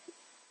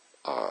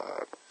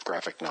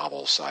graphic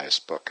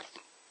novel-sized book,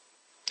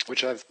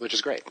 which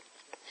is great.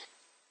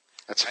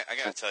 I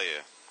got to tell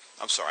you,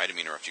 I'm sorry, I didn't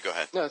mean to interrupt you. Go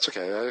ahead. No, it's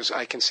okay.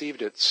 I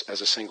conceived it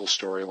as a single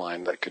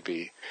storyline that could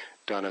be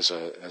done as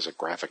a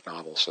graphic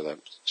novel. So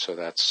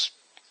that's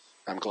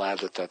I'm glad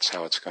that that's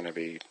how it's going to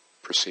be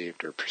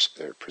perceived or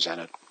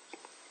presented.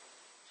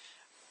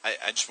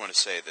 I just want to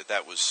say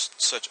that was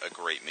such a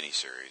great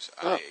miniseries.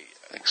 Oh,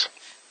 thanks.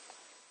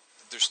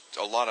 There's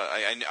a lot of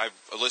I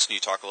listened to you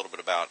talk a little bit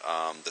about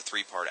the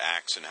 3-part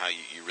acts and how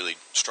you really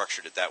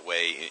structured it that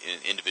way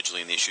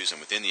individually in the issues and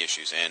within the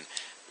issues. And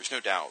there's no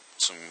doubt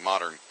some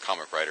modern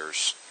comic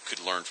writers could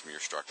learn from your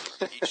structure.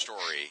 Each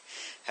story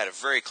had a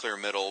very clear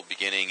middle,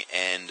 beginning,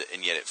 end,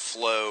 and yet it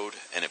flowed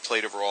and it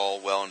played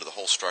overall well into the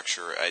whole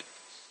structure.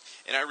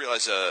 I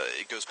realize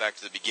it goes back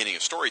to the beginning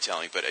of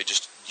storytelling, but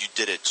you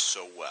did it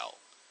so well.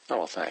 Oh,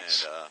 well,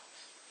 thanks.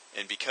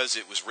 And because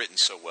it was written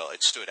so well,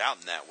 it stood out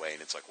in that way,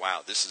 and it's like,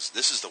 wow, this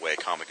is the way a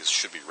comic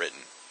should be written.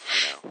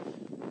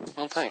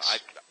 Well, thanks. So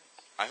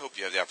I hope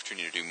you have the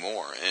opportunity to do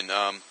more. And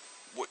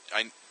what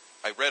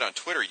I read on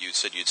Twitter, you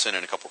said you'd sent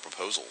in a couple of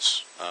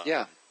proposals.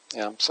 Yeah.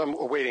 So I'm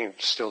waiting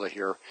still to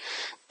hear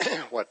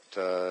what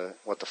the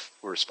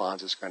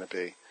response is going to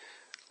be.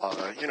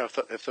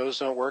 If those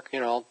don't work,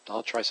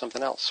 I'll try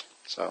something else.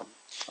 So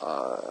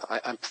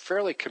I'm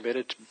fairly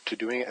committed to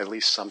doing at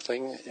least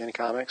something in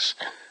comics.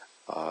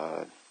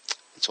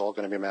 It's all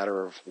going to be a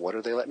matter of what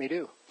do they let me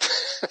do.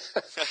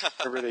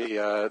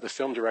 Remember the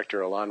film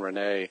director Alain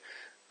Resnais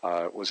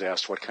was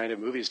asked, what kind of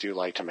movies do you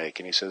like to make?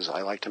 And he says,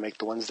 I like to make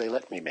the ones they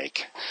let me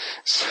make.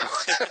 So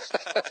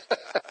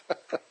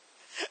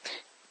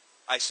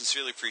I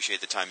sincerely appreciate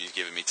the time you've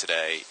given me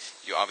today.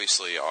 You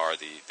obviously are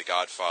the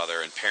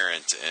godfather and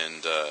parent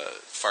and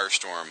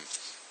Firestorm,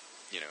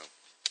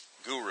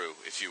 guru,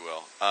 if you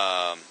will.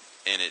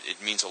 And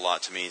it means a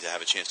lot to me to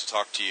have a chance to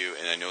talk to you,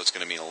 and I know it's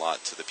going to mean a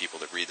lot to the people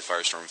that read the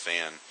Firestorm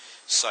Fan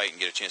site and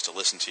get a chance to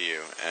listen to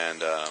you.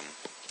 And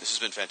this has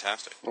been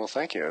fantastic. Well,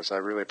 thank you. I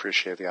really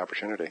appreciate the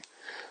opportunity.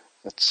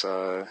 It's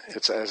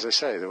as I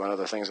say, one of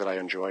the things that I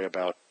enjoy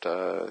about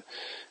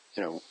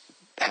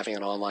having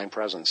an online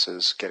presence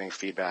is getting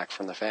feedback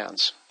from the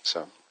fans.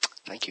 So,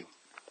 thank you.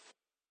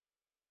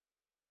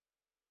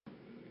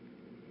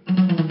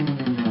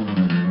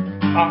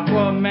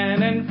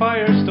 Aquaman and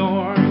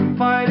Firestorm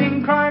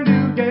fighting crime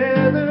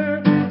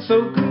together.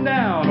 Soak them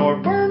down or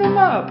burn them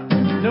up.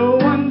 No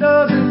one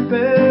does it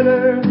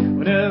better.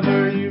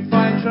 Whenever you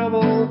find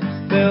trouble,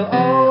 they'll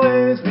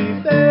always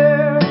be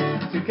there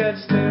to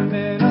catch them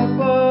in a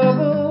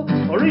bubble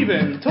or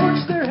even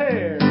torch their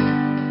hair.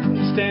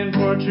 They stand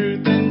for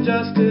truth and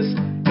justice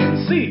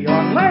in sea,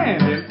 on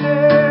land, and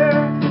air.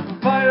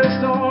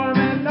 Firestorm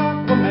and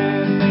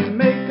Aquaman, they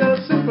make a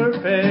super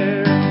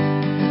pair.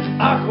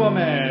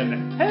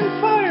 Aquaman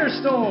and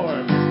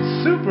Firestorm,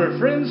 super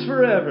friends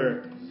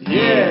forever.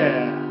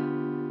 Yeah!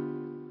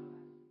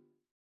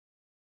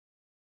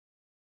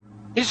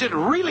 Is it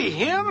really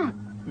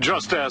him?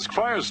 Just ask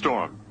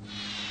Firestorm.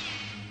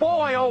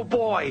 Boy, oh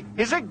boy,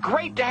 is it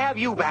great to have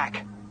you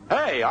back.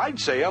 Hey, I'd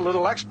say a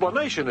little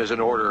explanation is in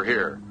order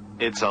here.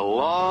 It's a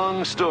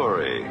long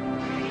story.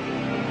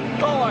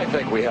 Oh, I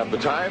think we have the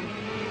time.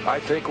 I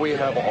think we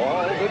have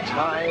all the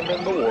time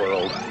in the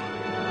world.